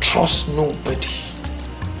trust nobody.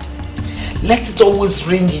 Let it always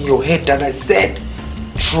ring in your head that I said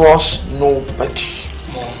trust nobody.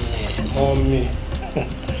 Mọ́mí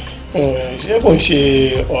ṣé kò ń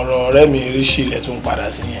ṣe ọ̀rọ̀ ọ̀rẹ́ mi ríṣì ilẹ̀ tún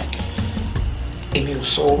padà sí yẹn. Èmi ò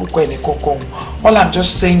sọ orúkọ ẹni kankan. All I'm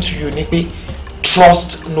just saying to you ni pé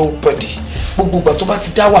trust nobody. Gbogbo ìgbà tó bá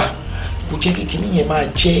ti dá wà kò jẹ́ kí kinní yẹn máa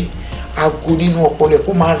jẹ́ aago nínú ọpọlọ ẹ̀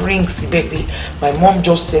kó máa ring síbẹ̀ pé my mom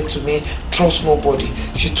just said to me trust nobody,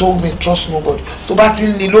 she told me trust nobody. Tó bá ti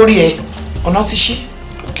ń ní lórí ẹ̀ ọ̀nà ti ṣí.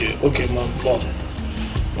 Okay mom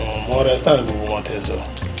mo understand gbogbo wọn tẹ sọ.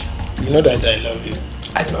 You know that I love you.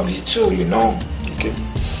 I love you too, you know. Okay,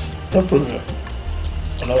 no problem.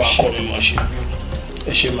 Ọlọ́wà kọ́ mi mọ̀ ṣe.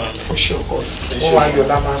 Ẹ ṣe máa mi. Ó ṣe ọkọ rẹ̀. Wọ́n wá yọ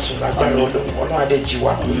lámà sùn lágbára Ọlọ́run adé jí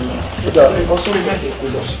wa. Ó dà bí bọ́sọ́rí bẹ́ẹ̀ lè kó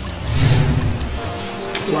lọ sùn.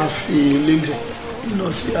 Wọ́n á fi lélẹ̀ lọ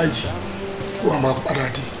sí àjì kí wọ́n máa padà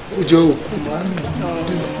dé. Ó jẹ́ òkú máa mi.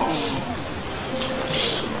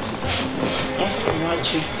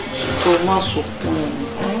 Ìmájì kó má sọkún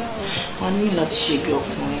wọn ní láti ṣe bí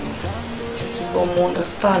ọkùnrin ṣùgbọ́n mo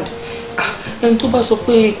understand ẹni tó bá sọ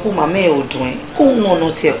pé ikú màmá ẹ̀ ò dùn ẹ́ kóun náà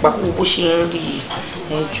náà tiẹ̀ pa kó bó ṣe ń rí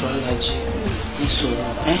ẹjọ́ alájí ìṣòro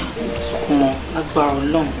ìṣòkùnmọ́ lágbára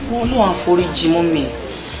ọlọ́run wọn ló wà foríjì mọ́ mi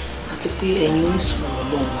àti pé ẹ̀yin oníṣòro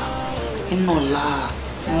ọlọ́run wa iná láà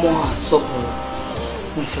mọ́ àsọ̀bọ̀rọ̀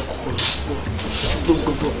mo fẹ́ kó lọ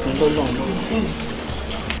gbogbo ọkùnrin lọ́lọ́run lọ́wọ́.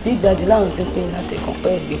 Bí ìgbàdí láwọn ti ń pè ní àtẹ̀kàn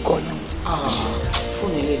pẹ́ ẹ̀gbẹ́ kọ́ lọ.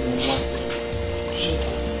 Fóònù ilé mi wá sí.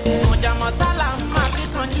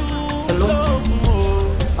 Hello?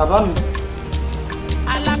 Bàbá mi.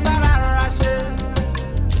 Alagbara rọra ṣe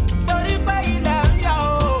torí pé ilẹ̀ ń yọ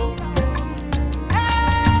o.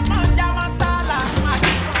 Mọ̀jà mọ́sálà máa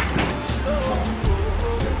ti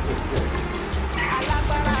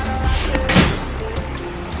Alagbara rọra ṣe.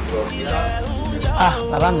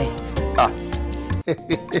 Bàbá mi.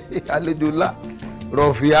 Àlejò ńlá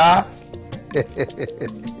rọ̀fíà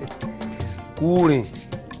kúrin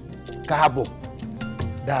káàbọ̀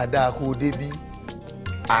dáadáa kó o débí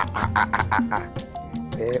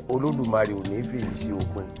Olódùmarè ò ní fèyí sí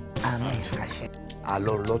òpin. Àmín àṣẹ.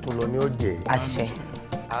 Àlọ́ lọ́tún lọ ní ọ̀jẹ̀. Àṣẹ.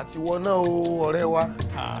 Àti wọn náà o ọ̀rẹ́ wa.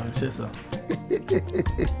 Ṣé sọ.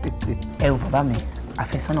 Ẹ wò bàbá mi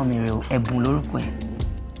àfẹ́sọ́nà mi rè o ẹ̀bùn lórúkọ ẹ̀.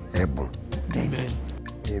 Ẹ̀bùn. Bẹ́ẹ̀ni.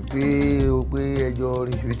 Èpè o pé ẹjọ́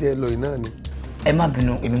rí ibi tẹ́ lọ iná ni. Ẹ má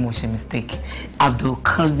bínú èmi mo ṣe mistake Abdul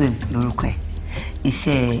Cousin lórúkọ ẹ̀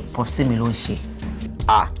iṣẹ́ popsi mi ló ń ṣe.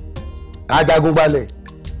 Ajagunbalẹ̀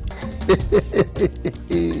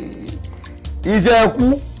iṣẹ́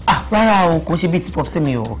ẹkú. Rárá o kò ṣe bíi ti popsi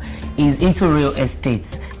mi o he is into real estate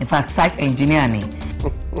in fact site engineer ni.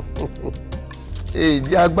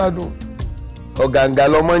 Èyí agbádùn ọ̀gàǹgà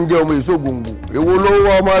lọmọ ń jẹ́ ọmọ èso gbòǹgbò èwo ló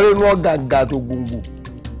wọ ọmọ rínú ọ̀gàǹgà tó gbòǹgbò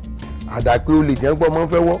àdàpé olè tí wọ́n gbọ́ ọmọ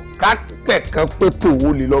fẹ́ wọ́ kápẹ́ kan pé tòwó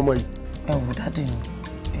lè lọ́mọ yìí. Ẹ wò dáàdì mi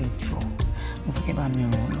ẹ jọ mo fi kẹ́ bá mi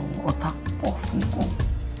ràn ọ́ lọ́wọ́ ọ̀tá pọ̀ fún gan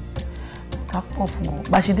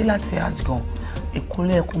bá ṣe dé láti àjgàn Èkó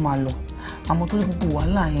lẹ́ẹ̀ kó máa lọ àmọ́ torí gbogbo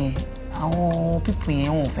wàhálà yẹn àwọn pípù yẹn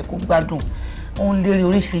wọn ò fẹ́ kó gbádùn wọn ń lérí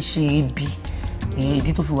oríṣiríṣi ibi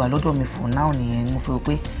ìdí tó fi wà lọ́dọ̀ mi for now nìyẹn mo fi rò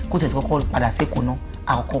pé kó tẹ̀ tí kọ́kọ́ padà sékòó náà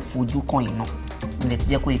àkọ́kọ́ fojú kan yìí náà ilẹ̀ ti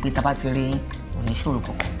jẹ́ kó yẹ pé tá bá ti rí yín ò ní ṣòro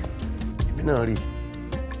kankan. Èmi náà rí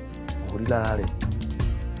mo rí lára rẹ̀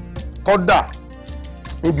kódà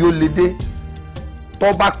níbi ó le dé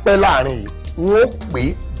tó bá pẹ́ láàrin yìí wọ́n pè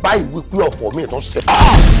é báyìí wípé ọ̀fọ̀ mi tó ṣẹ̀.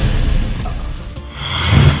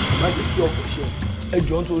 má jẹ́ kí ọ̀fọ̀ ṣe ẹ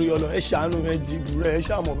jọ̀ọ́ nítorí ọlọ ẹ ṣàánú ẹ dìbò rẹ ẹ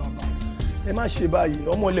ṣàmọ̀ bàbá ẹ má ṣe báyìí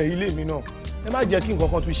ọmọlẹ̀ ilé mi náà ẹ má jẹ́ kí nǹkan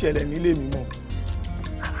kan tún ṣẹlẹ̀ nílé mi mọ́.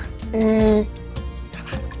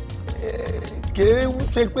 kèé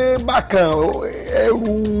ṣe pé bákan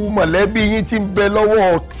ẹrù mọ̀lẹ́bí yín ti ń bẹ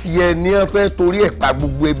lọ́wọ́ tiẹ̀ ní ẹ fẹ́ torí ẹ̀ pa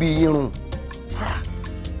gbogbo ẹbí yín run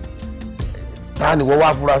ta ni wọ́n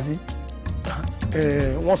wá fura sí.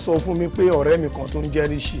 wọ́n sọ fún mi pé ọ̀rẹ́ mi kan tó ń jẹ́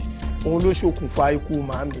ríṣì òun ló ṣokùnfà ikú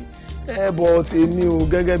màmí bọ́ tèmi o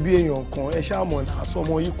gẹ́gẹ́ bí èèyàn kan ẹ ṣàmọ̀ náà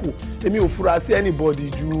sọmọ ikú èmi ò fura sí anybody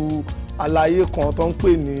ju àlàyé kan tó ń pè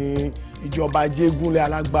ní ìjọba jégúnlé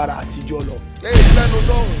alágbára àtijọ́ lọ. lẹ́nu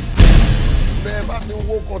sọ̀rọ̀ bẹ́ẹ̀ bá ti ń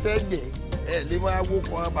wó kan tẹ́gbẹ̀ ẹ lè máa wó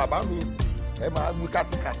kan bàbá mi ẹ máa gbé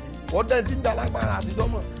kàtìkàtì wọ́n dẹ́ ti ń da alágbára àtijọ́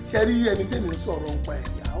mọ̀. ṣe rí ẹni tí mi ń sọ̀rọ̀ nípa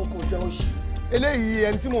ẹ̀yà ó kọjá òṣì eléyìí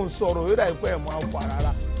ẹni tí mò ń sọ̀rọ̀ yóò dà pé ẹ̀ máa ń fà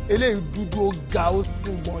rárá eléyìí dúdú ó ga ó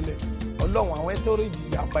sì gbọ́nlẹ̀ ọlọ́run àwọn ẹ́tọ́rẹ́jì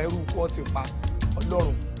ìyàpá irú kọ́ ti pa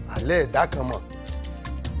ọlọ́run. alẹ́ ẹ̀dá kan mọ̀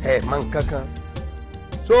ẹ̀ mọ nǹkan kan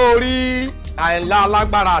sórí àìlá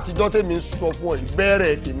alágbára àtijọ́ tèmi ń sọ fún ọ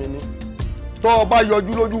ìbẹ̀rẹ̀ tèmi ni tó o bá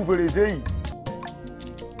yọjú lójú fèrèsé yìí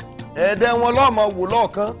ẹ̀ẹ́dẹ́ wọn lọ́mọ wò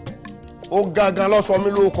lọ́ọ̀kan ó gangan lọ́sọ mi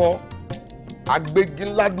ló kọ agbégi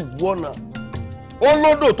ńlá dùgbò ọ̀nà ó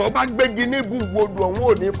lódò tó bá gbégi ní ibùwodò ọ̀hún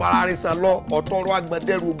ò ní fararisan lọ ọ̀tọ̀rọ̀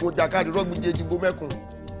agbọ̀ndẹ̀rù ogun jàkadì rọ́gbìjẹ́ jìgbó mẹ́kùn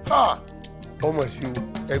ọmọ sí o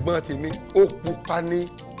ẹ̀gbọ́n tèmi ó pupa ní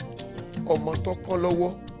ọmọ tó kọ́ lọ́wọ́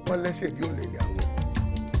wọn lẹ́sẹ̀ bí ó lè yàwó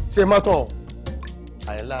ṣe mọ́tò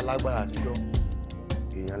àyẹ̀lá alágbára àtijọ́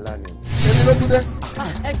èèyàn ńlá ni. èmi ló dúdé.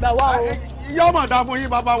 ẹ gbà wá o. ìyá ọmọ dá fún yín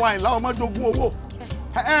bàbá wa ìlà ọmọ jogún owó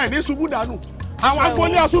ẹ ní ṣubú dànù àwọn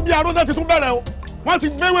agboolé asúbí aróńdé ti tún bẹ̀rẹ̀ o wọ́n ti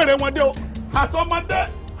gbé wèrè wọn dé o àtọmọdé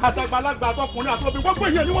àtàgbàlagbà àtọkùnrin àtọbí gbogbo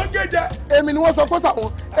èèyàn ni wọ́n gé jẹ. èmi ni wọ́n sọ pé sàwọn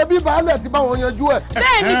ẹbí baálẹ̀ ti bá wọn yanjú ẹ̀.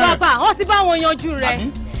 bẹ́ẹ̀ ni bàbá wọ́n ti bá wọn yanjú rẹ̀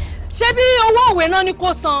ṣé bí owó òwe náà ni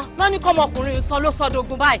kò san náà ni kọ́mọkùnrin san ló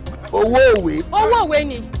sọdọ̀gùn báyìí. owó òwe. owó òwe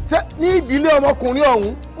ni. ṣé ní ìdílé ọmọkùnrin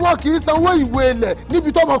ọ̀hún wọn kì í sanwó ìwé ilẹ̀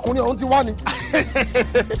níbi tó ọmọkùnrin ọ̀hún ti wá ni.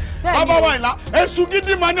 bàbá wa ìlà èṣù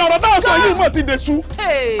gidi mà ní ọ̀rọ̀ náà sọ yìí mọ̀ ti dèṣù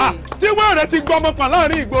tí wẹ́rẹ̀ ti gbọ́ ọmọ kan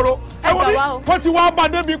láàrin ìgboro ẹ wo bí wọ́n ti wá bá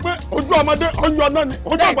débi pé ojú ọmọdé ọyọ náà ni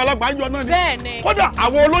ojú àgbàlagbà ń yọ náà ni kódà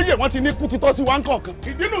àwọn olóyè wọn ti ní kú títọ́ sí wa ń kọ̀ọ̀kan.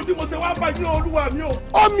 ìdí nù tí mo ṣe wá bá yín olúwa mi o.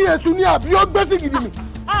 ọmọ èṣù ni àbí ó gbé sí gidi mi.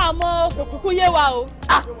 àmọ́ kò kúkú yé wa o.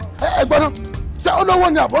 ẹ gbọ́dọ̀ ṣé olówó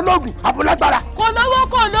ni àbọ̀lọ́gùn àbọ̀lágbára. kò lówó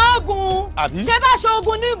kò lóògùn ṣé bá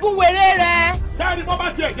ṣoògùn ní gun wèrè rẹ. sẹ́ẹ̀rì bọ́ bá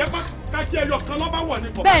tiẹ̀ jẹ́ kájí ẹyọ kan lọ́ba wọ̀ ní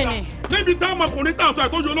kọ̀ọ̀kan. bẹ́ẹ̀ni. níbi táwọn ọmọkùnrin tá a sọ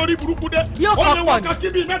ìtọ́jú olórí burúkú dé. yóò kọ́ pọ̀ ní. ó lè wọ́n ká kí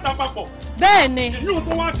bíi mẹ́ta papọ̀. bẹ́ẹ̀ni. ìyóò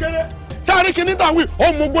tó wá kéré. sẹ́ẹ̀rì kìíní tàwí ó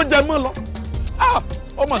mú gbójẹ mọ́ lọ.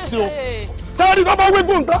 ó mọ̀ sí o. sẹ́ẹ̀rì tó bá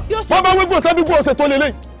wégbó nǹkan tó bá wégbó nǹkan bí gbóòsè tó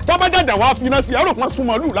lélẹ́yìn tó bá jàjà wá fi iná sí ẹ̀rọ kan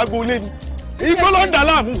súnmọ́ lù lágbo lé ni. igbó ló ń dà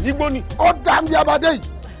láàmú igbó ni. ó dá mi abadé yìí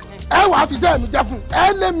ẹ wàá fi sẹ́ẹ̀mí jẹ fún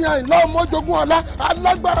ẹ lé mi àìlọ́ ọmọjogún ọ̀la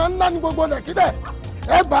alágbára ńlá ní gbogbo nàìjíríà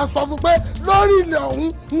ẹ bá sọ fún pé lórí ilẹ̀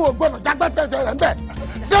ọ̀hún n ò gbọ́dọ̀ jágbá tẹ̀sẹ̀ rẹ̀ ń bẹ̀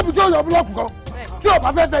débi tí ó yọ búlọ́ọ̀kù kan tí ò bá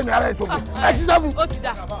fẹ́ fẹ́ mi ara ẹ̀ sọ̀kù ẹ ti sẹ́fún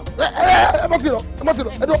ẹ bọ́ ti lọ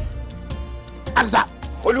ẹ dọ́ àdìsá.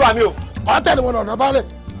 olúwa mi o. ọ tẹ̀lé wọn lọ́nà balẹ̀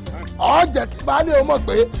ọ jẹ́ kí baálé o mọ̀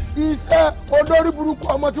pé iṣẹ́ olórí burúkú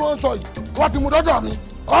ọmọ tí wọ́n ń sọ yìí wọ́n ti mú dọ́dọ̀ mi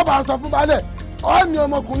ọ bá sọ fún baálẹ̀ ọ ní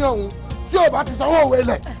ọmọkùnrin ọ̀hún tí ò bá ti sanwó òwe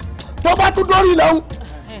lẹ̀ tó bá tún dórí ilẹ̀ ọ̀hún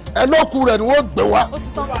ẹ lókun rẹ̀ ni wọ́n gbé wá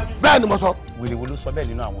bẹ́ẹ̀ ni mo sọ. wèrè wo ló sọ bẹ́ẹ̀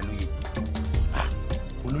nínú àwọn olóyè.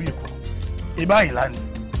 olóyè kọ ibà àyìnlá ni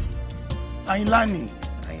àyìnlá ni.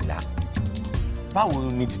 àyìnlá báwo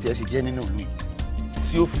ni títí ẹ ṣe jẹ́ nínú ìlú yìí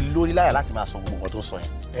tí ó fi lórí láyà láti máa sọ gbogbo nǹkan tó ń sọ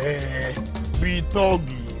yẹn. bíi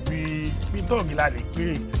tọ́ọ̀gì la lè pè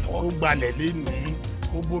ó gbalẹ̀ lénìí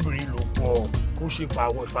ó bóbìnrin lò pọ̀ kó ṣe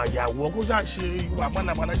fàyàwọ́ kó ṣáà ṣe ìwà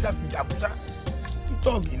mọ̀nàmọ́ná jàkújà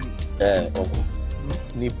tọ́ọ̀gì ni. ọkùn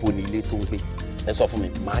níbo ni ilé tó ń gbé ẹ sọ fún mi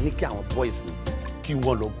màá ní kí àwọn boys ni kí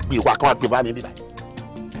wọ́n lọ gbé wá kí wọ́n gbé bá mi bí báyìí.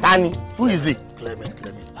 ta ni who is it. Clement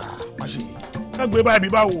má ṣe yìí ká gbé báyìí bí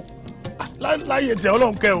báwo láyé tí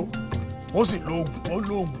ọlọ́run kẹ́ o ó sì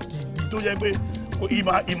lóògùn gidi tó jẹ́ pé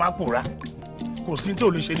ìmà pòórá kò sí tí ò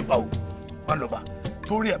lè ṣe nípa o wọn lọ bá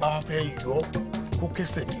torí ẹ̀ bá wá fẹ́ yọ kó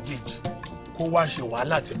kẹsẹ̀ méjèèjì kó wá ṣe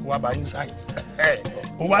wàhálà tí kó wá bá inside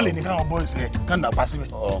o wá lè ní káwọn boys ẹ kán nà pa síbẹ̀.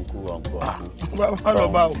 bá lọ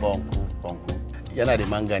bá o. yálà de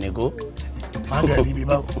máa ń gani kó. máa ń gani bí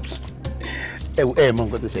báwo. ẹ mọ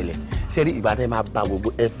nǹkan tó ṣẹlẹ̀ ṣe rí ìbátan máa bá gbogbo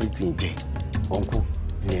everything jẹ ọ̀nkú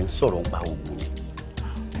ni ẹ̀ ń sọ̀rọ̀ ń pa oògùn ni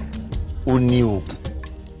ó ní oògùn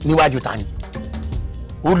níwájú ta ni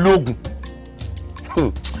ológun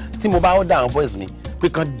tí mo bá order àwọn boys mi pé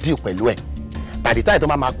kán deal pẹ̀lú ẹ̀ by the time tó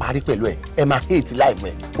máa parí pẹ̀lú ẹ̀ ẹ máa hate life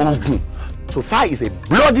ẹ̀ ogun so far is a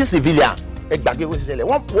bloody civilian ẹ gbàgbé owó ṣiṣẹ́ lẹ̀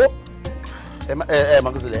wọ́n wo ẹ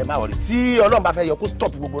máa kó ṣẹlẹ̀ ẹ máa wọlé tí Ọlọ́run bá fẹ́ yọ kó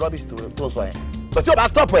stop gbogbo rubbish tó sọ yẹn but tí o bá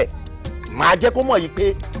stop ẹ̀ máa jẹ́ kó mọ̀ yìí pé.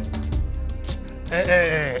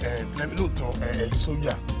 lóòótọ́ ẹ̀yin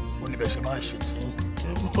sójà ó ní bẹ́ẹ̀ ṣe máa ń ṣe tí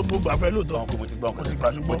mo gbà fẹ́ lóòótọ́ mo ti gbọ́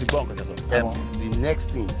nǹkan tẹ́ sọ the next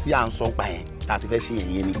thing tí à ń sọ pa yẹn tá a ti fẹ́ ṣe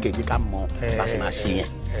yẹn ni kejì ká mọ bá ṣe máa ṣe yẹn.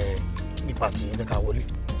 nípa tí yẹn ká wọlé.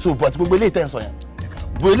 so but gbogbo eléyìí tẹ́ ń sọ yẹn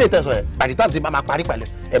gbogbo eléyìí tẹ́ ń sọ yẹn by the time tí máa parí pẹ̀lú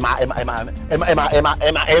ẹ máa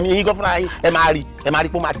yín gọ́fúnra yín ẹ máa rí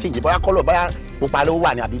pé ó máa change bóyá kọ́lọ̀ bóyá pupa ló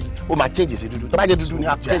wà ní àbí ó máa change sí dúdú tó bá jẹ́ dúdú ni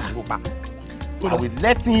á change sí pupa. I will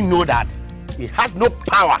let him know that he has no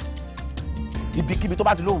power. Ibikíbi tó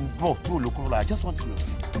bá ti lóun bọ̀ tó lókun lọ I just want to know.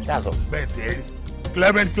 That's all. bẹ́ẹ̀ tí ẹ rí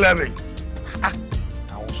clement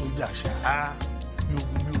àwọn sójà ṣá bí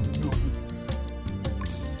ogun.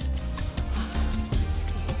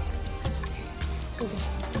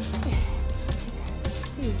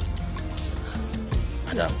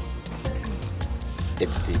 Madam, ẹ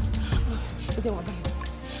dìde.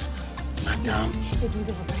 Madam,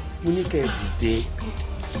 mo ní kẹ́ ẹ dìde.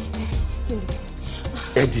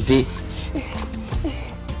 Ẹ dìde.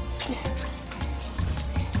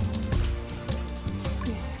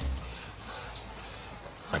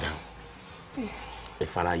 Madam, ẹ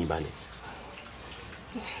fara yín balẹ̀.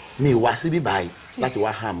 Mi wá síbí báyìí láti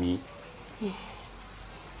wá hàn mí.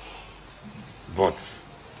 But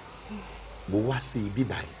mo wá sí ibí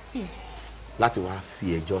báyìí láti wá fi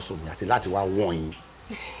ẹjọ́ sùn mí àti láti wá wọ̀n yín.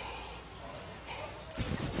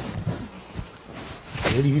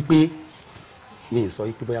 Ẹ rí wípé mi sọ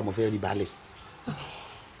wípé bóyá mo fẹ́ rí balẹ̀.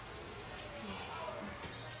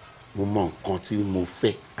 Mo mọ nǹkan tí mo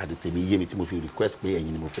fẹ́ àdètè mi yé mi tí mo fi request pé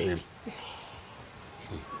ẹ̀yin ni mo fẹ́ rí.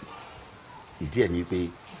 Ìdí ẹ̀ ni pé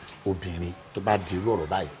obìnrin tó bá di irú ọ̀rọ̀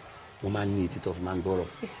báyìí wọ́n máa ń ní etí tó fi máa ń gbọ́rọ̀.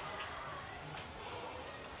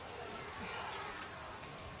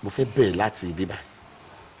 Mo fẹ́ bẹ̀rẹ̀ láti ibi báyìí.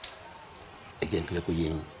 Ẹ jẹ́ nítorí pé yé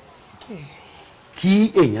yín.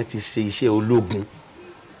 Kí èèyàn ti ṣe iṣẹ́ ológun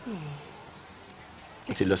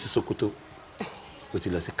ó ti lọ sí Sokoto ó ti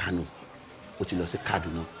lọ sí Kano ó ti lọ sí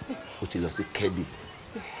Kaduna ó ti lọ sí Kebbi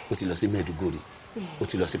ó ti lọ sí Maiduguri ó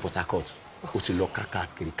ti lọ sí Port Harcourt ó ti lọ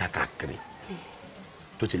kákàkiri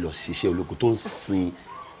tó ti lọ ṣiṣẹ́ ológun tó ń sin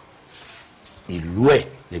ìlú ẹ̀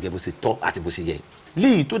gẹ́gẹ́ bó ṣe tọ́ àti bó ṣe yẹ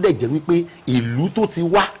léyìí tó dẹ̀ jẹ́ wípé ìlú tó ti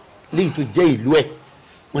wá léyìí tó jẹ́ ìlú ẹ̀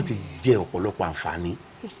wọ́n ti jẹ ọ̀pọ̀lọpọ̀ àǹfààní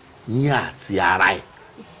ní àti ara ẹ̀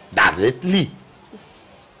directly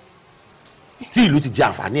tí ìlú ti jẹ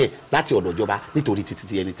àǹfààní ẹ̀ láti ọ̀dọ̀ ìjọba nítorí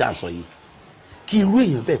títí ẹni tí à ń sọ yìí kí irú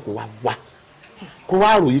èèyàn bẹ́ẹ̀ kó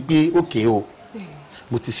wá rò yí pé okay o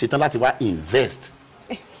mo ti ṣetán láti wá invest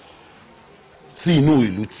sí inú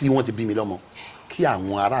ìlú tí wọ́n ti bí mi lọ́mọ kí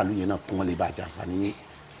àwọn aráàlú yẹn náà kí wọ́n lè bá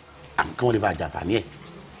jàǹfààní ẹ̀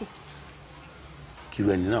kí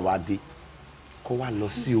irú ẹni náà wá dé kó wá lọ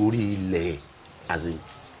sí orí ilẹ̀ azin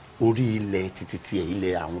orí ilẹ̀ títí ẹ̀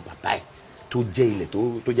ilẹ̀ àwọn bàbá ẹ̀ tó jẹ́ ilẹ̀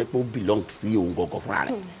tó jẹ́ pé ó belong sí òun gangan fúnra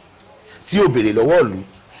rẹ̀ tí ó béèrè lọ́wọ́ ìlú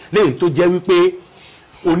léyìí tó jẹ́ wípé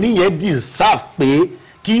oníyẹn deserve pé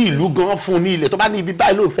kí ìlú gan fún ní ilẹ̀ tó bá ní ibi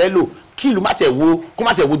báyìí ló fẹ́ lò kí ìlú kó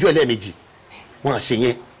má tẹ̀ wojú ẹ̀ lẹ́ẹ̀mejì wọ́n ṣe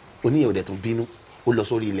yẹn oníyẹn ò dẹ̀ tún bínú ó lọ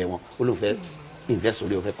sórí ilẹ̀ wọn ó lóun fẹ́ invest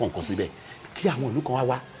orí ó fẹ́ kọ̀ọ̀kan síbẹ̀ kí àwọn ìlú kan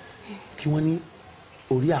wá kí wọ́n ní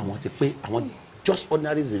orí àwọn ti pé àwọn just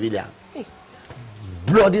ordinary civilian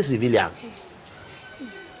bloody civilian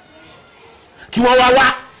kí wọ́n wá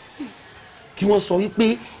kí wọ́n sọ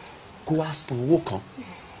wípé kó wá san owó kan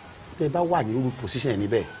tẹ́ bá wà ní irú position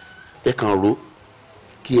níbẹ̀ ẹ kàn ro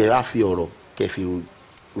kí ẹ wá fi ọ̀rọ̀ kẹ́ fi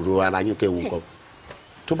ro ara yín kẹ́ wò kọ́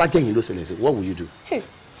tó bá jẹ́yìn ló ṣẹlẹ̀ sí what will you do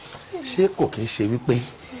ṣé kò kí ń ṣe wípé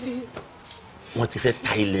wọ́n ti fẹ́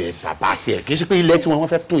ta ilẹ̀ bàbá tiẹ̀ kì í ṣe pé ilẹ̀ tí wọ́n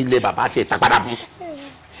fẹ́ tún ilẹ̀ bàbá tiẹ̀ ta padà fún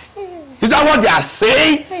is that what they are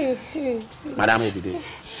saying madam ẹ dìde.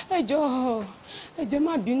 ẹ jọ̀ọ́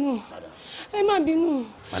má bínú ẹ má bínú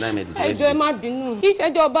madam ẹ dìde. ẹ jọ̀ọ́ ẹ má bínú kí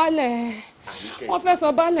ìṣẹ́jọ́ baálẹ̀ wọ́n fẹ́ sọ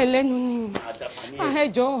baálẹ̀ lẹ́nu ni ẹ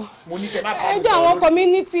jọ̀ọ́ àwọn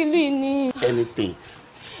community ìlú yìí ni. anything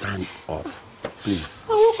stand up please.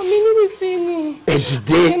 àwọn community sí ni. ẹ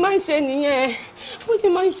dìde. bó ṣe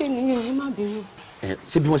máa ń ṣe nìyẹn ẹ má bínú.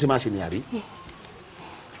 ṣé bí wọ́n ṣe máa ṣe nìyàrí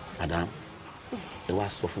madam ẹ wá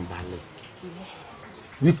sọ fún baálẹ̀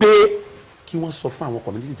wípé kí wọ́n sọ fún àwọn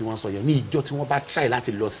community tí wọ́n sọ yẹn ní ìjọ tí wọ́n bá try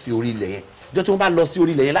láti lọ sí orí ilẹ̀ yẹn ìjọ tí wọ́n bá lọ sí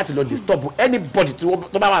orí ilẹ̀ yẹn láti lọ disturb anybody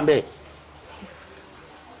tó bá wà ń bẹ̀.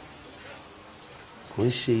 kò ń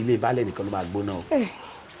ṣe ilé baálẹ̀ nìkan ló máa gbóná o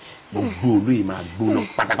gbogbo olú yìí máa gbóná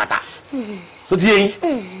pátápátá so ti yé yín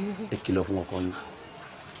ẹ kìlọ̀ fún ọkọ yín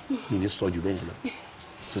mi ní sọ jù bẹ́ẹ̀ yẹn lọ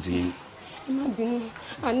so ti yé yín. ẹ má bínú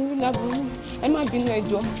àníwí láburú ẹ má bínú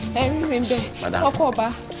ẹjọ ẹ rí rìn bẹ́ẹ̀ ọkọ ọba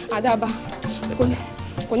àdàbà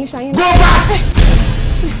kò ní ṣayín. go back.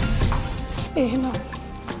 ẹ má.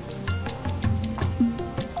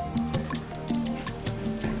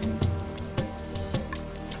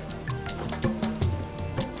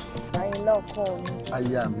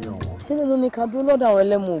 ayé àmì ọ̀wọ́n. ṣé nínú ní ká dúró lọ́dọ̀ àwọn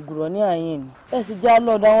ẹlẹ́mu ògùrọ̀ ní àyín ni ẹ sì já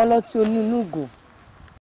lọ́dọ̀ àwọn ọlọ́tí onínú ògò.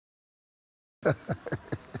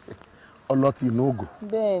 ọlọ́tí inú ògò.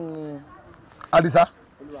 bẹ́ẹ̀ ni. Adisa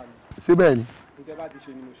ṣé bẹ́ẹ̀ ni. nǹkan bá ti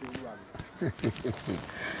ṣe ni mo ṣe olúwa mi.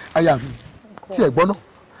 ayé àmì tí ẹ gbọ́ náà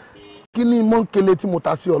kí ni mọ́ńkele tí mo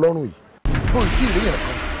ta sí ọlọ́run yìí tó ì tí ì rí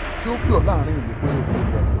ẹ̀kan tí ó pè ọ́ láàrin ìlú pé òun ò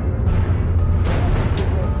fẹ́.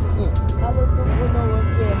 alo tó gbóná wọ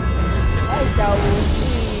bí ẹ ìjà wo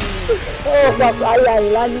ó pàpà ayé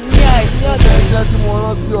àyìnlá ní ọ̀dọ̀. iṣẹ́ tí mo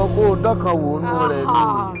rán sí ọkọ̀ dọ́kan wò nú rẹ̀ ni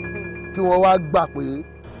kí wọ́n wá gbà pé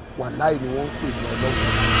wàláì ni wọ́n ń pè ní ọlọ́run.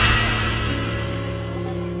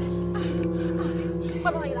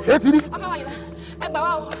 etí ni ẹ gbà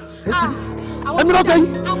wá o. etí ni èmi ló sẹ́yìn.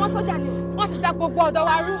 àwọn sọ́jà ni wọ́n sì dá gbogbo ọ̀dọ́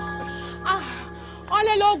wa rú wọ́n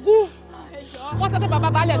lé lógún wọ́n sọ pé bàbá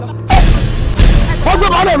balẹ̀ lọ. wọ́n gbé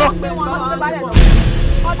balẹ̀ lọ.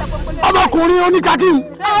 ọmọkùnrin oníkakí.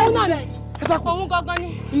 òun náà lẹ̀ òun gangan ni.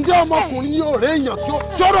 ǹjẹ́ ọmọkùnrin yóò rẹ̀ èèyàn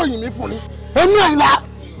tí ó ròyìn mi fún ni. èmi Àyìnlá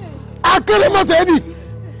akérèmọ́sẹ̀ bì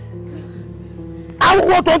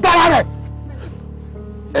awúwo tó ń tara rẹ̀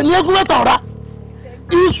èmi egun mẹ́ta ọ̀ra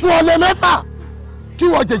iṣu ọ̀lẹ̀ mẹ́fà kí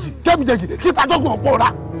wọ́n jèjì kẹ́mi jèjì kí tàdógún ọ̀pọ̀ ọ̀ra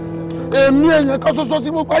èmi èèyàn kan ṣoṣo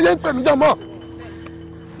tí mo gbáyé ń pè mí jẹ́ mọ́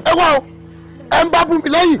ẹ wá o ẹ ń bá bú mi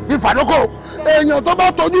lẹ́yìn ìfàdókò èèyàn tó bá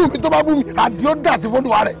tọ́jú mi tó bá bú mi àdìó dà sí fóònù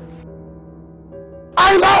rẹ̀.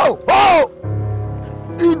 Àyìnlá o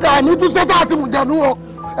ìdààmú tún ṣẹ́tà àti mùjẹ̀nu o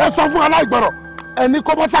ẹ sọ fún aláìgbọ̀rọ̀ ẹni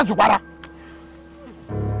kó bọ́ sàṣùpara.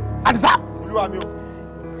 Àdìsá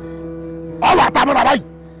ọ̀là àtàmọ́ra báyìí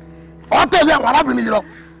ọ̀ tẹ̀lé àwọn arábìnrin yìí lọ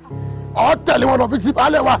ọ̀ tẹ̀lé wọn lọ fi sí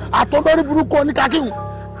baálẹ̀ wa àtọ́lórí burúkú oníkakíhùn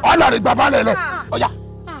ọ̀là rẹ̀ gbà baálẹ̀ lẹ̀ ọ̀yà.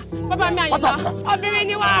 Bàbá mi Àyìnlá obìnrin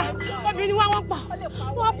ni wá wọ́n pọ̀.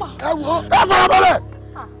 ẹ wo ẹ farabalẹ̀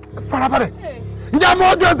farabalẹ̀ ǹjẹ́ mo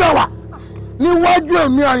ọjọ́ ẹ̀tẹ̀ wà níwájú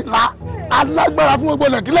èmi Àyìnlá alágbára fún gbogbo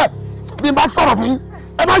ilẹ̀kílẹ̀ bí n bá sọ̀rọ̀ fún yín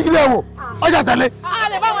ẹ má yílẹ̀ wò ọjà tẹ̀lé. a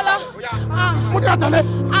lè bá wọn lọ. mo ní àtẹ̀lé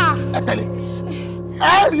ẹ tẹ̀lé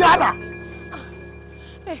ẹ rí àrà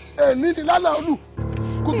ẹ ní ní lálẹ́ olú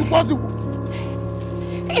kúkú pọ́sì wò.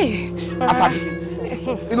 Àṣàbí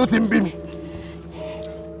inú ti ń bí mi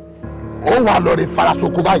ó wà lọ rè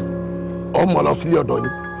farasoko báyìí ó mọ lọ sílé ọ̀dọ̀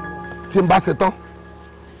yín tí n bá ṣe tán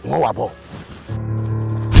wọ́n wà bọ̀.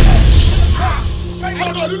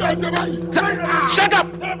 Shut up!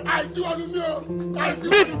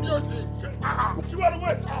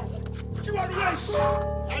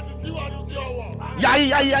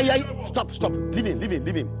 Yayi. Stop. Leave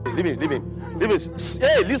him.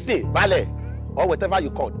 Hey, listen, Bale, or whatever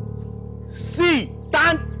you call. See,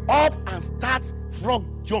 stand up and start frog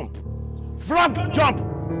jump. Frog jump.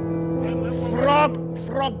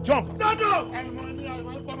 Frog jump.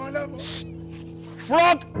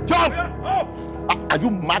 Frog jump. Are you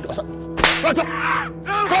mad or something? Frog jump.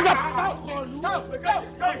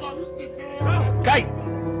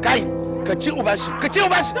 Kai. Kachi ubashi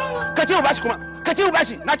kuma. Kachi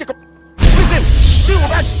ubashi. Na ce ka.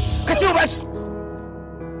 Kachi ubashi.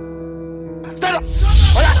 Stand up.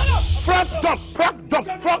 Oya. Frog jump.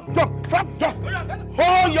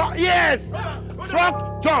 Hold your ears.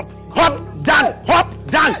 Frog jump. Hop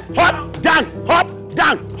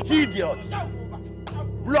down. Idiot.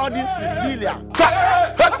 Bloody civilian.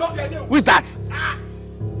 Who is that?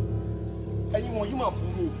 ẹ̀yin wọn yìí máa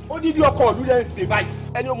burú o dídí ọkọ ìlú rẹ̀ ń ṣe báyìí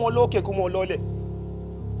ẹni ọmọ olókè kó mọ lọ́lẹ̀.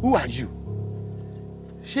 Who are you?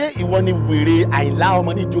 Ṣé ìwọ ni wèrè Àyìnlá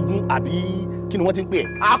ọmọ ní jogún àbí kí ni wọ́n ti ń pè ẹ́?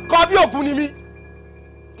 Àkọ́bí Ògún ni mí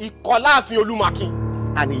ikọ̀ láàfin Olúmakin.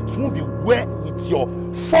 And it won't be well with your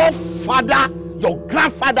forefather, your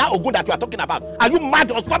grandfather Ògún that you are talking about. Are you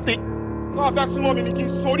mad or something? Sọ fẹ́ súnmọ́ mi ni kí n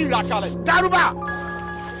sórí ìrakalẹ̀. Garuba!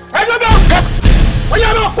 Ẹjọ́ bẹ́ẹ̀ ó yẹ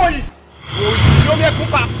máa pọ̀ yìí. Òyìn ló mẹ́kún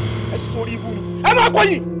pa ẹ sórí ibú ni. Ẹ máa pọ̀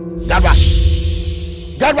yìí.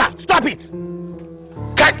 Garuba, stop it!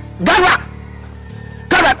 Garuba,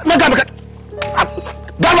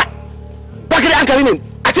 Bakiri Ankarinin,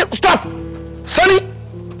 I said stop! Sonny,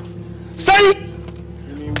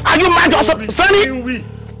 are you mad or something? Sonny,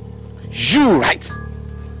 you right?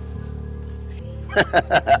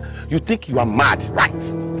 You think you are mad, right?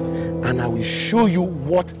 And I will show you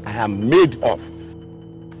what I am made of.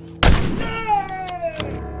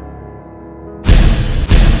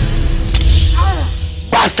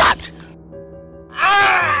 bastard!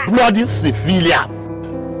 Bloody civilian!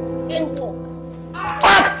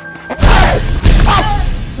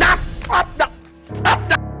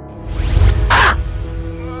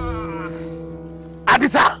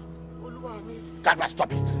 Adisa! God,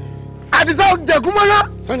 stop it! Adisa, Jakumana!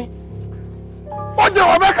 Sonny! What the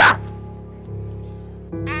Omeka?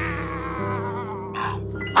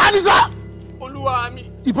 Adisa! Olúwa mi.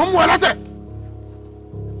 Ìbọn mú ọ lẹ́sẹ̀.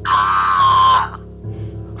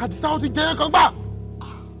 Adisa ó ti jẹ ẹ̀kan gbà.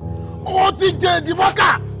 Ó ti jẹ ìdìbọ́kà.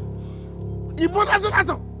 Ìbọn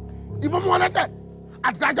lásán. Ìbọn mú ọ lẹ́sẹ̀.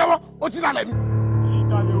 Adisa jẹ́wọ́, ó ti dalẹ̀ mi.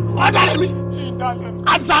 Ó dalẹ̀ mi.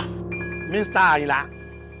 Adisa. Mr. Ayinla.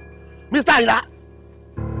 Mr. Ayinla.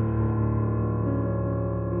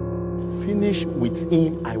 Finish with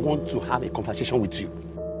him. I want to have a conversation with you.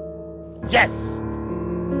 Yes.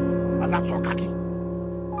 Alasọ kaki.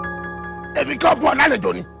 Èmi kan bọ̀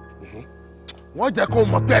lálejò ni. Wọ́n jẹ́ kó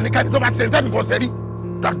mọ̀ pé ẹnikẹ́ni tó bá ṣe ntẹ́ni kò ṣe rí.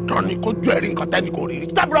 Dandan ni kó ju ẹ̀rí nǹkan tẹ́ni kò rí rí.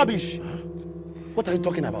 Stop rubbish. What are you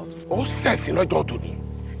talking about? Ó ṣẹ̀sìn lọ́jọ́ tòní.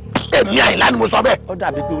 Èmi Àyìnlá ni mo sọ bẹ́ẹ̀. Ó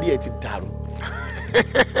dàbí pé orí ẹ ti dàrú.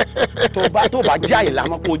 Tó bá jẹ́ Àyìnlá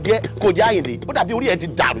mọ́ kó jẹ́ Àyìndé. Ó dàbí orí ẹ ti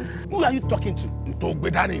dàrú. Who are you talking to? Tó gbé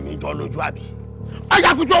dání ní ìjọ lójú àbí.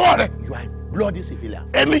 Ọjà kújú ọwọ́ rẹ̀. You are a bloody civilian.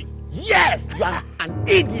 Èmi. Yes, you are an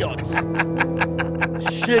idiot.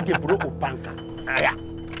 Shege broko banka. Aya.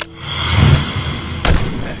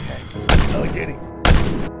 Oh, Jerry.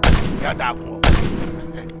 Yada fún ọ.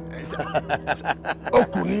 Ó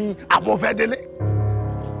kù ní abofedele.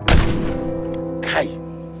 Kai.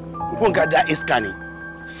 Wonga da iskani.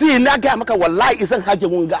 Si na ga maka wallahi isan haje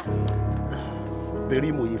wonga.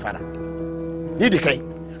 Beri mu yi fada. Ni de kai.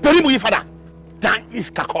 Beri mu yi fada. Dan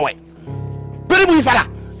iska kowe. Beri mu yi fada.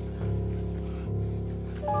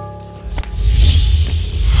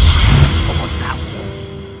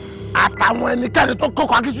 Àtàwọn ẹnikẹ́ni tó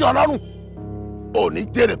kókò akísí ọlọ́run ò ní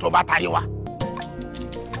jèrè tó bá tayé wa.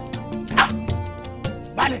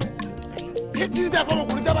 Balẹ̀ bí tí dẹ́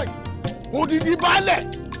fọmọkùnrin jẹ́ báyìí òdìdí balẹ̀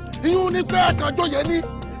iyún ní pé ẹ̀kanjọ́ yẹn ní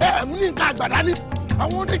ẹ̀mú ní nǹkan àgbàdá ní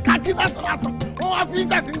àwọn oníkàkí lásánlásán wọ́n wá fi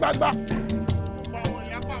sẹ̀sìn gbàgbà.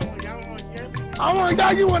 Àwọn ìyá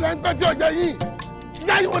yìí wọlé ń pẹ́ tí ọjọ́ yìí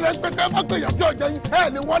ìyá yìí wọlé ń pẹ́ tí ọjọ́ yìí ọjọ́ yìí ẹ̀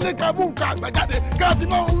ní wọlé ká mú nǹkan àgbàjáde ká fi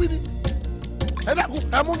máa wọ́n wí ni. Ẹ dákun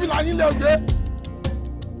ẹ mú fìlà yín lé òde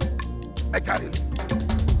ẹ kárí.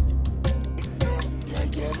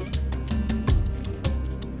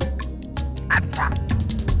 Àdìsá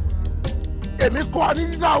èmi kọ́ ọ ní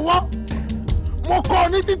dídá ọwọ́ mo kọ́ ọ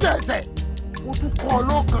ní títẹ̀ ẹsẹ̀ mo tún kọ́ ọ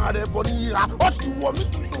lọ́kàn rẹ̀ bọ̀ ní yíra ó sì wọ mí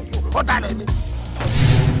tuntun ọ̀dàlẹ̀ mi.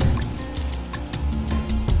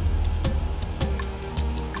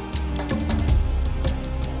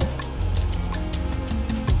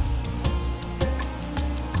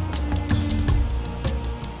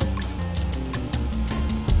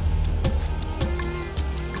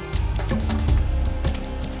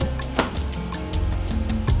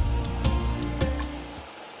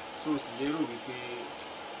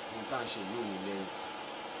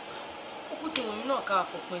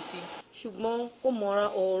 Fòpin sí ṣùgbọ́n ó mọ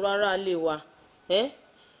ọ̀rọ̀ ara lè wa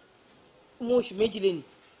mú oṣù méjì lẹ́nu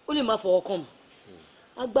ó lè má fọwọ́ kàn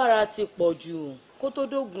mọ́ agbára ti pọ̀ jù kó tó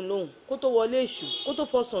dógun lóhùn kó tó wọlé èṣù kó tó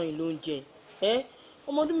fọ́sàn yìí ló ń jẹ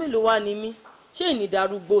ọmọdún mélòó wá ni mí ṣé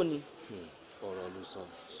ìnídarúgbó ni. ọ̀rọ̀ ló sọ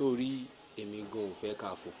sórí èmi gan ò fẹ́ ká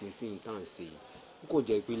fòpin sí nǹkan ṣe yìí kò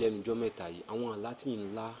jẹ́ pé lẹ́nu ọjọ́ mẹ́ta yìí àwọn alátìyìn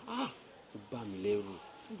ńlá ó bà mí lẹ́rù.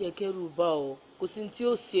 jẹ́ kẹ́rù bá ọ kò sí tí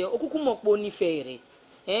ó ṣe ọ kúkú mọ̀ pé ó nífẹ̀ẹ́ rẹ̀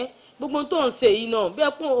gbogbo tó ń ṣe yìí náà bí ẹ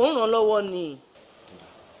pọ́n òun ràn lọ́wọ́ ni.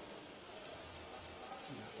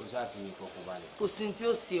 o ṣáà sì ní ìfọkànbalẹ̀. kò sí tí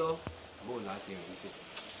ó ṣe ọ. bóun là á ṣe rìn sí.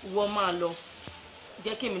 ìwọ máa lọ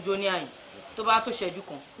jẹ́ kí èmi dúró ní àyìn tó bá tó ṣẹ́jú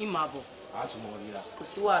kan ní màá bọ̀. a tún mọ ríra. kò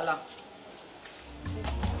sí wàhálà.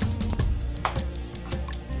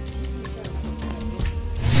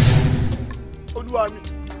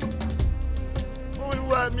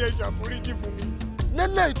 olúwa mi ẹ ṣàforíjì fún mi.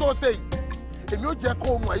 lélẹ́yìí tó ṣe yìí èmi ò jẹ́ kó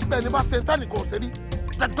o mọ̀ ìgbẹ́ ní bá ṣe ntẹ́nì kò ṣe rí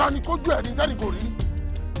dandan ni kó ju ẹ̀ ní ntẹ́nì kò rí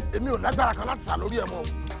èmi ò lágbára kan láti sà lórí ẹ̀ mọ́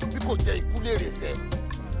bí kò jẹ́ ikú léèrè fẹ́.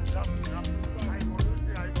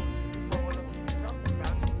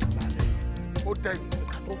 ó dẹ́yìn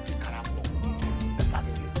ká tó fi kára pọ̀ ẹ̀ka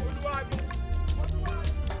mi lé.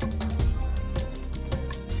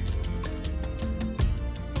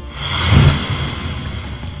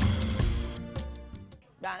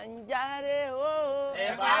 Gbàǹjarè o. Ẹ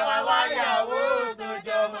bá wa wáyàwó tó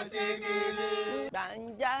jọmọ ṣèkèlè.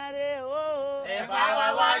 Gbàǹjarè o. Ẹ bá wa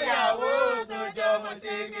wáyàwó tó jọmọ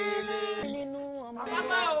ṣèkèlè.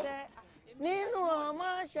 Nínú ọmọ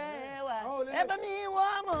ṣẹ́ wà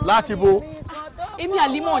láti bo. èmi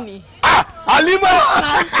àlímọ̀ ni. àlímọ̀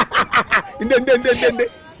ndé.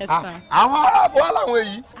 àwọn aráàbò wà láwọn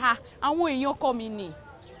èyí. àwọn èèyàn ọkọ mi ni.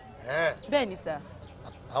 bẹ́ẹ̀ ni sà.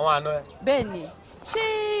 àwọn àna ẹ. bẹ́ẹ̀ ni ṣé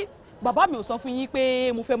bàbá mi ò sọ fún yín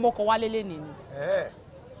pé mo fẹ́ mọ́kọ wálé lẹ́nìí ni.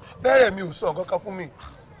 bẹ́ẹ̀rẹ̀ mi ò sọ nǹkan kan fún mi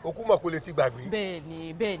òkú mọ̀ pé lè ti gbàgbé.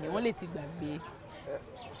 bẹ́ẹ̀ ni wọ́n lè ti gbàgbé.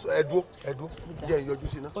 ẹ̀dúró jẹ́ ìyọjú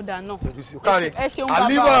sí náà. ó dáa náà yọjú sí káre ẹ ṣeun bàbá.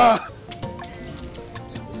 àlímọ̀.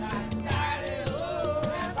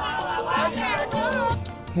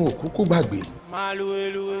 mo ò kúkú gbàgbé.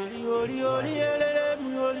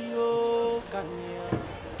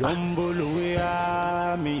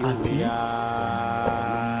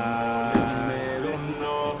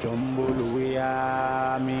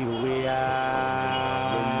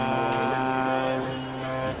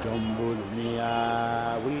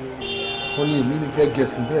 wọ́n ní èmi ní fẹ́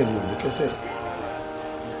gẹ̀ẹ́sìn bẹ́ẹ̀ ni òní kẹsẹ̀.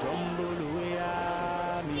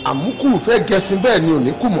 àmúkùrù fẹ́ gẹ̀ẹ́sìn bẹ́ẹ̀ ni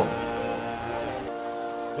òní kùmọ̀.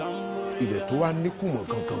 ilẹ̀ tó wá ní kùmọ̀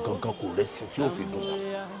gangan kò rẹ́sìn tí ó fi dùn wọ́n.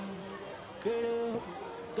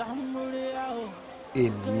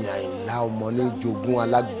 èmi Àyìnlá ọmọ ní jogún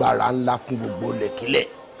alágbára ńlá fún gbogbo lẹ́kílẹ̀.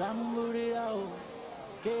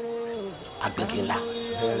 agbègbè ńlá.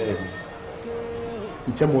 bẹ́ẹ̀rẹ̀ mi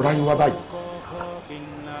ǹjẹ́ mo ráyé wá báyìí.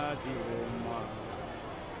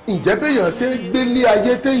 ǹjẹ́ béèyàn ṣe gbélé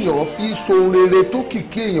ayé téèyàn fi sohun rere tó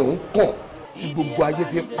kìkì èèyàn ń kàn tí gbogbo ayé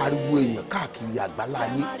fi pariwo èèyàn káàkiri àgbálá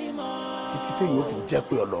ayé títí téèyàn fi jẹ́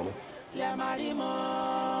pé Ọlọ́run.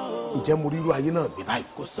 ǹjẹ́ mo rírú ayé náà gbé báyìí.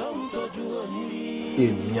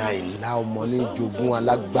 èmi Àyìnlá ọmọ ní jogún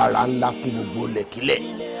alágbára ńlá fún gbogbo lẹ́kílẹ̀.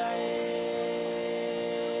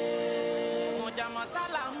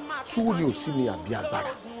 túwó ni ò sí ní àbí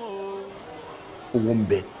agbára. owó ń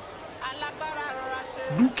bẹ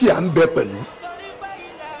dúkìá ń bẹ pẹ̀lú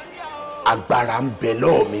agbára ń bẹ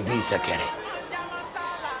lọ́ọ̀ mi bí ìṣẹ̀kẹ̀rẹ̀.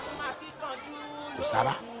 kò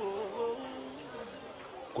sára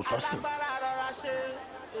kò sọ́sìn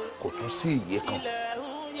kò tún sí ìyè kan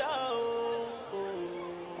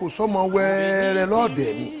kò sọ́mọ wẹ́rẹ́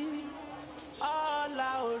lọ́ọ̀dẹ̀ mi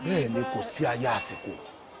bẹ́ẹ̀ ni kò sí aya àsìkò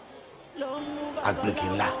agbègbè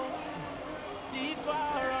ńlá.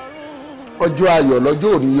 ọjọ́ ayọ̀ lọ́jọ́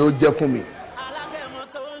òní yóò jẹ́ fún mi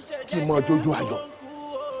kí n mọ jójú ayọ̀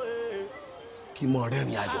kí n mọ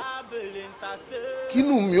rẹ́rìn ayọ̀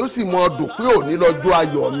kínú mi ó sì mọ dùn pé òní lọ́jọ́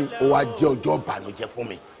ayọ̀ mi ó wá jẹ́ ọjọ́ ìbànújẹ́ fún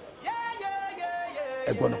mi.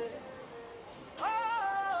 ẹ̀gbọ́n náà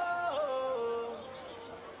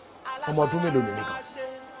ọmọ ọdún mélòó ni mi kan.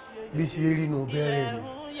 bí ṣe rí inú bẹ́rẹ̀ ni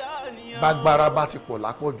bágbára bá ti pọ̀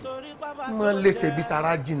lápọ̀jù wọ́n lè tẹ̀bí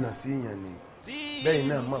tara jìnnà sí èèyàn ni bẹ́ẹ̀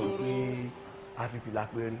náà mọ̀ wípé afífìlà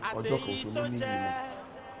péré ọjọ́ kan oṣù ló níyì mọ́.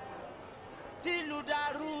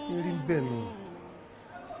 rí bẹ́ẹ̀ nù.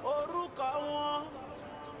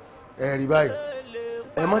 ẹ rí báyìí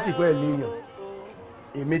ẹ mọ̀ sí pé ẹ léèyàn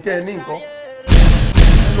èmi tẹ́ ẹ ní nǹkan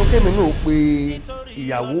ẹnu kémi náà pe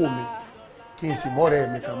ìyàwó mi kí n sì mọ́rẹ̀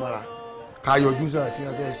mi kan mọ́ra ká yọjú sàn tí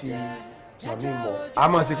wọ́n fẹ́ ṣe màmí mọ́ a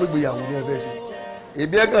máa ṣe pé gbéyàwó ni ẹ fẹ́ ṣe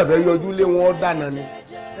èdè ẹ kàn fẹ́ yọjú lé wọn dáná ni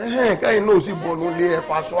kẹ́yìn náà sì bọ̀nù lé ẹ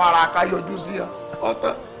faṣọ ara ká yọjú sí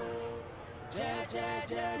ọ̀tán.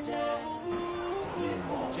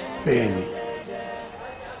 bẹ́ẹ̀ ni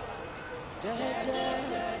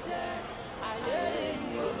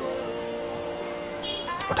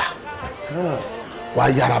ọ̀dà wàá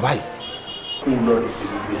yára báyìí kó lọ lè ṣe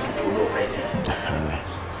gbogbo ètùtù ló fẹ́ ṣe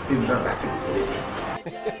fíìmù náà láti gbogbo lédè.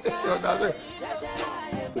 ọ̀dà bẹ́ẹ̀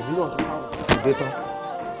èmi náà sọ fáwọn ìdè tán.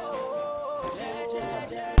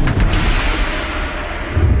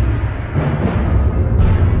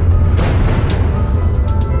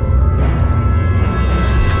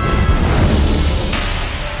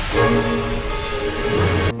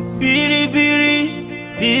 biribiri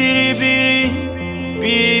biribiri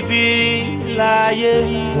biribiri láyé.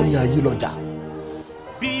 wọ́n ní ayé lọ́jà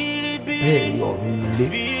bẹ́ẹ̀ ni ọ̀run nílé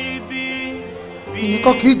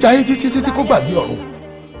nǹkan kì í jayé títí kó gbàgbé ọ̀run.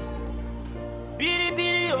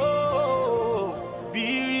 biribiri ooo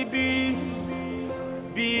biribiri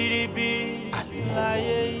biribiri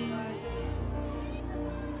láyé.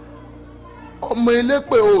 ọmọ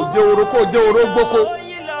elépè ò jẹ́ oró kó jẹ́ oró gbóko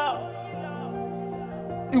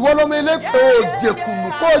ìwọ lọmọ elépè ò jẹkùnù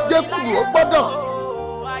kó jẹkùnù ó gbọ́dọ̀.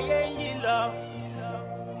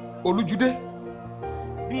 olùjúdé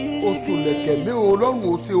oṣù lẹ̀kẹ̀lé ọlọ́run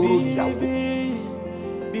ó ṣe oró ìyàwó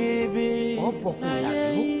ọ bọkùnrin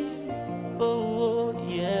àgbéró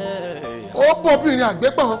ó bọbìnrin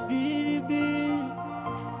àgbépọ̀n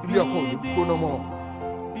ilé ọkọ ò ní gbóná mọ́.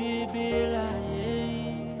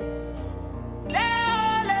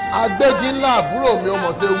 agbẹ́gi ńlá àbúrò mi ọmọ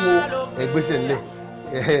ṣe wo ẹgbẹ́sẹ̀ ńlẹ̀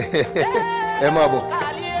ẹ máa bọ̀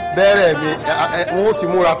bẹ́ẹ̀rẹ̀ mi wọn ó ti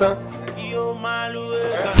múra tán.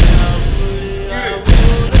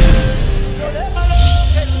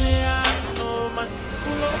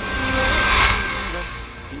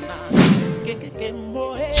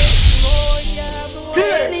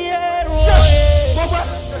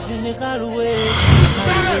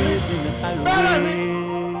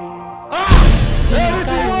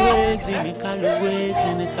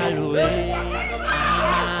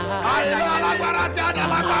 Alagbara tí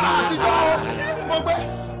Alagbara Atijo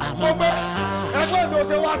mo gbé ẹgbẹ́ mi ò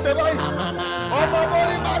ṣe wá ṣe báyìí ọmọ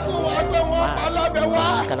borí bá kú wá gbé wọn pa lábẹ́ wá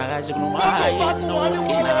bá kú wá ní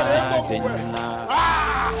wọn lọ rẹ̀ kó kú ẹ̀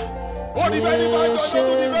ó ní bẹ́ẹ̀ ni bá jọ yẹn tó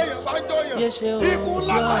ní bẹ́ẹ̀ yẹn bá jọ yẹn ikú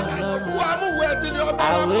lágbàdá ikú amúwẹ̀ tí ni ọmọ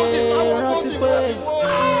náà kó sì káwọn kó sì wẹ̀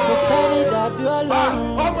sí wọ́n.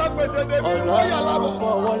 ọmọ gbèsè dèbí wọ́n yà lábọ̀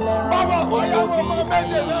ọmọ ọ̀yàwó ọmọ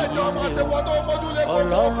méjì náà jọ ọmọ ṣe wọ́n tó mójúlé kó tó.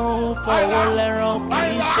 Ọlọ́run fọwọ́ lẹ́rán kì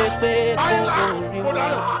í ṣe pé kò rí wọn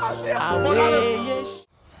àwòye.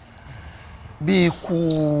 bí ikú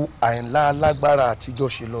Àyìnlá Alágbára Àtijọ́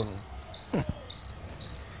ṣe lọ́nu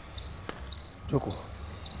jókòó.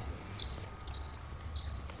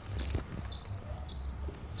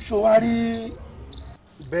 ṣó wá rí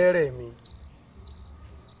bẹ́rẹ̀ mi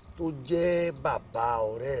tó jẹ́ bàbá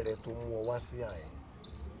ọ̀rẹ́ rẹ tó mú ọ wá sí àyè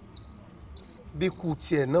bí kú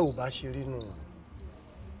tiẹ̀ náà ò bá ṣe rí nù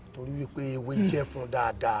torí wípé ewé jẹ́ fún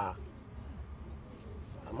dáadáa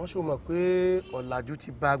àmọ́ ṣó mọ̀ pé ọ̀làjú ti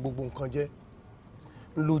bà gbogbo nǹkan jẹ́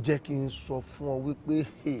ló jẹ́ kí n sọ fún ọ wípé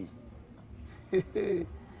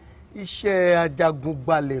iṣẹ́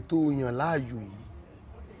ajagunbalẹ̀ tó yàn láàyò yìí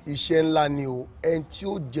iṣẹ́ ńlá ni o ẹni tí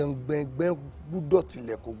ó jẹun gbẹngbẹ́ gbúdọ̀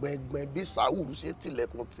tilẹ̀kùn gbẹngbẹ́ bí sàwùrù ṣe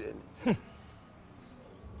tilẹ̀kùn tiẹ̀ ni.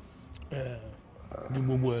 ju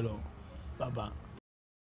gbogbo ẹ lọ bàbá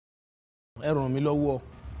ẹ ràn mí lọ́wọ́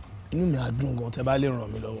inú mi á dùn gan tẹ́ bá lè ràn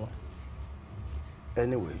mí lọ́wọ́.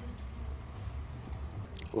 anyway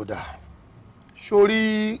ó dáa sórí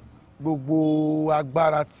gbogbo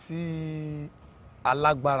agbára tí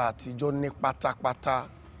Alágbára Àtijọ́ ní pátápátá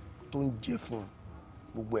tó ń jẹ fún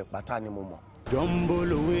gbogbo ẹ̀ pátá ni mo mọ̀.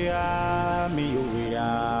 Jomboloweya mi oweya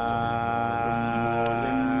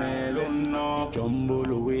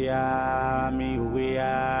Jomboloweya mi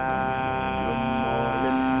oweya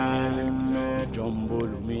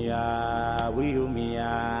Jomboloweya wi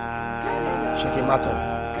omiya. ṣé kí n má tọ̀?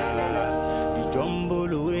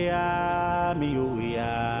 Jomboloweya mi oweya.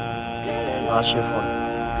 máa ṣe fún mi.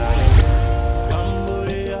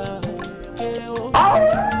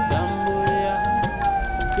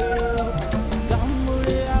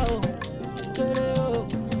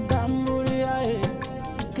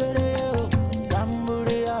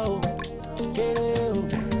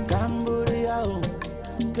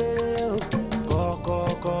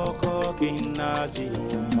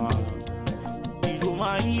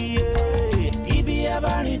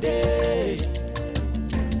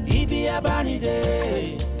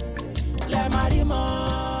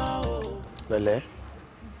 pẹ̀lẹ́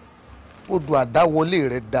odò àdáwọlé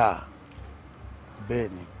rẹ dáa bẹ́ẹ̀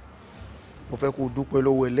ni mo fẹ́ kó o dúpẹ́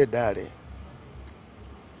lọ́wọ́ ẹlẹ́dàá rẹ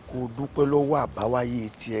kó o dúpẹ́ lọ́wọ́ àbáwáyé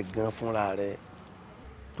tiẹ̀ gan fúnra rẹ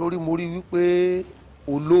torí mo rí wípé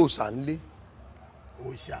olóòṣà ń lé.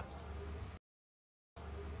 òòṣà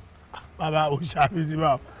bàbá òòṣà mi ti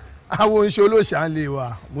bá àwọn oníṣẹ́ olóòṣà ń lé wa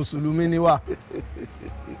mùsùlùmí ni wà.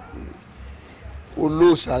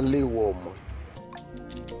 olóòṣà ń lé wọ ọmọ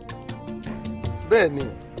bẹ́ẹ̀ ni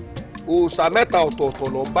òòṣà mẹ́ta ọ̀tọ̀ọ̀tọ̀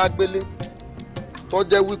ló bá gbélé tó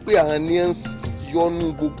jẹ́ wípé àwọn ní ń yọnu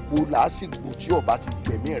gbogbo làásìgbò tí ọba ti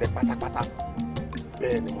gbẹ̀mí rẹ pátápátá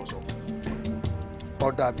bẹ́ẹ̀ ni mo sọ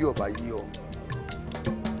ọ̀dà bí ọba yí ọ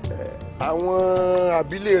àwọn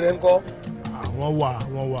àbílẹ̀ rẹ ń kọ́. àwọn wà.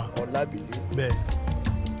 ọ̀làbílẹ̀. bẹ́ẹ̀.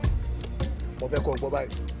 mo fẹ́ kọ́ ọ gbọ́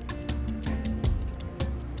báyìí.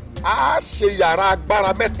 a ṣe yàrá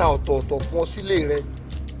agbára mẹ́ta ọ̀tọ̀ọ̀tọ̀ fún ọ sílé rẹ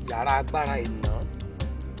yàrá agbára iná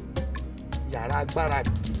yàrá agbára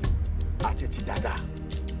gè àti ti dada.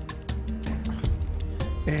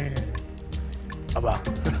 bàbá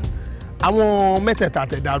àwọn mẹ́tẹ̀ẹ̀ta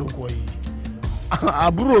tẹ dárúkọ yìí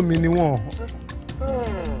àbúrò mi ni wọ́n.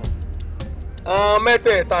 àwọn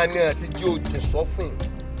mẹ́tẹ̀ẹ̀ta ni àti jí òjì sọ́fìn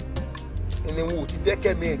ni wọn ò ti jẹ́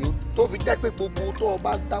kẹ́mi rí tó fi jẹ́ pé gbogbo tó o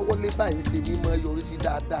bá dáwọ́lé báyìí ṣe ní máa yọrí sí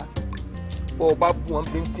dáadáa bó o bá bù wọn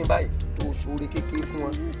bíntín báyìí tó o ṣoore kékeré fún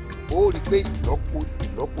wọn ó rí i pé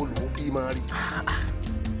ìlọ́po lòún fi máa rí.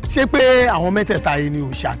 ṣé pé àwọn mẹ́tẹ̀ẹ̀ta yìí ni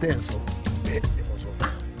òòṣà tẹ̀ ń sọ. bẹ́ẹ̀ ni mo sọ.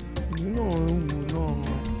 èmi náà ń wò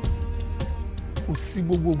náà kò sí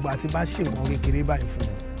gbogbo ìgbà tí bá ṣe nǹkan kékeré báyìí fún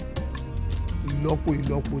wọn ìlọ́po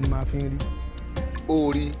ni màá fi ń rí.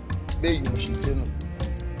 Orí bẹ́ẹ̀ yóò ṣe dénú.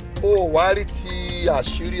 Ó wá rí ti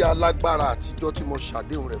àṣírí alágbára àtijọ́ tí mo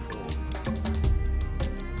ṣàdéhùn rẹ̀ fún ọ.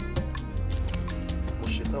 Mo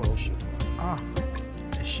ṣe tán ó ṣe fún ọ.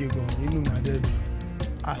 Ẹ ṣe gan-an nínú màdẹ́bí.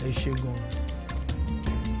 Ẹ ṣe gan-an.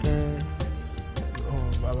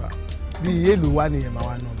 Bàbá bí èlò wà nìyẹn máa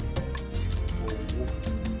wá náà mi.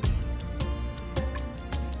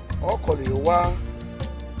 Ọkọ̀ lè wá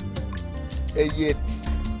ẹyẹ ẹtù,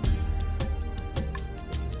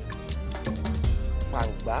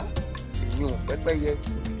 pàǹgbá, èyàn pẹ́pẹ́yẹ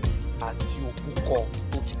àti òbúkọ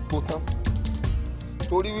tó ti gbó tán.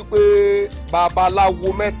 Torí wípé babaláwo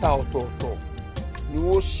mẹ́ta ọ̀tọ̀ọ̀tọ̀ ni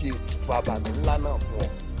ó ṣe ètùtù abàmì ńlá náà fún ọ.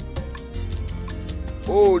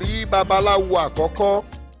 Ó rí babaláwo àkọ́kọ́.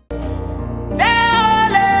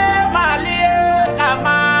 Sẹ́lẹ̀ màlíé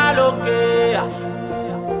kàmálókè.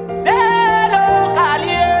 Sẹ́lẹ̀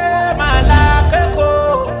kàlíé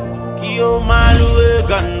màlákẹ́kọ̀ọ́. Kí o máa lùwé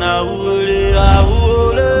gànà wúlé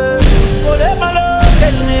àwúlé. Kòlé malo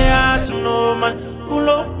kẹ́ni àsùnwọ̀n.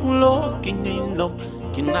 Kúlókúló kìíní lọ.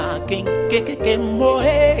 Kìnà kékèké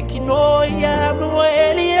mọ́é kìnà yá mọ́é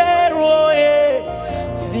liẹ́rọ̀é.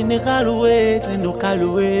 Zinekaluwe,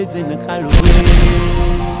 zinekaluwe, zinekaluwe.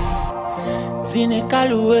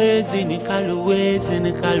 Zinekaluwe, zinekaluwe,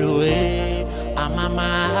 zinekaluwe. Amama,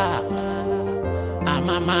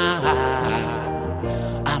 amama,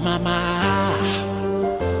 amama,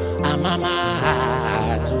 amama.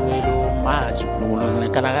 Zuelo majukunu,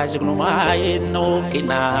 kanagajukunu maye no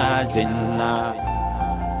kinajena.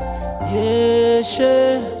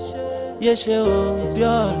 Yeshe o bí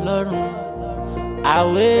Ọlọ́run.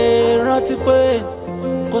 Àwẹ̀ rántí pé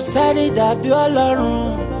kò sẹ́ni dàbí Ọlọ́run.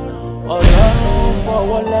 Ọlọ́run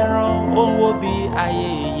fọwọ́ lẹ́rán ó ń wo bí ayé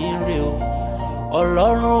yìí ń rè o.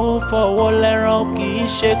 Ọlọ́run fọwọ́ lẹ́rán kì í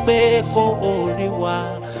ṣe pé kó orí wa.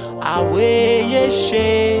 Àwẹ̀ yé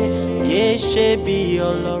ṣe bí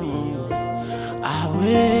Ọlọ́run.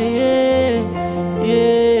 Àwẹ̀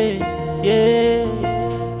yé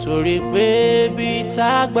torí pé bí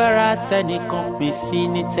tágbára tẹnìkan pín sí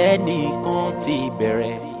ni tẹnìkan ti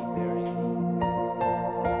bẹ̀rẹ̀.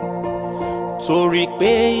 Torí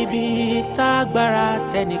pé ibi tágbára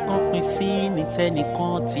tẹnìkan pín sí ni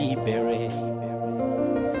tẹnìkan ti bẹ̀rẹ̀.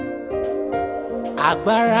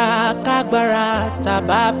 Agbára kágbára tá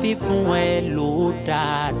bá fi fún ẹ lò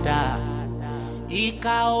dáadáa.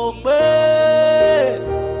 Ìkà ò pé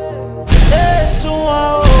èsùn wọn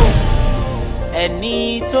o. Ẹni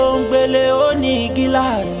tó ń gbélé ó ní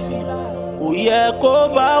gíláàsì, kò yẹ kó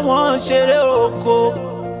bá wọn ṣeré oko.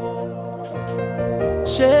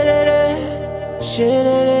 Ṣeré,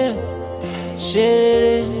 ṣeré,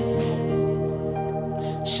 ṣeré,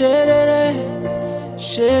 ṣeré,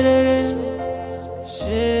 ṣeré,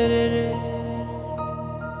 ṣeré.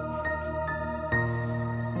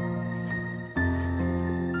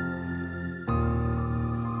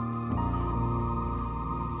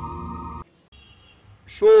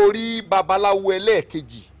 Sórí babaláwo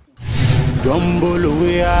ẹlẹ́ẹ̀kejì.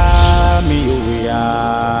 Domboloweya mi oweya.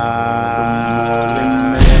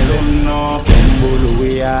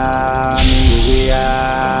 Domboloweya mi oweya.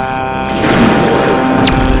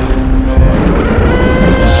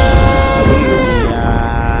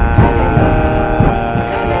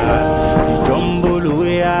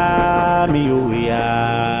 Domboloweya mi oweya.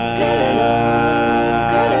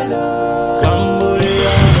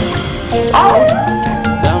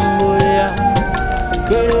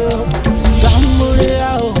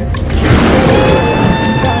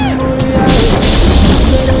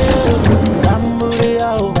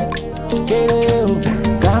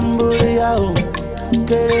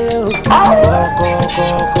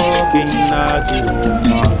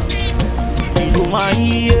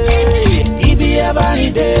 Ibi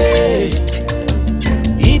abanide,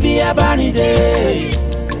 ibi abanide,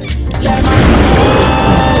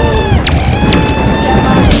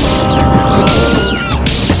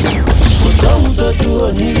 kò sóhun tójú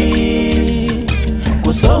onírí,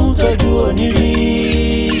 kò sóhun tójú onírí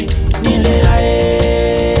nílé ayé.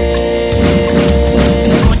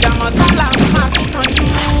 Mọ̀jàmọ́sálà máa fi kanjú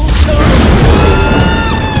lórí.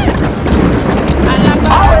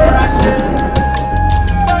 Alagbara ṣe.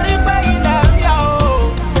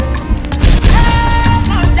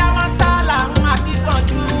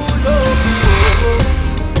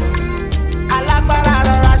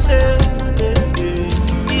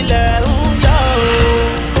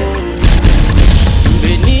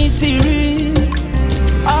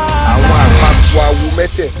 Awo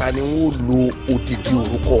mẹ́tẹ̀ẹ̀ta ni wọ́n lo odidi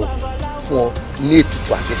orúkọ fún ọ ní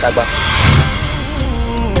ètùtù àṣekágbá.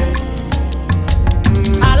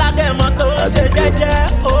 Alágẹmọ tó ṣe jẹ́jẹ́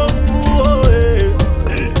òkú òye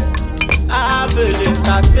abèlè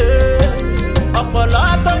tàṣe ọ̀pọ̀lọ́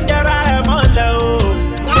tó ń jẹra ẹ̀ mọ́lẹ̀ o.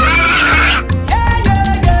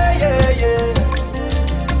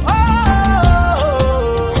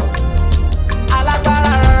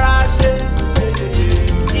 Alagbara rọra ṣe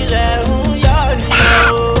ilẹ̀ ń yọ ni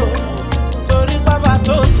o torí bàbá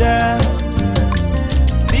tó jẹ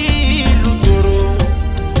tí ìlú tòrò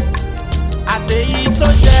àtẹ̀yí tó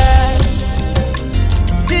jẹ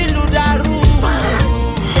tí ìlú dàrú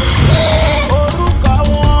orúkọ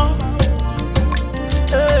wọn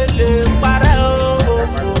lè parẹ́ o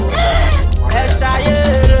ẹ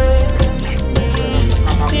ṣayére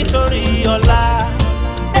nítorí ọ̀la.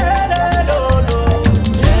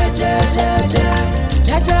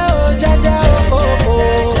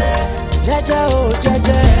 Jẹ́jẹ́ o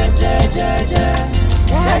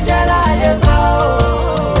jẹ́jẹ́ láyé gbà o.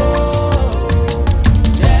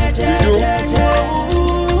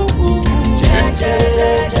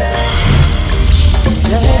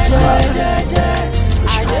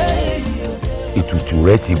 Ìtùtù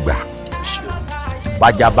rẹ ti gbà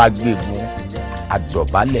bájá bá gbégun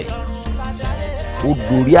àdọ̀bálẹ̀ ó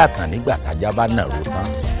dorí àkàn nígbà tájá bá nàró tán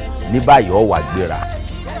ní báyìí ó wá gbéra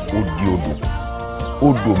ó di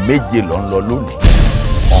odò méje ló ń lọ lónìí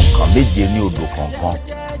kọ̀ọ̀kan méje ní odò kọ̀ọ̀kan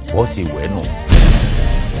bó ṣe wẹ̀nu.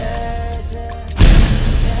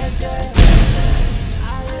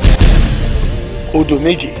 odò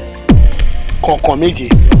méje kọ̀ọ̀kan méje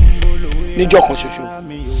níjọ́ kan ṣoṣo.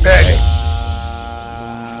 bẹ́ẹ̀ni.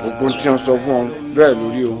 ogun tí wọ́n sọ fún ọ bẹ́ẹ̀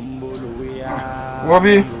lórí o. wọ́n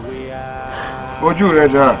bí ojú rẹ̀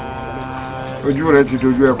dáa ojú rẹ̀ ti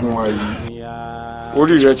dojú ẹkùn wa yìí.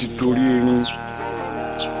 orí rẹ̀ ti torí erin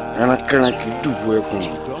ẹrankẹran kì í dùbò ẹkùn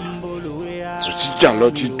kò sí jà lọ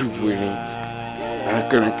tí dùbò erin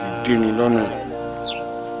ẹrankẹran kì í déni lọ́nà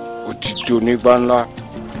ó ti di onígbà ńlá.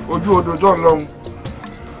 ojú odò tó ń lọ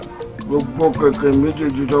gbogbo kẹ̀kẹ́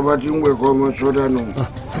méjèèjì tó bá ti ń wẹ̀kọ́ ọmọ sọ́dá nù.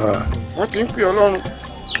 wọ́n ti ń pè ọlọ́run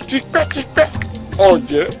tipẹ́tipẹ́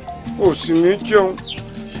ọ̀jẹ́ òsì ní jẹun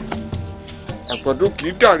àgbàdo kì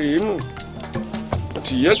í dàrí inú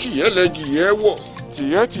tìyẹ́tìyẹ́ lẹ́jìyẹ́ wọ̀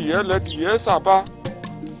tìyẹ́tìyẹ́ lẹ́jìyẹ́ sábà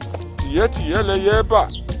tìyẹ́tìyẹ́ lẹ́yẹ́ bà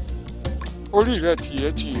orí rẹ̀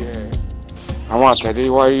tìyẹ́tìyẹ́. àwọn àtẹ̀lé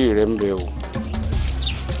wáyé rẹ̀ ń bẹ o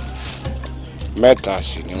mẹ́ta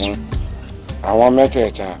sì ni wọ́n àwọn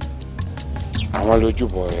mẹ́tẹ̀ẹ̀ta àwọn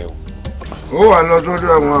lójúbọ rẹ̀ o. ó wà lọ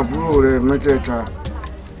sọ́dọ̀ àwọn àbúrò rẹ̀ mẹ́tẹ̀ẹ̀ta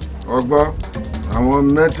ọgbọ́ àwọn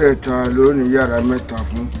mẹ́tẹ̀ẹ̀ta ló ní yàrá mẹ́ta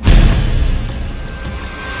fún.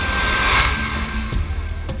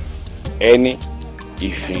 ẹni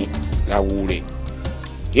ìfín láwùrẹ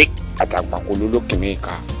yé àtàgbàkọ lólókè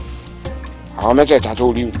mẹ́ka àwọn mẹ́tẹ̀ẹ̀ta tó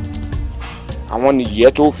rí àwọn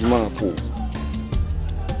nìyẹn tó fi máa fò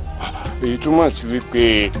èyí túmọ̀ sí wípé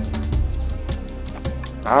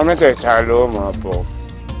àwọn mẹ́tẹ̀ẹ̀ta ló máa bọ̀.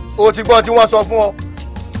 o ti gbọ́ tí wọ́n sọ fún ọ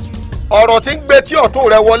ọ̀rọ̀ tí ń gbé tí ọ̀tún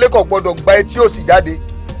rẹ wọlé kò gbọ́dọ̀ gba etí òsì jáde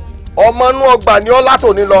ọmọ inú ọgbà ni ọ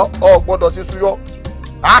látòní lọ ọ gbọ́dọ̀ ti súyọ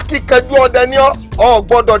akíkanjú ọdẹ ni ọ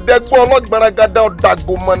gbọ́dọ̀ dẹgbọ ọlọgbẹrẹgàdà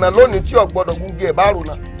ọdàgbò mọ̀nà lónìí tí ọ gbọ́dọ̀ gúngi ẹ̀ bá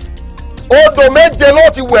rùnà odò méje ló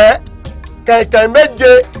ti wẹ̀ kẹ̀kẹ́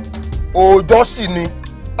méje òòjọ́ sì ni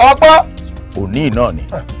ọgbọ́. òní náà ni.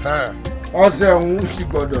 ọ̀sẹ̀ òun sì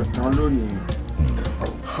gbọ́dọ̀ tán lónìí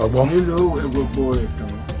ọgbọ́n nílò òwe gbogbo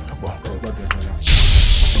ìtàn ọgbọ́dọ̀ tán.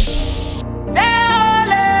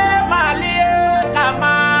 Sẹ́lẹ̀ màlíé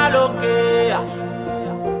kàmálókè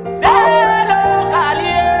sẹ́lẹ̀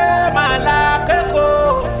kàlíé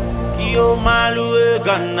màlákẹ́kọ̀ọ́ kí o máa lùwẹ̀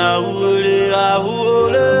gànà wọlé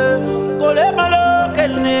àwòrán wọlé màlókè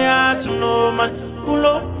ní àsùnwọ̀n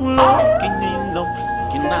kúló kìnìún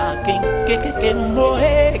kìnà kékèké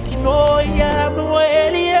mọ́ẹ́ kìnà yá mọ́ẹ́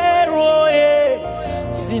lìẹ́rọ̀ẹ́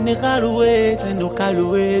zinikaluwe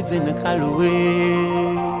zinikaluwe zinikaluwe.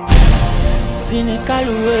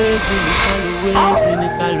 Zinikaluwe, zinikaluwe,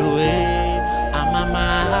 zinikaluwe, amama,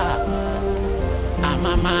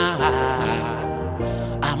 amama,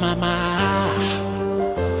 amama,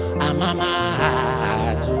 amama,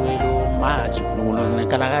 zuelo majukulu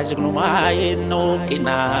nekalaga jukulu eno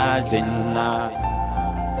kina zena.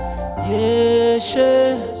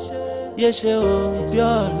 Yeshe o bí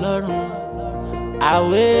Ọlọ́run,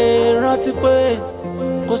 àwẹ̀ rántí pé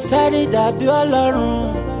kò sẹ́ni dàbí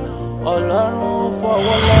Ọlọ́run. Ọlọ́run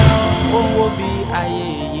fọwọ́ lẹ́rán owó bí ayé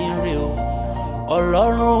yìí ń rè o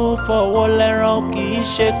Ọlọ́run fọwọ́ lẹ́rán kì í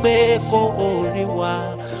ṣe pé kó orí wa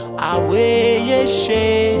àwẹ̀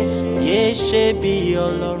yé ṣe bí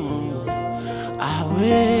Ọlọ́run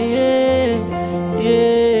àwẹ̀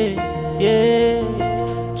yé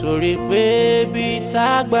torí pé bí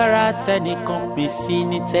tágbára tẹnìkan pín sí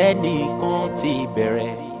ni tẹnìkan ti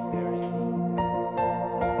bẹ̀rẹ̀.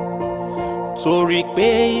 torí pé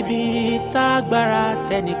ibi tágbára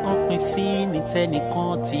tẹnìkan pín sí ni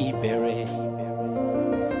tẹnìkan ti bẹ̀rẹ̀.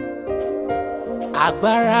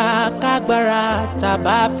 agbára kágbára tá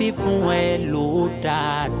bá fi fún ẹ lò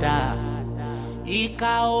dáadáa.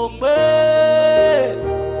 ìkà ò pé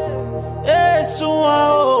èsùn wọn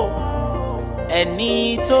o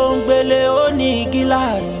ẹni tó ń gbélé ó ní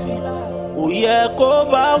gíláàsì kò yẹ kó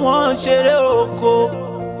bá wọn ṣeré oko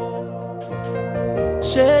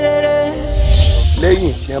ṣe rere.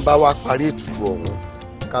 lẹ́yìn tí wọ́n bá wá parí ètùtù ọ̀hún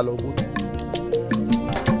ká lọ gbódò.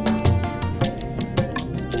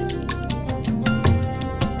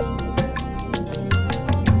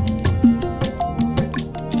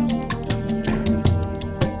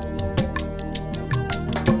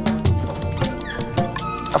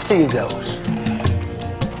 After you girls.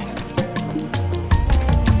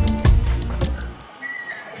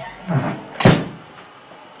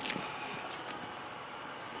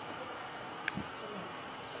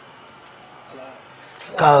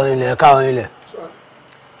 káwọn ilẹ̀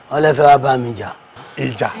wọ́n lè fẹ́ wá bá mi jà.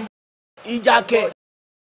 ìjà kẹ.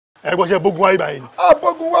 ẹgbọ́n ṣe bógun wáyé báyìí ni.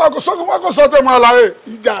 bógun wá kò sọ́gun wá kò sọ́tẹ̀ mọ́ àlàyé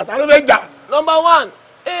ìjà ta ló fẹ́ jà. Number 1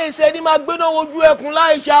 ṣe ni máa gbéná ojú ẹkùn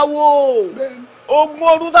láì ṣàwò ogún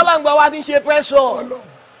ọdún tálàǹgbà wa ti ń ṣe pẹ́sọ̀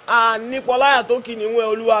nípọ̀láyà tó kìnìún ẹ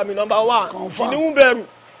olúwa mi. Number 1 kìnìún bẹ̀rù.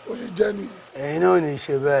 ó sì jẹ́ ni. ẹ̀yin náà ò ní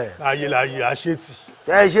ṣe bẹ́ẹ̀. láyé àṣetì.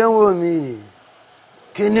 tẹ́ ẹ ṣe ń wò mí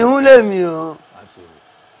kìnìún lèmi o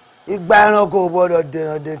ìgbà ẹranko ò gbọ́dọ̀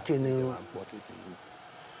dènà de kìnìún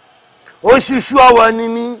òṣùṣù ọwọ́ ni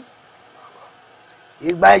mí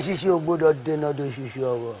ìgbà ìṣiṣẹ́ ò gbọ́dọ̀ dènà de òṣùṣù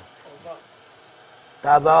ọwọ́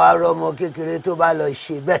tàbá wa rọmọ kékeré tó bá lọ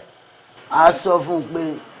ṣe bẹ́ẹ̀ á sọ fún un pé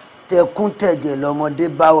tẹkúntẹ̀jẹ̀ lọmọdé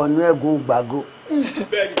bá wọnú ẹ̀gún gbàgó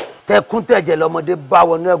tẹkúntẹ̀jẹ̀ lọmọdé bá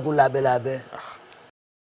wọnú ẹ̀gún lábẹ́lábẹ́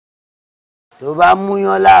tó bá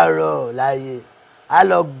múyán láàárọ̀ láyé á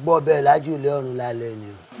lọ gbọ́ bẹ́ẹ̀ lájúlé ọ̀run lálẹ́ ni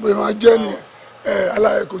o. bóyá máa jẹ́ ni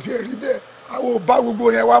aláyẹ kò tiẹ̀ rí bẹ́ẹ̀ àwọn ò bá gbogbo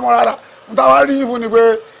yẹn wá mọ́ rárá mo táwa rí yín fún ni pé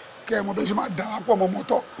kẹ́ ẹ mọ̀ bẹ́ẹ̀ ṣe máa dà á pọ̀ mọ́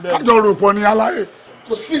mọ́tọ́ kájọ rò pọ̀ ní aláyẹ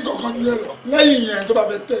kò sí nǹkan kan nílẹ̀ lọ lẹ́yìn yẹn tó bá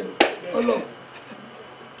fẹ́ tẹ̀ ní ọlọ́run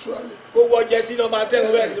túwálé. kó wọ jẹ sí nọ́mbà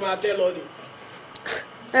 10 bẹ́ẹ̀ sì máa tẹ́ lọ ni.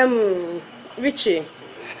 Richie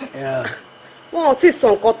wọn ò tí ì sọ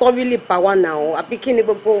nǹkan tó rí lè bá wa nà ọ àbí kí ni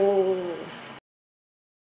gbogbo.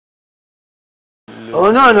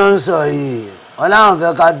 òun náà ló ń sọ yìí wọn láwọn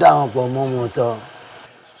fẹ́ ká dá wọn pọ̀ mọ́ mọ́tọ́.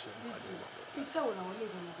 iṣẹ́ wo làwọn lè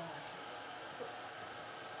gbọ́n bá wa ṣe.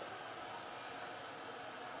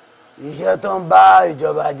 iṣẹ́ tó ń bá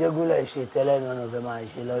ìjọba Ajégúnlẹ̀ ṣe tẹ́lẹ̀ náà ló fẹ́ máa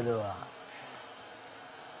ṣe lọ́dọ̀ wa.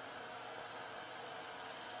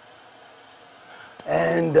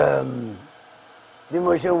 and bí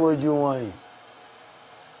mo ṣe ń wojú wọn yìí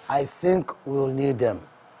I think we'll need them.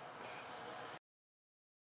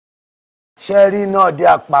 ṣẹ́rí náà dé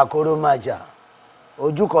àpàkóró máa jà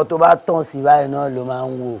ojú kan tó bá tàn sí báyìí náà ló máa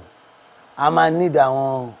ń wò a máa need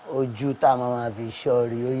àwọn ojú tá a máa fi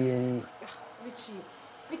ṣọ́ọ̀rì ó yé yín.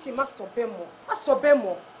 Richie má sọ bẹ́ẹ̀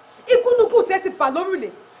mọ́ ikúnukú tẹ́ ti bà lórùlé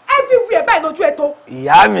everywhere báyìí lójú ẹ̀ tó.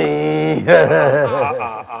 ìyá mi.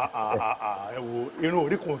 ẹ wo irun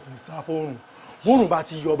orí kan kì í sá fóònù bóòrùn bá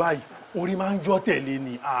ti yọ báyìí orí máa ń jọ tẹ̀lé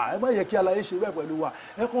ni ẹ má yẹ kí aláyé ṣe bẹ́ẹ̀ pẹ̀lú wa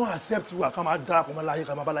ẹ kàn accept wa ká máa darapọ̀ mọ́ láyé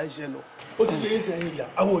ká máa bá láyé ṣe lọ ó ti yé yín sẹ́yìn ìyá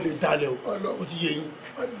àwọn ò lè dalẹ̀ o ó ti yé yín.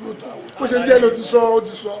 bó ṣe jẹ́ ló ti sọ ó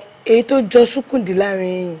ti sọ. èyí tó jọ ṣúkùndì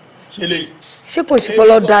láàrin yìí ṣe lè. ṣé kò ṣe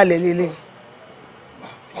pọ́lọ́ dalẹ̀ lélẹ̀.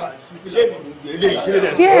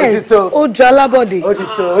 yes ó jọ Alábọ̀dé.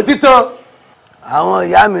 ó ti tó àwọn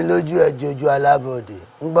ìyá mi lójú ẹ̀ jojú Alábọ̀dé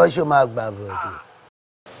ń gbọ́ ṣó máa gbà bọ̀dé.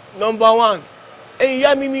 Number 1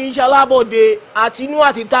 ìyá mi mi iṣẹ́ Alábọ̀dé àti inú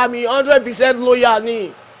àti ta mi 100% loyal ni.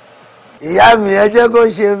 ìyá mi ẹ jẹ́ kó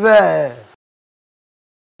ṣe bẹ́ẹ̀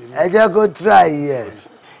ẹ jẹ́ kó try yẹ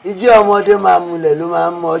ìjẹ́ ọmọdé máa múlẹ̀ ló máa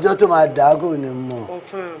ń mọ ọjọ́ tó máa dà kò ní mọ̀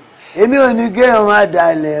èmi ò ní kéèyàn má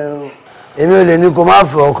dalẹ̀ o èmi ò lè ní kó má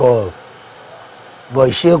fọkọ̀ bọ̀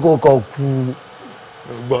ṣé kó kọ kú.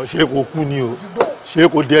 gbọ́ ṣé kó kú ni o ṣé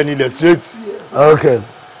kó dẹni ilẹ̀ straight. okay.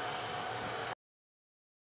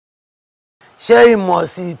 ṣé ìmọ̀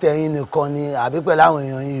sí tẹ̀yìn nìkan ni àbí pẹ̀lú àwọn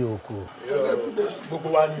èèyàn yìí yòókù. gbogbo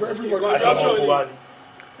wa ni gbogbo wa ni.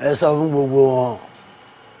 ẹ sọ fún gbogbo wọn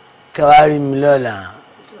kẹwàá rí mi lọ́la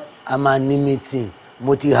a máa ní meeting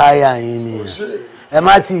mo ti háyà yín ni ẹ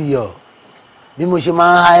má ti yọ bí mo ṣe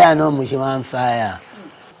máa ń háyà náà mo ṣe máa ń fáyà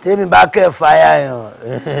tèmi bá kẹ́ fáyà yàn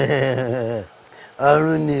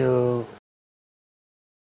ọ̀run ni o.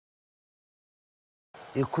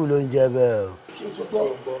 ikú ló ń jẹ bẹ́ẹ̀ o.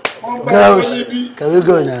 girls can we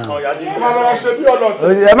go now.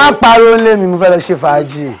 ẹ má pariwo lé mi mo fẹ́ lọ ṣe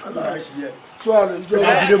fàájì.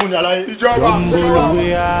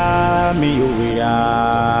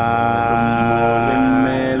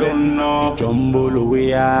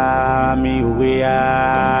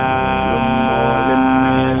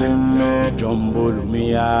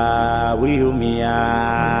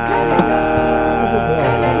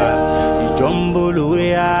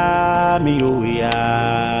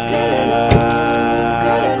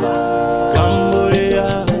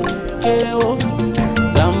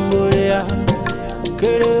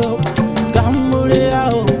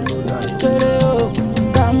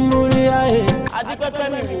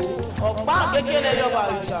 ìjọba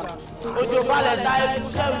ojú balẹ̀ dá ewu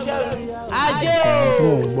ṣẹ́rù ajé o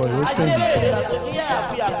ajé rèé tó kí yàrá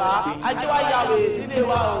bí yàrá ajé wa yà wèrè sílé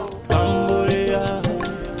wa o. Gamboria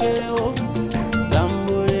kéré o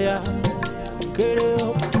Gamboria kéré o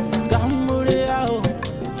Gamboria o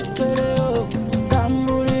kéré o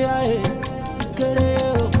Gamboria kéré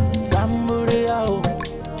o Gamboria o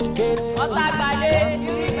kéré o. ọ̀tá gbalẹ̀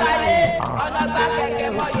ìrì gbalẹ̀ ọ̀nà gba kẹ̀kẹ́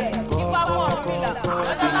mọ̀yẹ̀ ìfọ̀ mọ̀ ọ̀rùnmìlà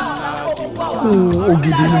ọ̀nà làwọn náà kó púpọ̀ wá.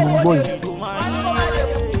 Ògidì ni mo gbọ́ yìí.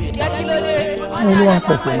 Wọ́n ló wá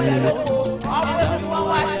pọ̀ fún mi nílé.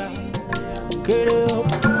 Kí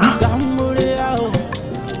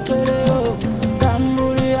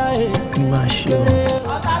máa ṣe o.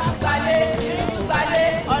 ọ̀tá tún gbalẹ̀ ìrì tún gbalẹ̀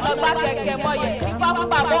ọ̀nà gba kẹ̀kẹ́ mọ̀yẹ̀ ìfọ̀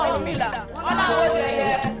púpọ̀ bọ̀ ọ̀rùnmìlà wọ́n làwọn ò jẹ̀yẹ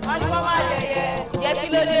wọ́n ní wọ́n máa jẹ̀yẹ jẹ́ kí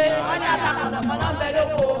ló dé wọ́n ní àtàkùnà ń bẹ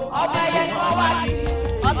lóko ọmọ ẹyẹ ni wọ́n wá sí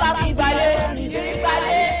ọ̀tá tún gbalẹ̀ ìrì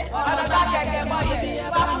gbalẹ̀ ọ̀nà gba kẹ̀kẹ́ mọ̀yẹ̀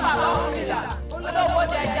ìfọ̀ púpọ̀ bọ̀ ọ̀rùnmìlà olówó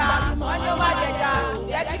jẹjà wọ́n ní ó máa jẹjà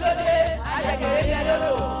jẹ́ kí ló dé àjẹgẹrẹ yẹn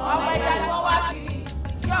lódò ọmọ ẹja ni wọ́n wá kiri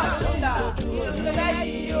kí ọ̀rùnmìlà ìròyìn lẹ́yìn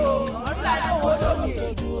yìí o ọ̀rùnmìlà ní òun sókè.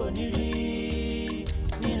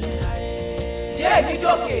 jẹ́ èmi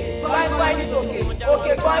dòkè gbọ́ngbọ́n ní tòkè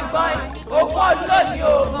òkè gbọ́ngbọ́n ogún ọdún lónìí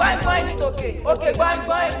o gbọ́ngbọ́n ní tòkè òkè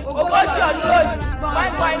gbọ́ngbọ́n ogójì ọdún lónìí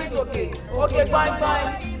gbọ́ngbọ́n ní tòkè òkè gbọ́ngbọ́n.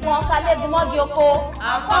 wọn kalẹ̀ gbọmọgi oko.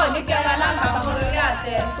 àfọ oníkẹrẹ aláǹgbàmọ lórí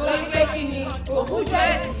àtẹ torí pé kí ni òkújọ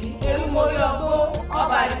ẹsì erímórí ọgbó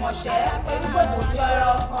ọba àrìmọṣẹ erígbòkò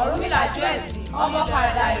jọrọ ọ̀rúnmìlàjọ ẹsì ọmọ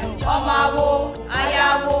padà ìlú ọmọ awo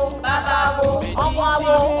ayáwo bàbá awo ọmọ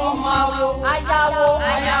awo ọmọ awo ayáwo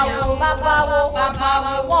ayáwo bàbá awo bàbá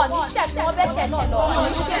awo. wọn ní ṣẹ́ tí wọ́n bẹ́ṣẹ̀ náà lọ. wọn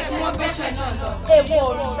ní ṣẹ́ tí wọ́n bẹ́ṣẹ̀ náà lọ. èwo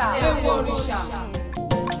òrìṣà. èwo òrìṣà.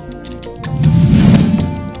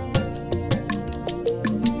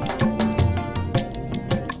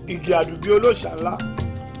 igi àdùbí olóṣà ńlá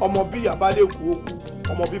ọmọ bí ìyá bá lè kú òkú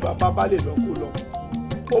ọmọ bí bàbá bá lè lọ kó lọ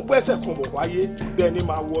ó gbẹ́sẹ̀ kan bọ̀ wáyé bẹ́ẹ̀ ni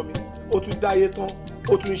máa wọ mi ó tún dáyé tán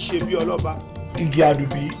ó tún ṣe bí ọlọ́ba. igi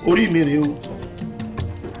àdùbí orí mi rèé o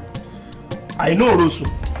àìná òrosùn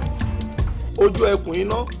ojú ẹkùn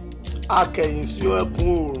iná akẹ̀yìn sí ẹkùn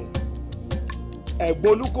oòrùn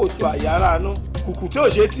ẹ̀gbọ́n olúkòso àyàrá aná kùkù tí ò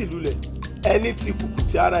ṣe é tì lulẹ̀ ẹni tí kùkù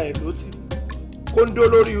tí ara ẹ̀ ló tì kóńdó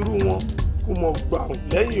lórí irú wọn kò mọ̀ gbàùn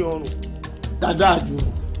lẹ́yìn ọrùn dáadáa jù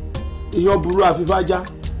ìyan burú àfifájá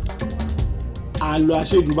àlọ́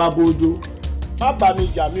àṣejù bá bójó má bá mi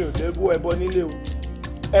jà mi ò lẹ́bú ẹbọ nílé o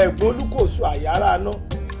ẹ̀gbọ́n olúkòso àyàrá aná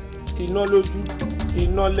iná lójú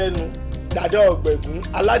iná lẹ́nu dàdá ọ̀gbẹ̀gún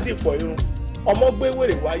aládìpọ̀ irun ọmọ gbé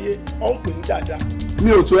wèrè wáyé ọ̀ ń pè ń dàda.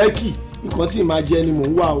 mi ò tó ẹ́ kì nǹkan tí ì máa jẹ ni mò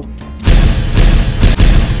ń wá o.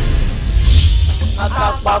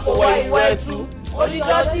 àkàpà kò wọ ìwọ ẹtù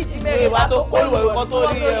oníjọ́ tí ìjìmẹ̀rẹ̀ wá tó kólùwẹ̀ ìwọ tó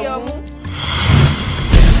rí ẹ̀ mú.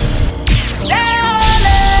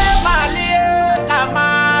 lẹ́ọ̀lẹ́ màlíẹ́ ká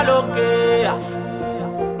máa lókè à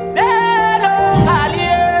zẹ́lọ́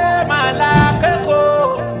màlíẹ́ màlá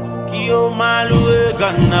kẹ́kọ̀ọ́ kí ó máa lóye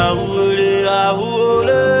gànà wọlé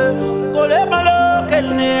àwọlé kólé malo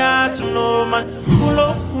kẹ́ni àsùnwọ̀n kúló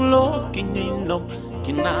kúló kìíní nọ.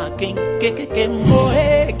 Kina keke moe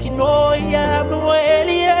kino ya moe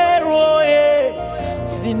lieroe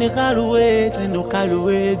zinekalwe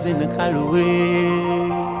zinekalwe zinekalwe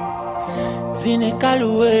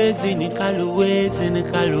zinekalwe zinekalwe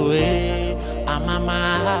zinekalwe amama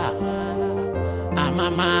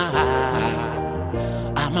amama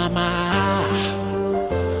amama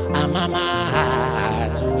amama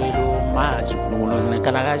zuelo majunun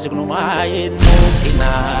kana junu mae no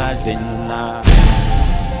kina jenna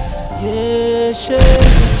yéṣe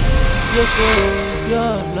yéṣe bí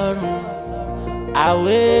ọlọ́run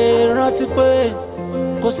àwẹ̀ rántí pé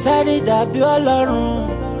kò sẹ́ni dàbí ọlọ́run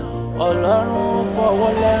ọlọ́run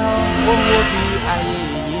fọwọ́ lẹ́rán owó bí ayé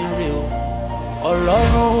yìí rè o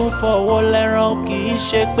ọlọ́run fọwọ́ lẹ́rán kì í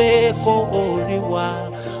ṣe pé kó orí wa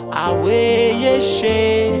àwẹ̀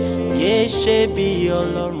yé ṣe bí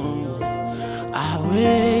ọlọ́run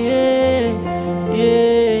àwẹ̀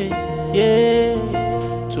yé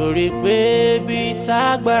torí pé bí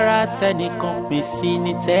tágbára tẹnìkan pín sí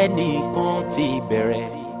ni tẹnìkan ti bẹ̀rẹ̀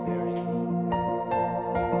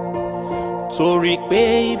torí pé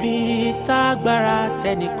ibi tágbára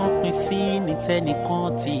tẹnìkan pín sí ni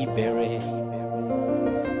tẹnìkan ti bẹ̀rẹ̀.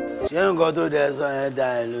 ṣé nǹkan tó dẹ sọ yẹn dá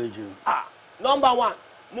ẹ lójú. number one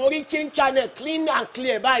mo rí change channel clean and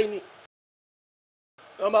clear báyìí ni.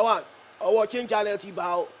 number one ọwọ́ change channel ti bá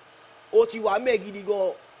ọ ó ti wà mẹ́ gidi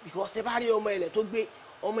gan because tẹ bá rí ọmọ ilẹ̀ tó gbé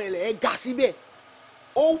ọmọ ilẹ̀ ẹ̀ ga síbẹ̀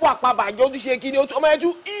ó wà pàbàjẹ́ ó tún ṣe kí ni ọmọ ẹ̀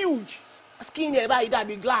tún huge skin ẹ̀ báyìí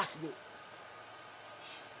dàbí glass ni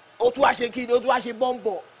ó tún wá ṣe kí ni ó tún wá ṣe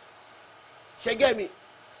bọ́ǹbọ̀ ṣẹ́gẹ́ mi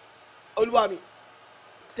olúwa mi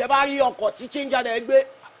tẹ bá rí ọkọ̀ tí change channel gbé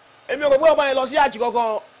èmi ò rò pé ọmọ yẹn lọ sí àjì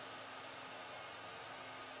kankan.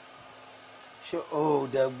 ṣé o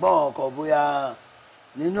dẹ̀ gbọ́n ọkọ̀ bóyá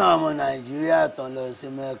nínú àwọn nàìjíríà tán lọ sí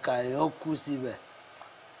mẹ́ka èèyàn kú síbẹ̀.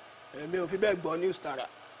 èmi ò fi bẹ́ẹ̀ gbọ́ news tààrà.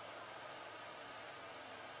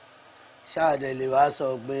 ṣáàdẹ̀ lè wá sọ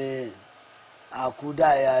pé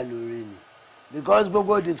àkúdàáyà lórí ni because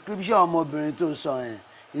gbogbo description ọmọbìnrin tó sọ yẹn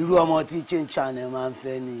irú ọmọ tí change channel máa ń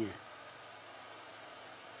fẹ́ nìyẹn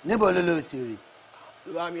níbo ló ló ti rí.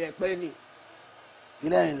 ìwà mi ẹ̀ pẹ́ ni. kí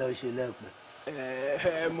lẹ́yìn lọ ṣe lẹ́pẹ́.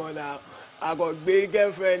 ẹ mọ̀ náà àgọ́ gbé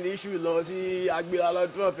girlfriend issue lọ sí agbèrè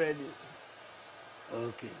lọ́dún ọ̀fẹ́ ni.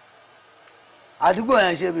 ok àdúgbò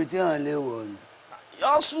yẹn ṣe ibi tí hàn lè wọ̀ ni.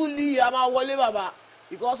 yọ́sùlì a máa wọlé bàbá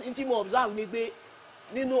because n tí mo observe ni pé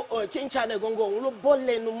nínú change channel gangan òun ló bọ́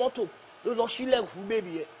lẹ́nu mọ́tò ló lọ sílẹ̀ fún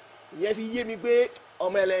bèbí yẹn ìyẹn fi yé mi pé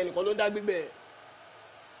ọmọ ẹlẹ́yìn nìkan ló ń dá gbígbẹ́ yẹn.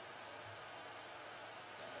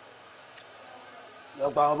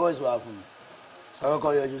 lọ́pọ̀ àwọn boys wà fún mi sọ̀rọ̀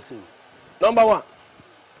kan yọjú sí o. number one.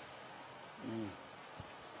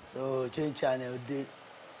 So change channel dé.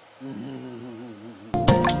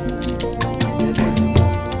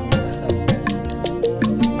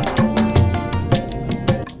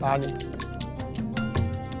 Tani.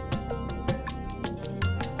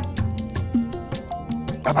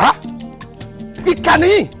 Bàbá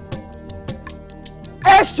ìkànnì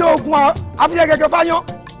ẹ ṣe oògùn àfihàn gẹ́gẹ́ fáyán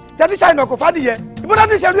tẹ́tí ṣàìnà kò fàdìyẹ ìbúdá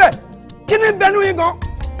ti ṣerú ẹ̀ kí ni ń bẹnu yín gan.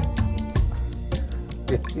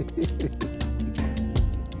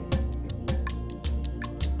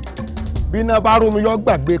 bí iná bá rú mi yọ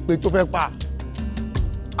gbàgbé pé tó fẹ́ pa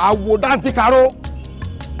àwò dáńtí karó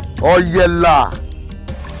ọ̀yẹ̀là.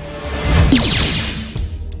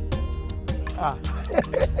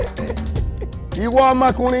 ìwọ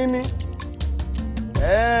ọmọkùnrin ni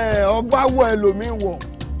ọgbà wọ ẹlòmíín wọ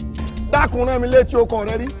dákùnrin mi létí ọkọ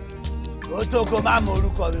rẹ rí. ó tó kó má mọ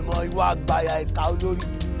orúkọ mi mọ ìwà àgbàyà ìka olórí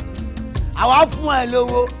àwa fún ẹ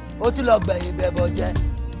lówó ó tún lọ gbẹ̀yìn bẹ́bọ jẹ́.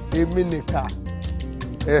 èmi nìkan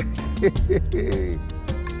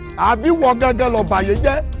àbí wọ gẹ́gẹ́ lọ bàyè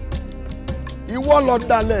jẹ́ ìwọ lọ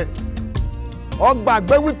dalẹ̀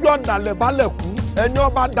ọgbàgbé wípé ọ̀dàlẹ̀ balẹ̀ kú ẹni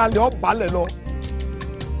ọba dalẹ̀ ọbalẹ̀ lọ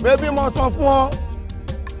bébí mo sọ fún ọ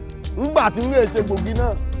ńgbà tí ń lè ṣe gbòógì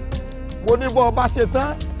náà mo ní bọ́ ọba ṣe tán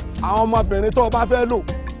àwọn ọmọbìnrin tó ọba fẹ́ lò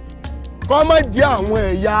kọ́ mọ̀ jẹ́ àwọn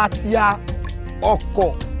ẹ̀yà tíá ọkọ̀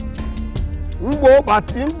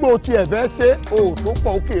ńgbò tiẹ̀ fẹ́ ṣe òòtó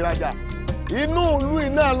pọ̀ òkè ìrajà inú ìlú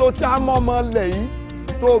iná ló ti á mọ́ ọmọ ilẹ̀ yìí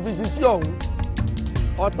tó fi ṣiṣẹ́ ọ̀hún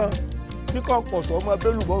ọ̀tán kíkọ́ pọ̀sọ̀ ọmọ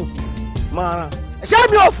bẹ́lùbọ̀ oṣù máa ràn. ṣé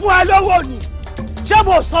mi ò fún ẹ lówó ni ṣé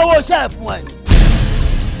mo sanwó iṣẹ́ ẹ̀ fún ẹ ni.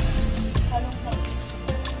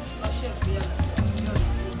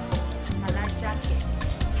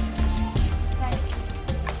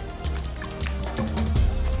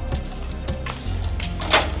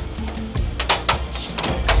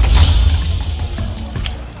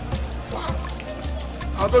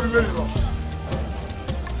 tó fi méjì lọ.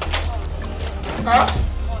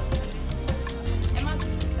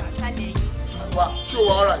 Wa ṣé o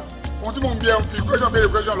wà ọ̀rà yìí? Ohun tí mò ń bí ẹ ń fi question béèrè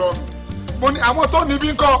question lọ mi. Mo ní àwọn tó níbí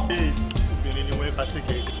ń kọ́. Obìnrin ni wọ́n bá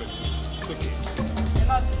tẹ̀kẹ̀ ẹ́ sí pẹ̀lú. Ẹ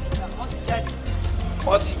má bínú sá, wọ́n ti jáde sí.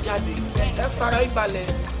 Wọ́n ti jáde. Ẹ fara ìbalẹ̀.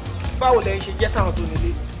 Báwo lẹ ṣe jẹ́ sáwọn tó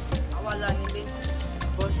nílé? Àwa la nílé.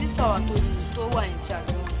 Bọ̀ sísá wa tó wà ní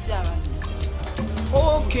charge wọn sí ara ní sí.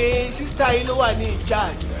 Okay, sísá yín ló wà ní in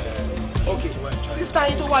charge. Okay, sísá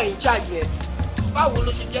yín tó wà in charge yẹn. Báwo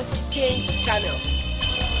ló ṣe jẹ́ sí change channel?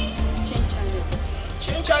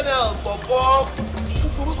 Change channel bọ̀bọ̀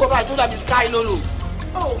kúkúrú kọ́ báyìí tó dàbí sky lolo.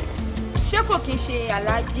 Oh, ṣé kò kí n ṣe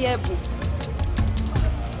aláàjì ẹ̀bùn?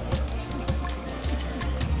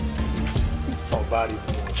 Ọba rí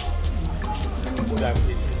i ó dàbí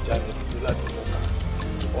change channel tuntun láti mọ̀ká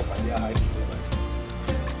ọ̀pàdé àìsí rẹ̀ báyìí.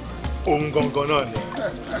 Òun gangan náà ni.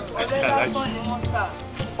 Ọ̀rẹ́ lásán ni wọ́n sà.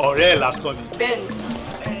 Ọ̀rẹ́ ẹ̀ lásán ni. Bẹ́ẹ̀ni.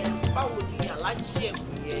 Báwo ni alájí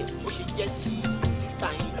ẹ̀kún yẹn ó ṣe jẹ́ sí sísá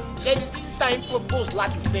yín? Ṣé ní sísá yín propose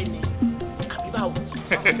láti fẹ́ ni? Àbí báwo?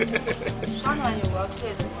 Ṣáná yẹn wá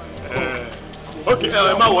clear sí wọn. Ok,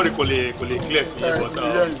 ẹ má wọrí kò lè clear sí yín but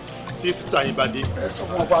tí sísá yín bá dé. Ẹ sọ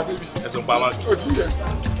fún ọba Adébí. Ẹ sọ pa máa. Ó ti yẹ.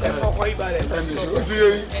 Ẹ fọkàn yín balẹ̀. Ó ti yẹ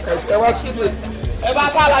yín. Ẹ wá tún yẹ. Ẹ bá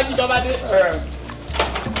bá alájí ìjọba dé.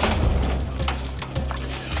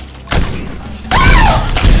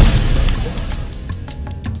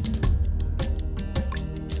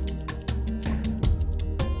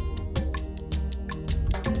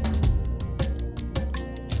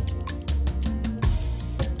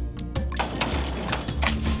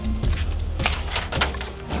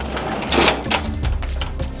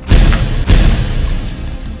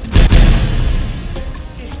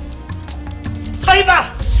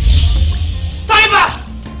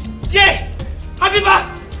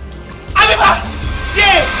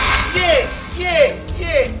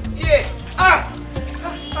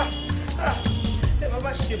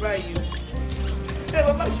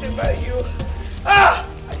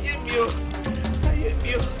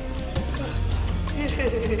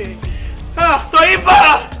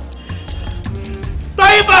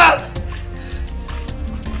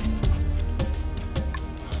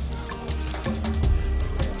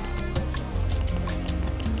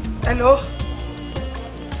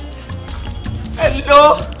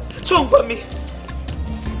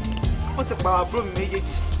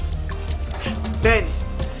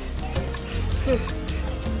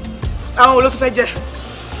 Àwọn olóṣù fẹ́ jẹ́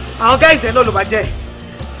àwọn gáìsì ẹ̀ náà ló bá jẹ́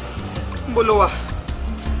ń bó ló wà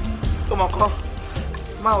ó mọ̀ kán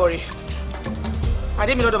má wọ̀rí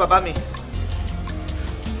adé mi lọ́dọ̀ bàbá mi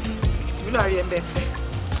nínú àárí ẹ̀ ń bẹ̀ sí.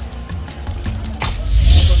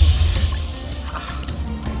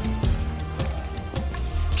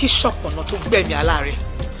 Kí ṣọ̀pọ̀nà tó gbẹ̀mí aláàrẹ̀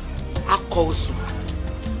akọ oṣù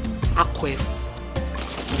akọ ẹ̀fọ́.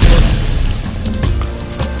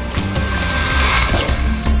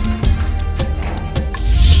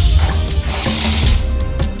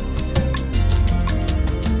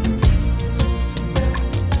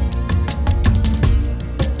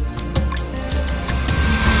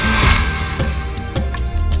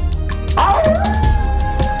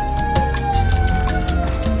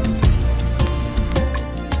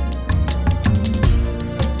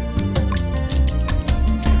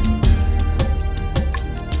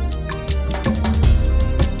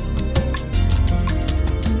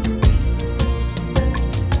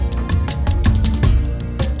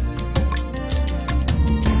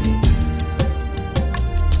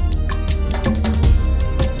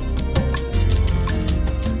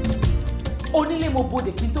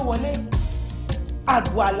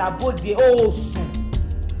 Bóde oṣù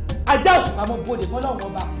ajá oṣù ká mọ bóde fọlọ́run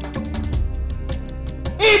ọba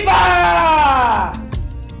ibà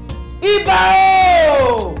ibà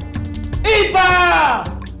ooo ibà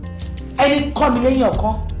ẹni kọ́ mi lẹ́yìn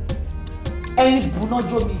ọ̀kan ẹni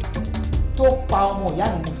bunájó mi tó pa ọmọ ìyá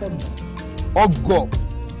mi mo fẹ́ mọ̀.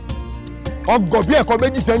 ọgọ bí ẹ̀kọ́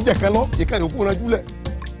méjì tẹ́ ń jẹ̀kẹ́ lọ ìkẹyìn òkú rẹ júlẹ̀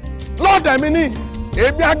lọ́ọ̀dẹ̀ mi ní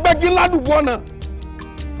èmi agbẹ́gi ládùúgbò náà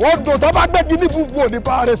odò tó bá gbẹ́gi ní gbogbo òní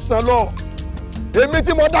bá rẹ̀ sàn lọ èmi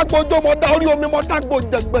tí mo dágbó ojó mo dá orí omi mo dágbó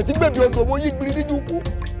jẹ̀gbẹ̀ sí gbèbí odò mo yí gbiri níjú kú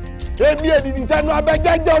èmi èdìdì sẹ́nu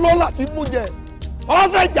abẹ́jẹ́jẹ́ olóòlà tí mú jẹ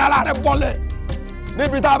ọ̀fẹ́ jàrá rẹ̀ bọ́lẹ̀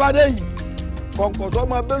níbi tá a bá dé yìí kọ̀ǹkọ̀sọ́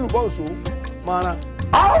máa bẹ́lù bọ́ọ̀sù mara.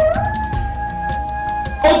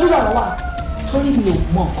 ojú lọ̀rọ̀ wà torí mi ò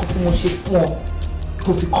mọ nǹkan tí mo ṣe fún ọ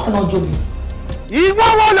tó fi kọ́nà jó mi. ìwọ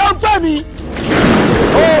wo ló ń pè mí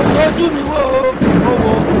ó tójú mi wo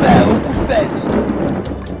owó fẹ́ okú fẹ́ ni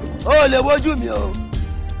ó lè wojú mi o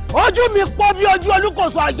ojú mi pọ̀ bí ojú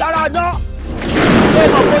olúkòso àyàrá náà ṣé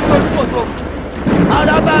mo kojú olúkòso òfurufú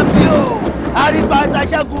ara bá ń bí o àríbá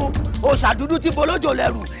ìtaṣẹ́gun òṣàdúdú tí bolójò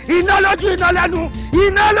lẹ́rù iná lójú iná lẹ́nu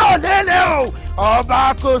iná lóòlélẹ̀ o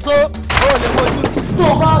ọba kòso ó lè wojú mi. tó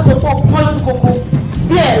o bá ṣe pọ̀ kán lójú koko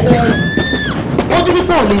bí ẹ̀rẹ́ ojú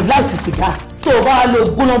pípọ̀ ò lè láìtì sìgá tó o bá lo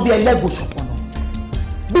gbóná bí ẹlẹ́gùn ṣọ̀pọ̀nà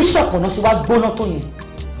bí ṣọ̀pọ̀nà ṣe wá gbóná tó yẹn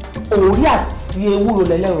òórí àti ewúro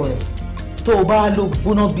lẹ́lẹ́rọ rẹ̀ tó o bá lo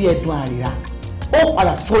gbóná bí ẹ̀dùn àríra ó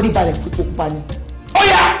padà forí balẹ̀ fún tó pa ni. ó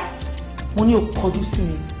yá mo ní o kọjú sí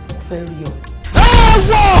mi mo fẹ́ rí ọ.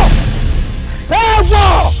 ẹ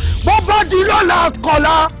wọ bó bá di lọ́la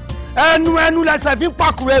kọ̀la ẹnu lẹsẹ̀ fi ń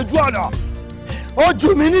pàkúrẹ̀ ojú ọ̀nà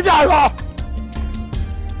ojú mi nídàárọ̀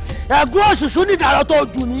ẹ̀gún òṣùṣù nídàárọ̀ tó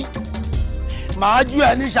ojú mi màá ju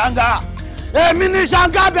ẹ ní ṣàǹgà èmi ní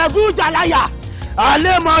ṣàǹgà bẹ̀gún jàláyà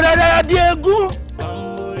alẹ́ mọ̀ rẹ̀rẹ̀ bí egún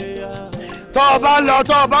tó o bá lọ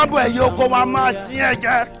tó o bá bọ̀ ẹ̀yìn oko wa máa sí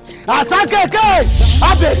ẹ̀jẹ̀ àṣà kéèké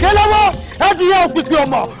abèké lọ́wọ́ ẹ ti yẹ òpìpì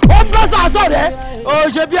ọmọ ó ń bẹ́ sàásọ̀ rẹ̀ ó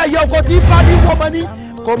ṣe bí ẹyẹ oko tí bá ní wọ́n mọ́ ní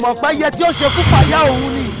kò mọ̀ pé ẹyẹ tí ó ṣe kú pàyà òun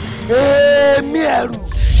ni èmi ẹ̀rù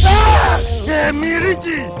èmi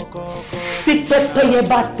ríjì. tí pẹ́pẹ́yẹ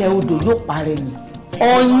bá tẹ odò yóò parẹ́ ni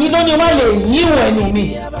ọ̀yìn ló ní wọ́n lè yíwọ̀n ẹnu mi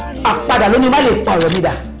àpadà ló ní wọ́n lè pààrọ̀ mi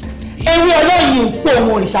dà ewé ọlọ́yin ń pò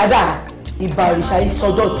ohun òrìṣà dà ìbà òrìṣà yìí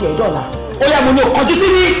sọjọ́ tiẹ̀ dọ̀la ó yá mo ní òkànjú sí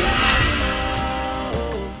ní.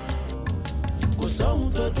 kò sóhun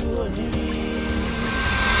tójú òní rí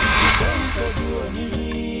kò sóhun tójú òní rí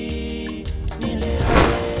nílé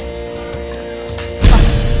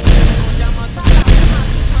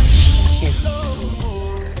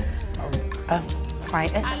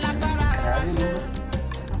Fine.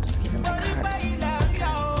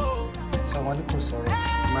 Someone who sorrow.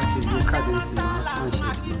 Matthew, you can't see my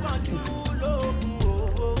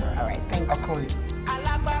All right, thanks. I'll call you.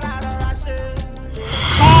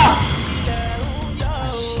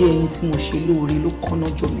 Àṣé ẹni tí mo ṣe lóore ló kọ́nà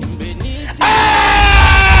jọ mi.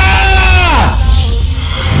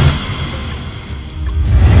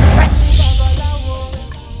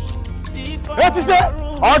 Ẹ ti ṣe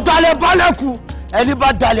ọ̀dàlẹ̀ balẹ̀ kù ẹni bá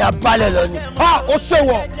dalẹ̀ abalẹ̀ lọ ni. Ó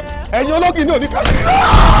ṣèwọ̀ ẹ̀yin ológin ní oníkàlẹ̀.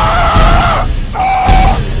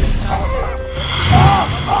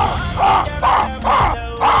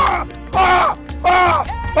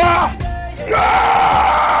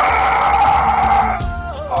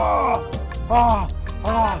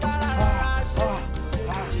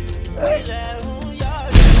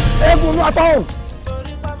 Egun nu atọ́ o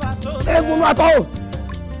egun nu atọ́ o.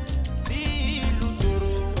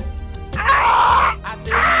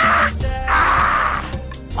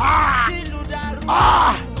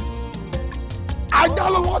 Ajá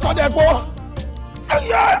ló wọ́n sọdẹ̀ pọ̀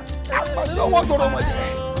ẹyẹ àpàdé ló wọ́n sọ̀rọ̀ wọ́n jẹ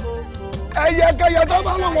ẹyẹ kẹyẹ tó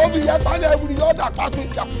bá lọ́wọ́ fi yẹ pálẹ̀ ẹ̀wùrì yóò dà pàṣẹ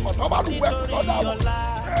ìjàkùmọ̀ tó bá lù wẹ̀ kù tó dà wọ́n.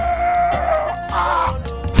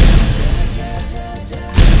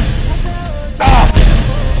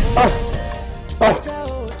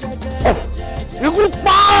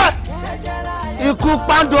 Ikú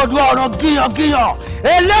pa dodo ọ̀ràn gíyàngíyàn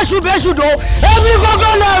eléṣubéṣudo èmi gbogbo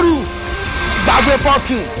lẹ́rù gbàgbé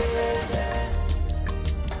fọ́ọ̀kì.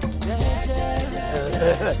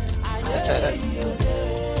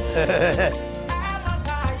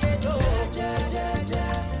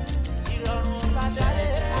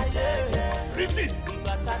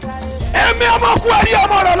 Èmi ọmọ kú ẹrí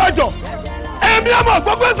ọmọ rẹ lọ́jọ́ èmi ọmọ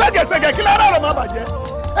gbogbo ṣẹ̀gẹ̀ṣẹ̀gẹ̀ kí lára rẹ̀ má bàjẹ́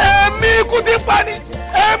èmi ikú ti pa ni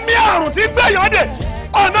èmi àrùn ti gbẹ̀yàn dé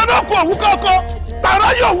ọ̀nà náà kú òwú kọ́kọ́ tààrà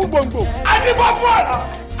yóò wú gbòǹgbò adìbò fún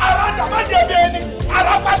ara dàmájẹ́ bí ẹni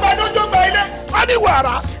ara pàgbà lójó gba ilé wọ́n ní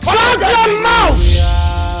wàrà. Shut your mouth!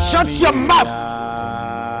 Shut your mouth!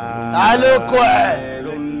 Ta ló kọ ẹ?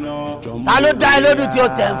 Ta ló dá ẹ lódì tí ó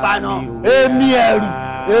tẹ̀ ń fa náà? Èmi ẹ̀rù,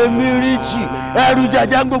 èmi ríjì, ẹ̀rù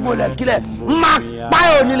jẹjẹ ń gbogbo lẹ̀kílẹ̀, máa pa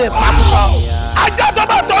ẹ̀ ò ní lè pa púpọ̀. Ajá tó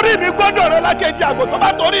bá torí mi gbọ́dọ̀ rẹ lákejì àgbò tó bá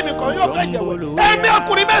torí mi kan yóò fẹ́ jẹ̀wọ̀. Èmi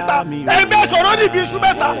ọkùnrin mẹ́ta, èmi ọ̀ṣọ́rọ́ níbi iṣu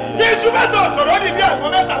mẹ́ta ọ̀ṣọ́rọ́ níbi àgbò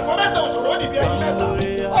mẹ́ta ọ̀ṣọ́rọ́ níbi ẹyin mẹ́ta.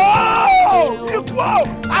 Ikú o,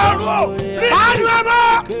 àrùn o, rí i ọmọ.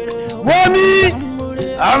 Wọ́n mi,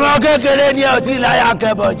 ọmọ kékeré ni ẹ ò tí ì láyà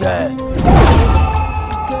kẹ́bọ̀ jẹ.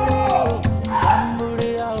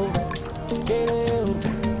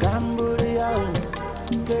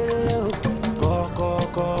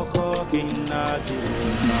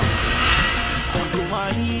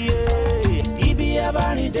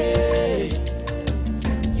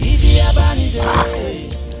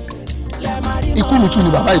 Ikú mi tún ni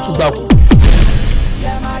bàbá yìí tún gbà kú.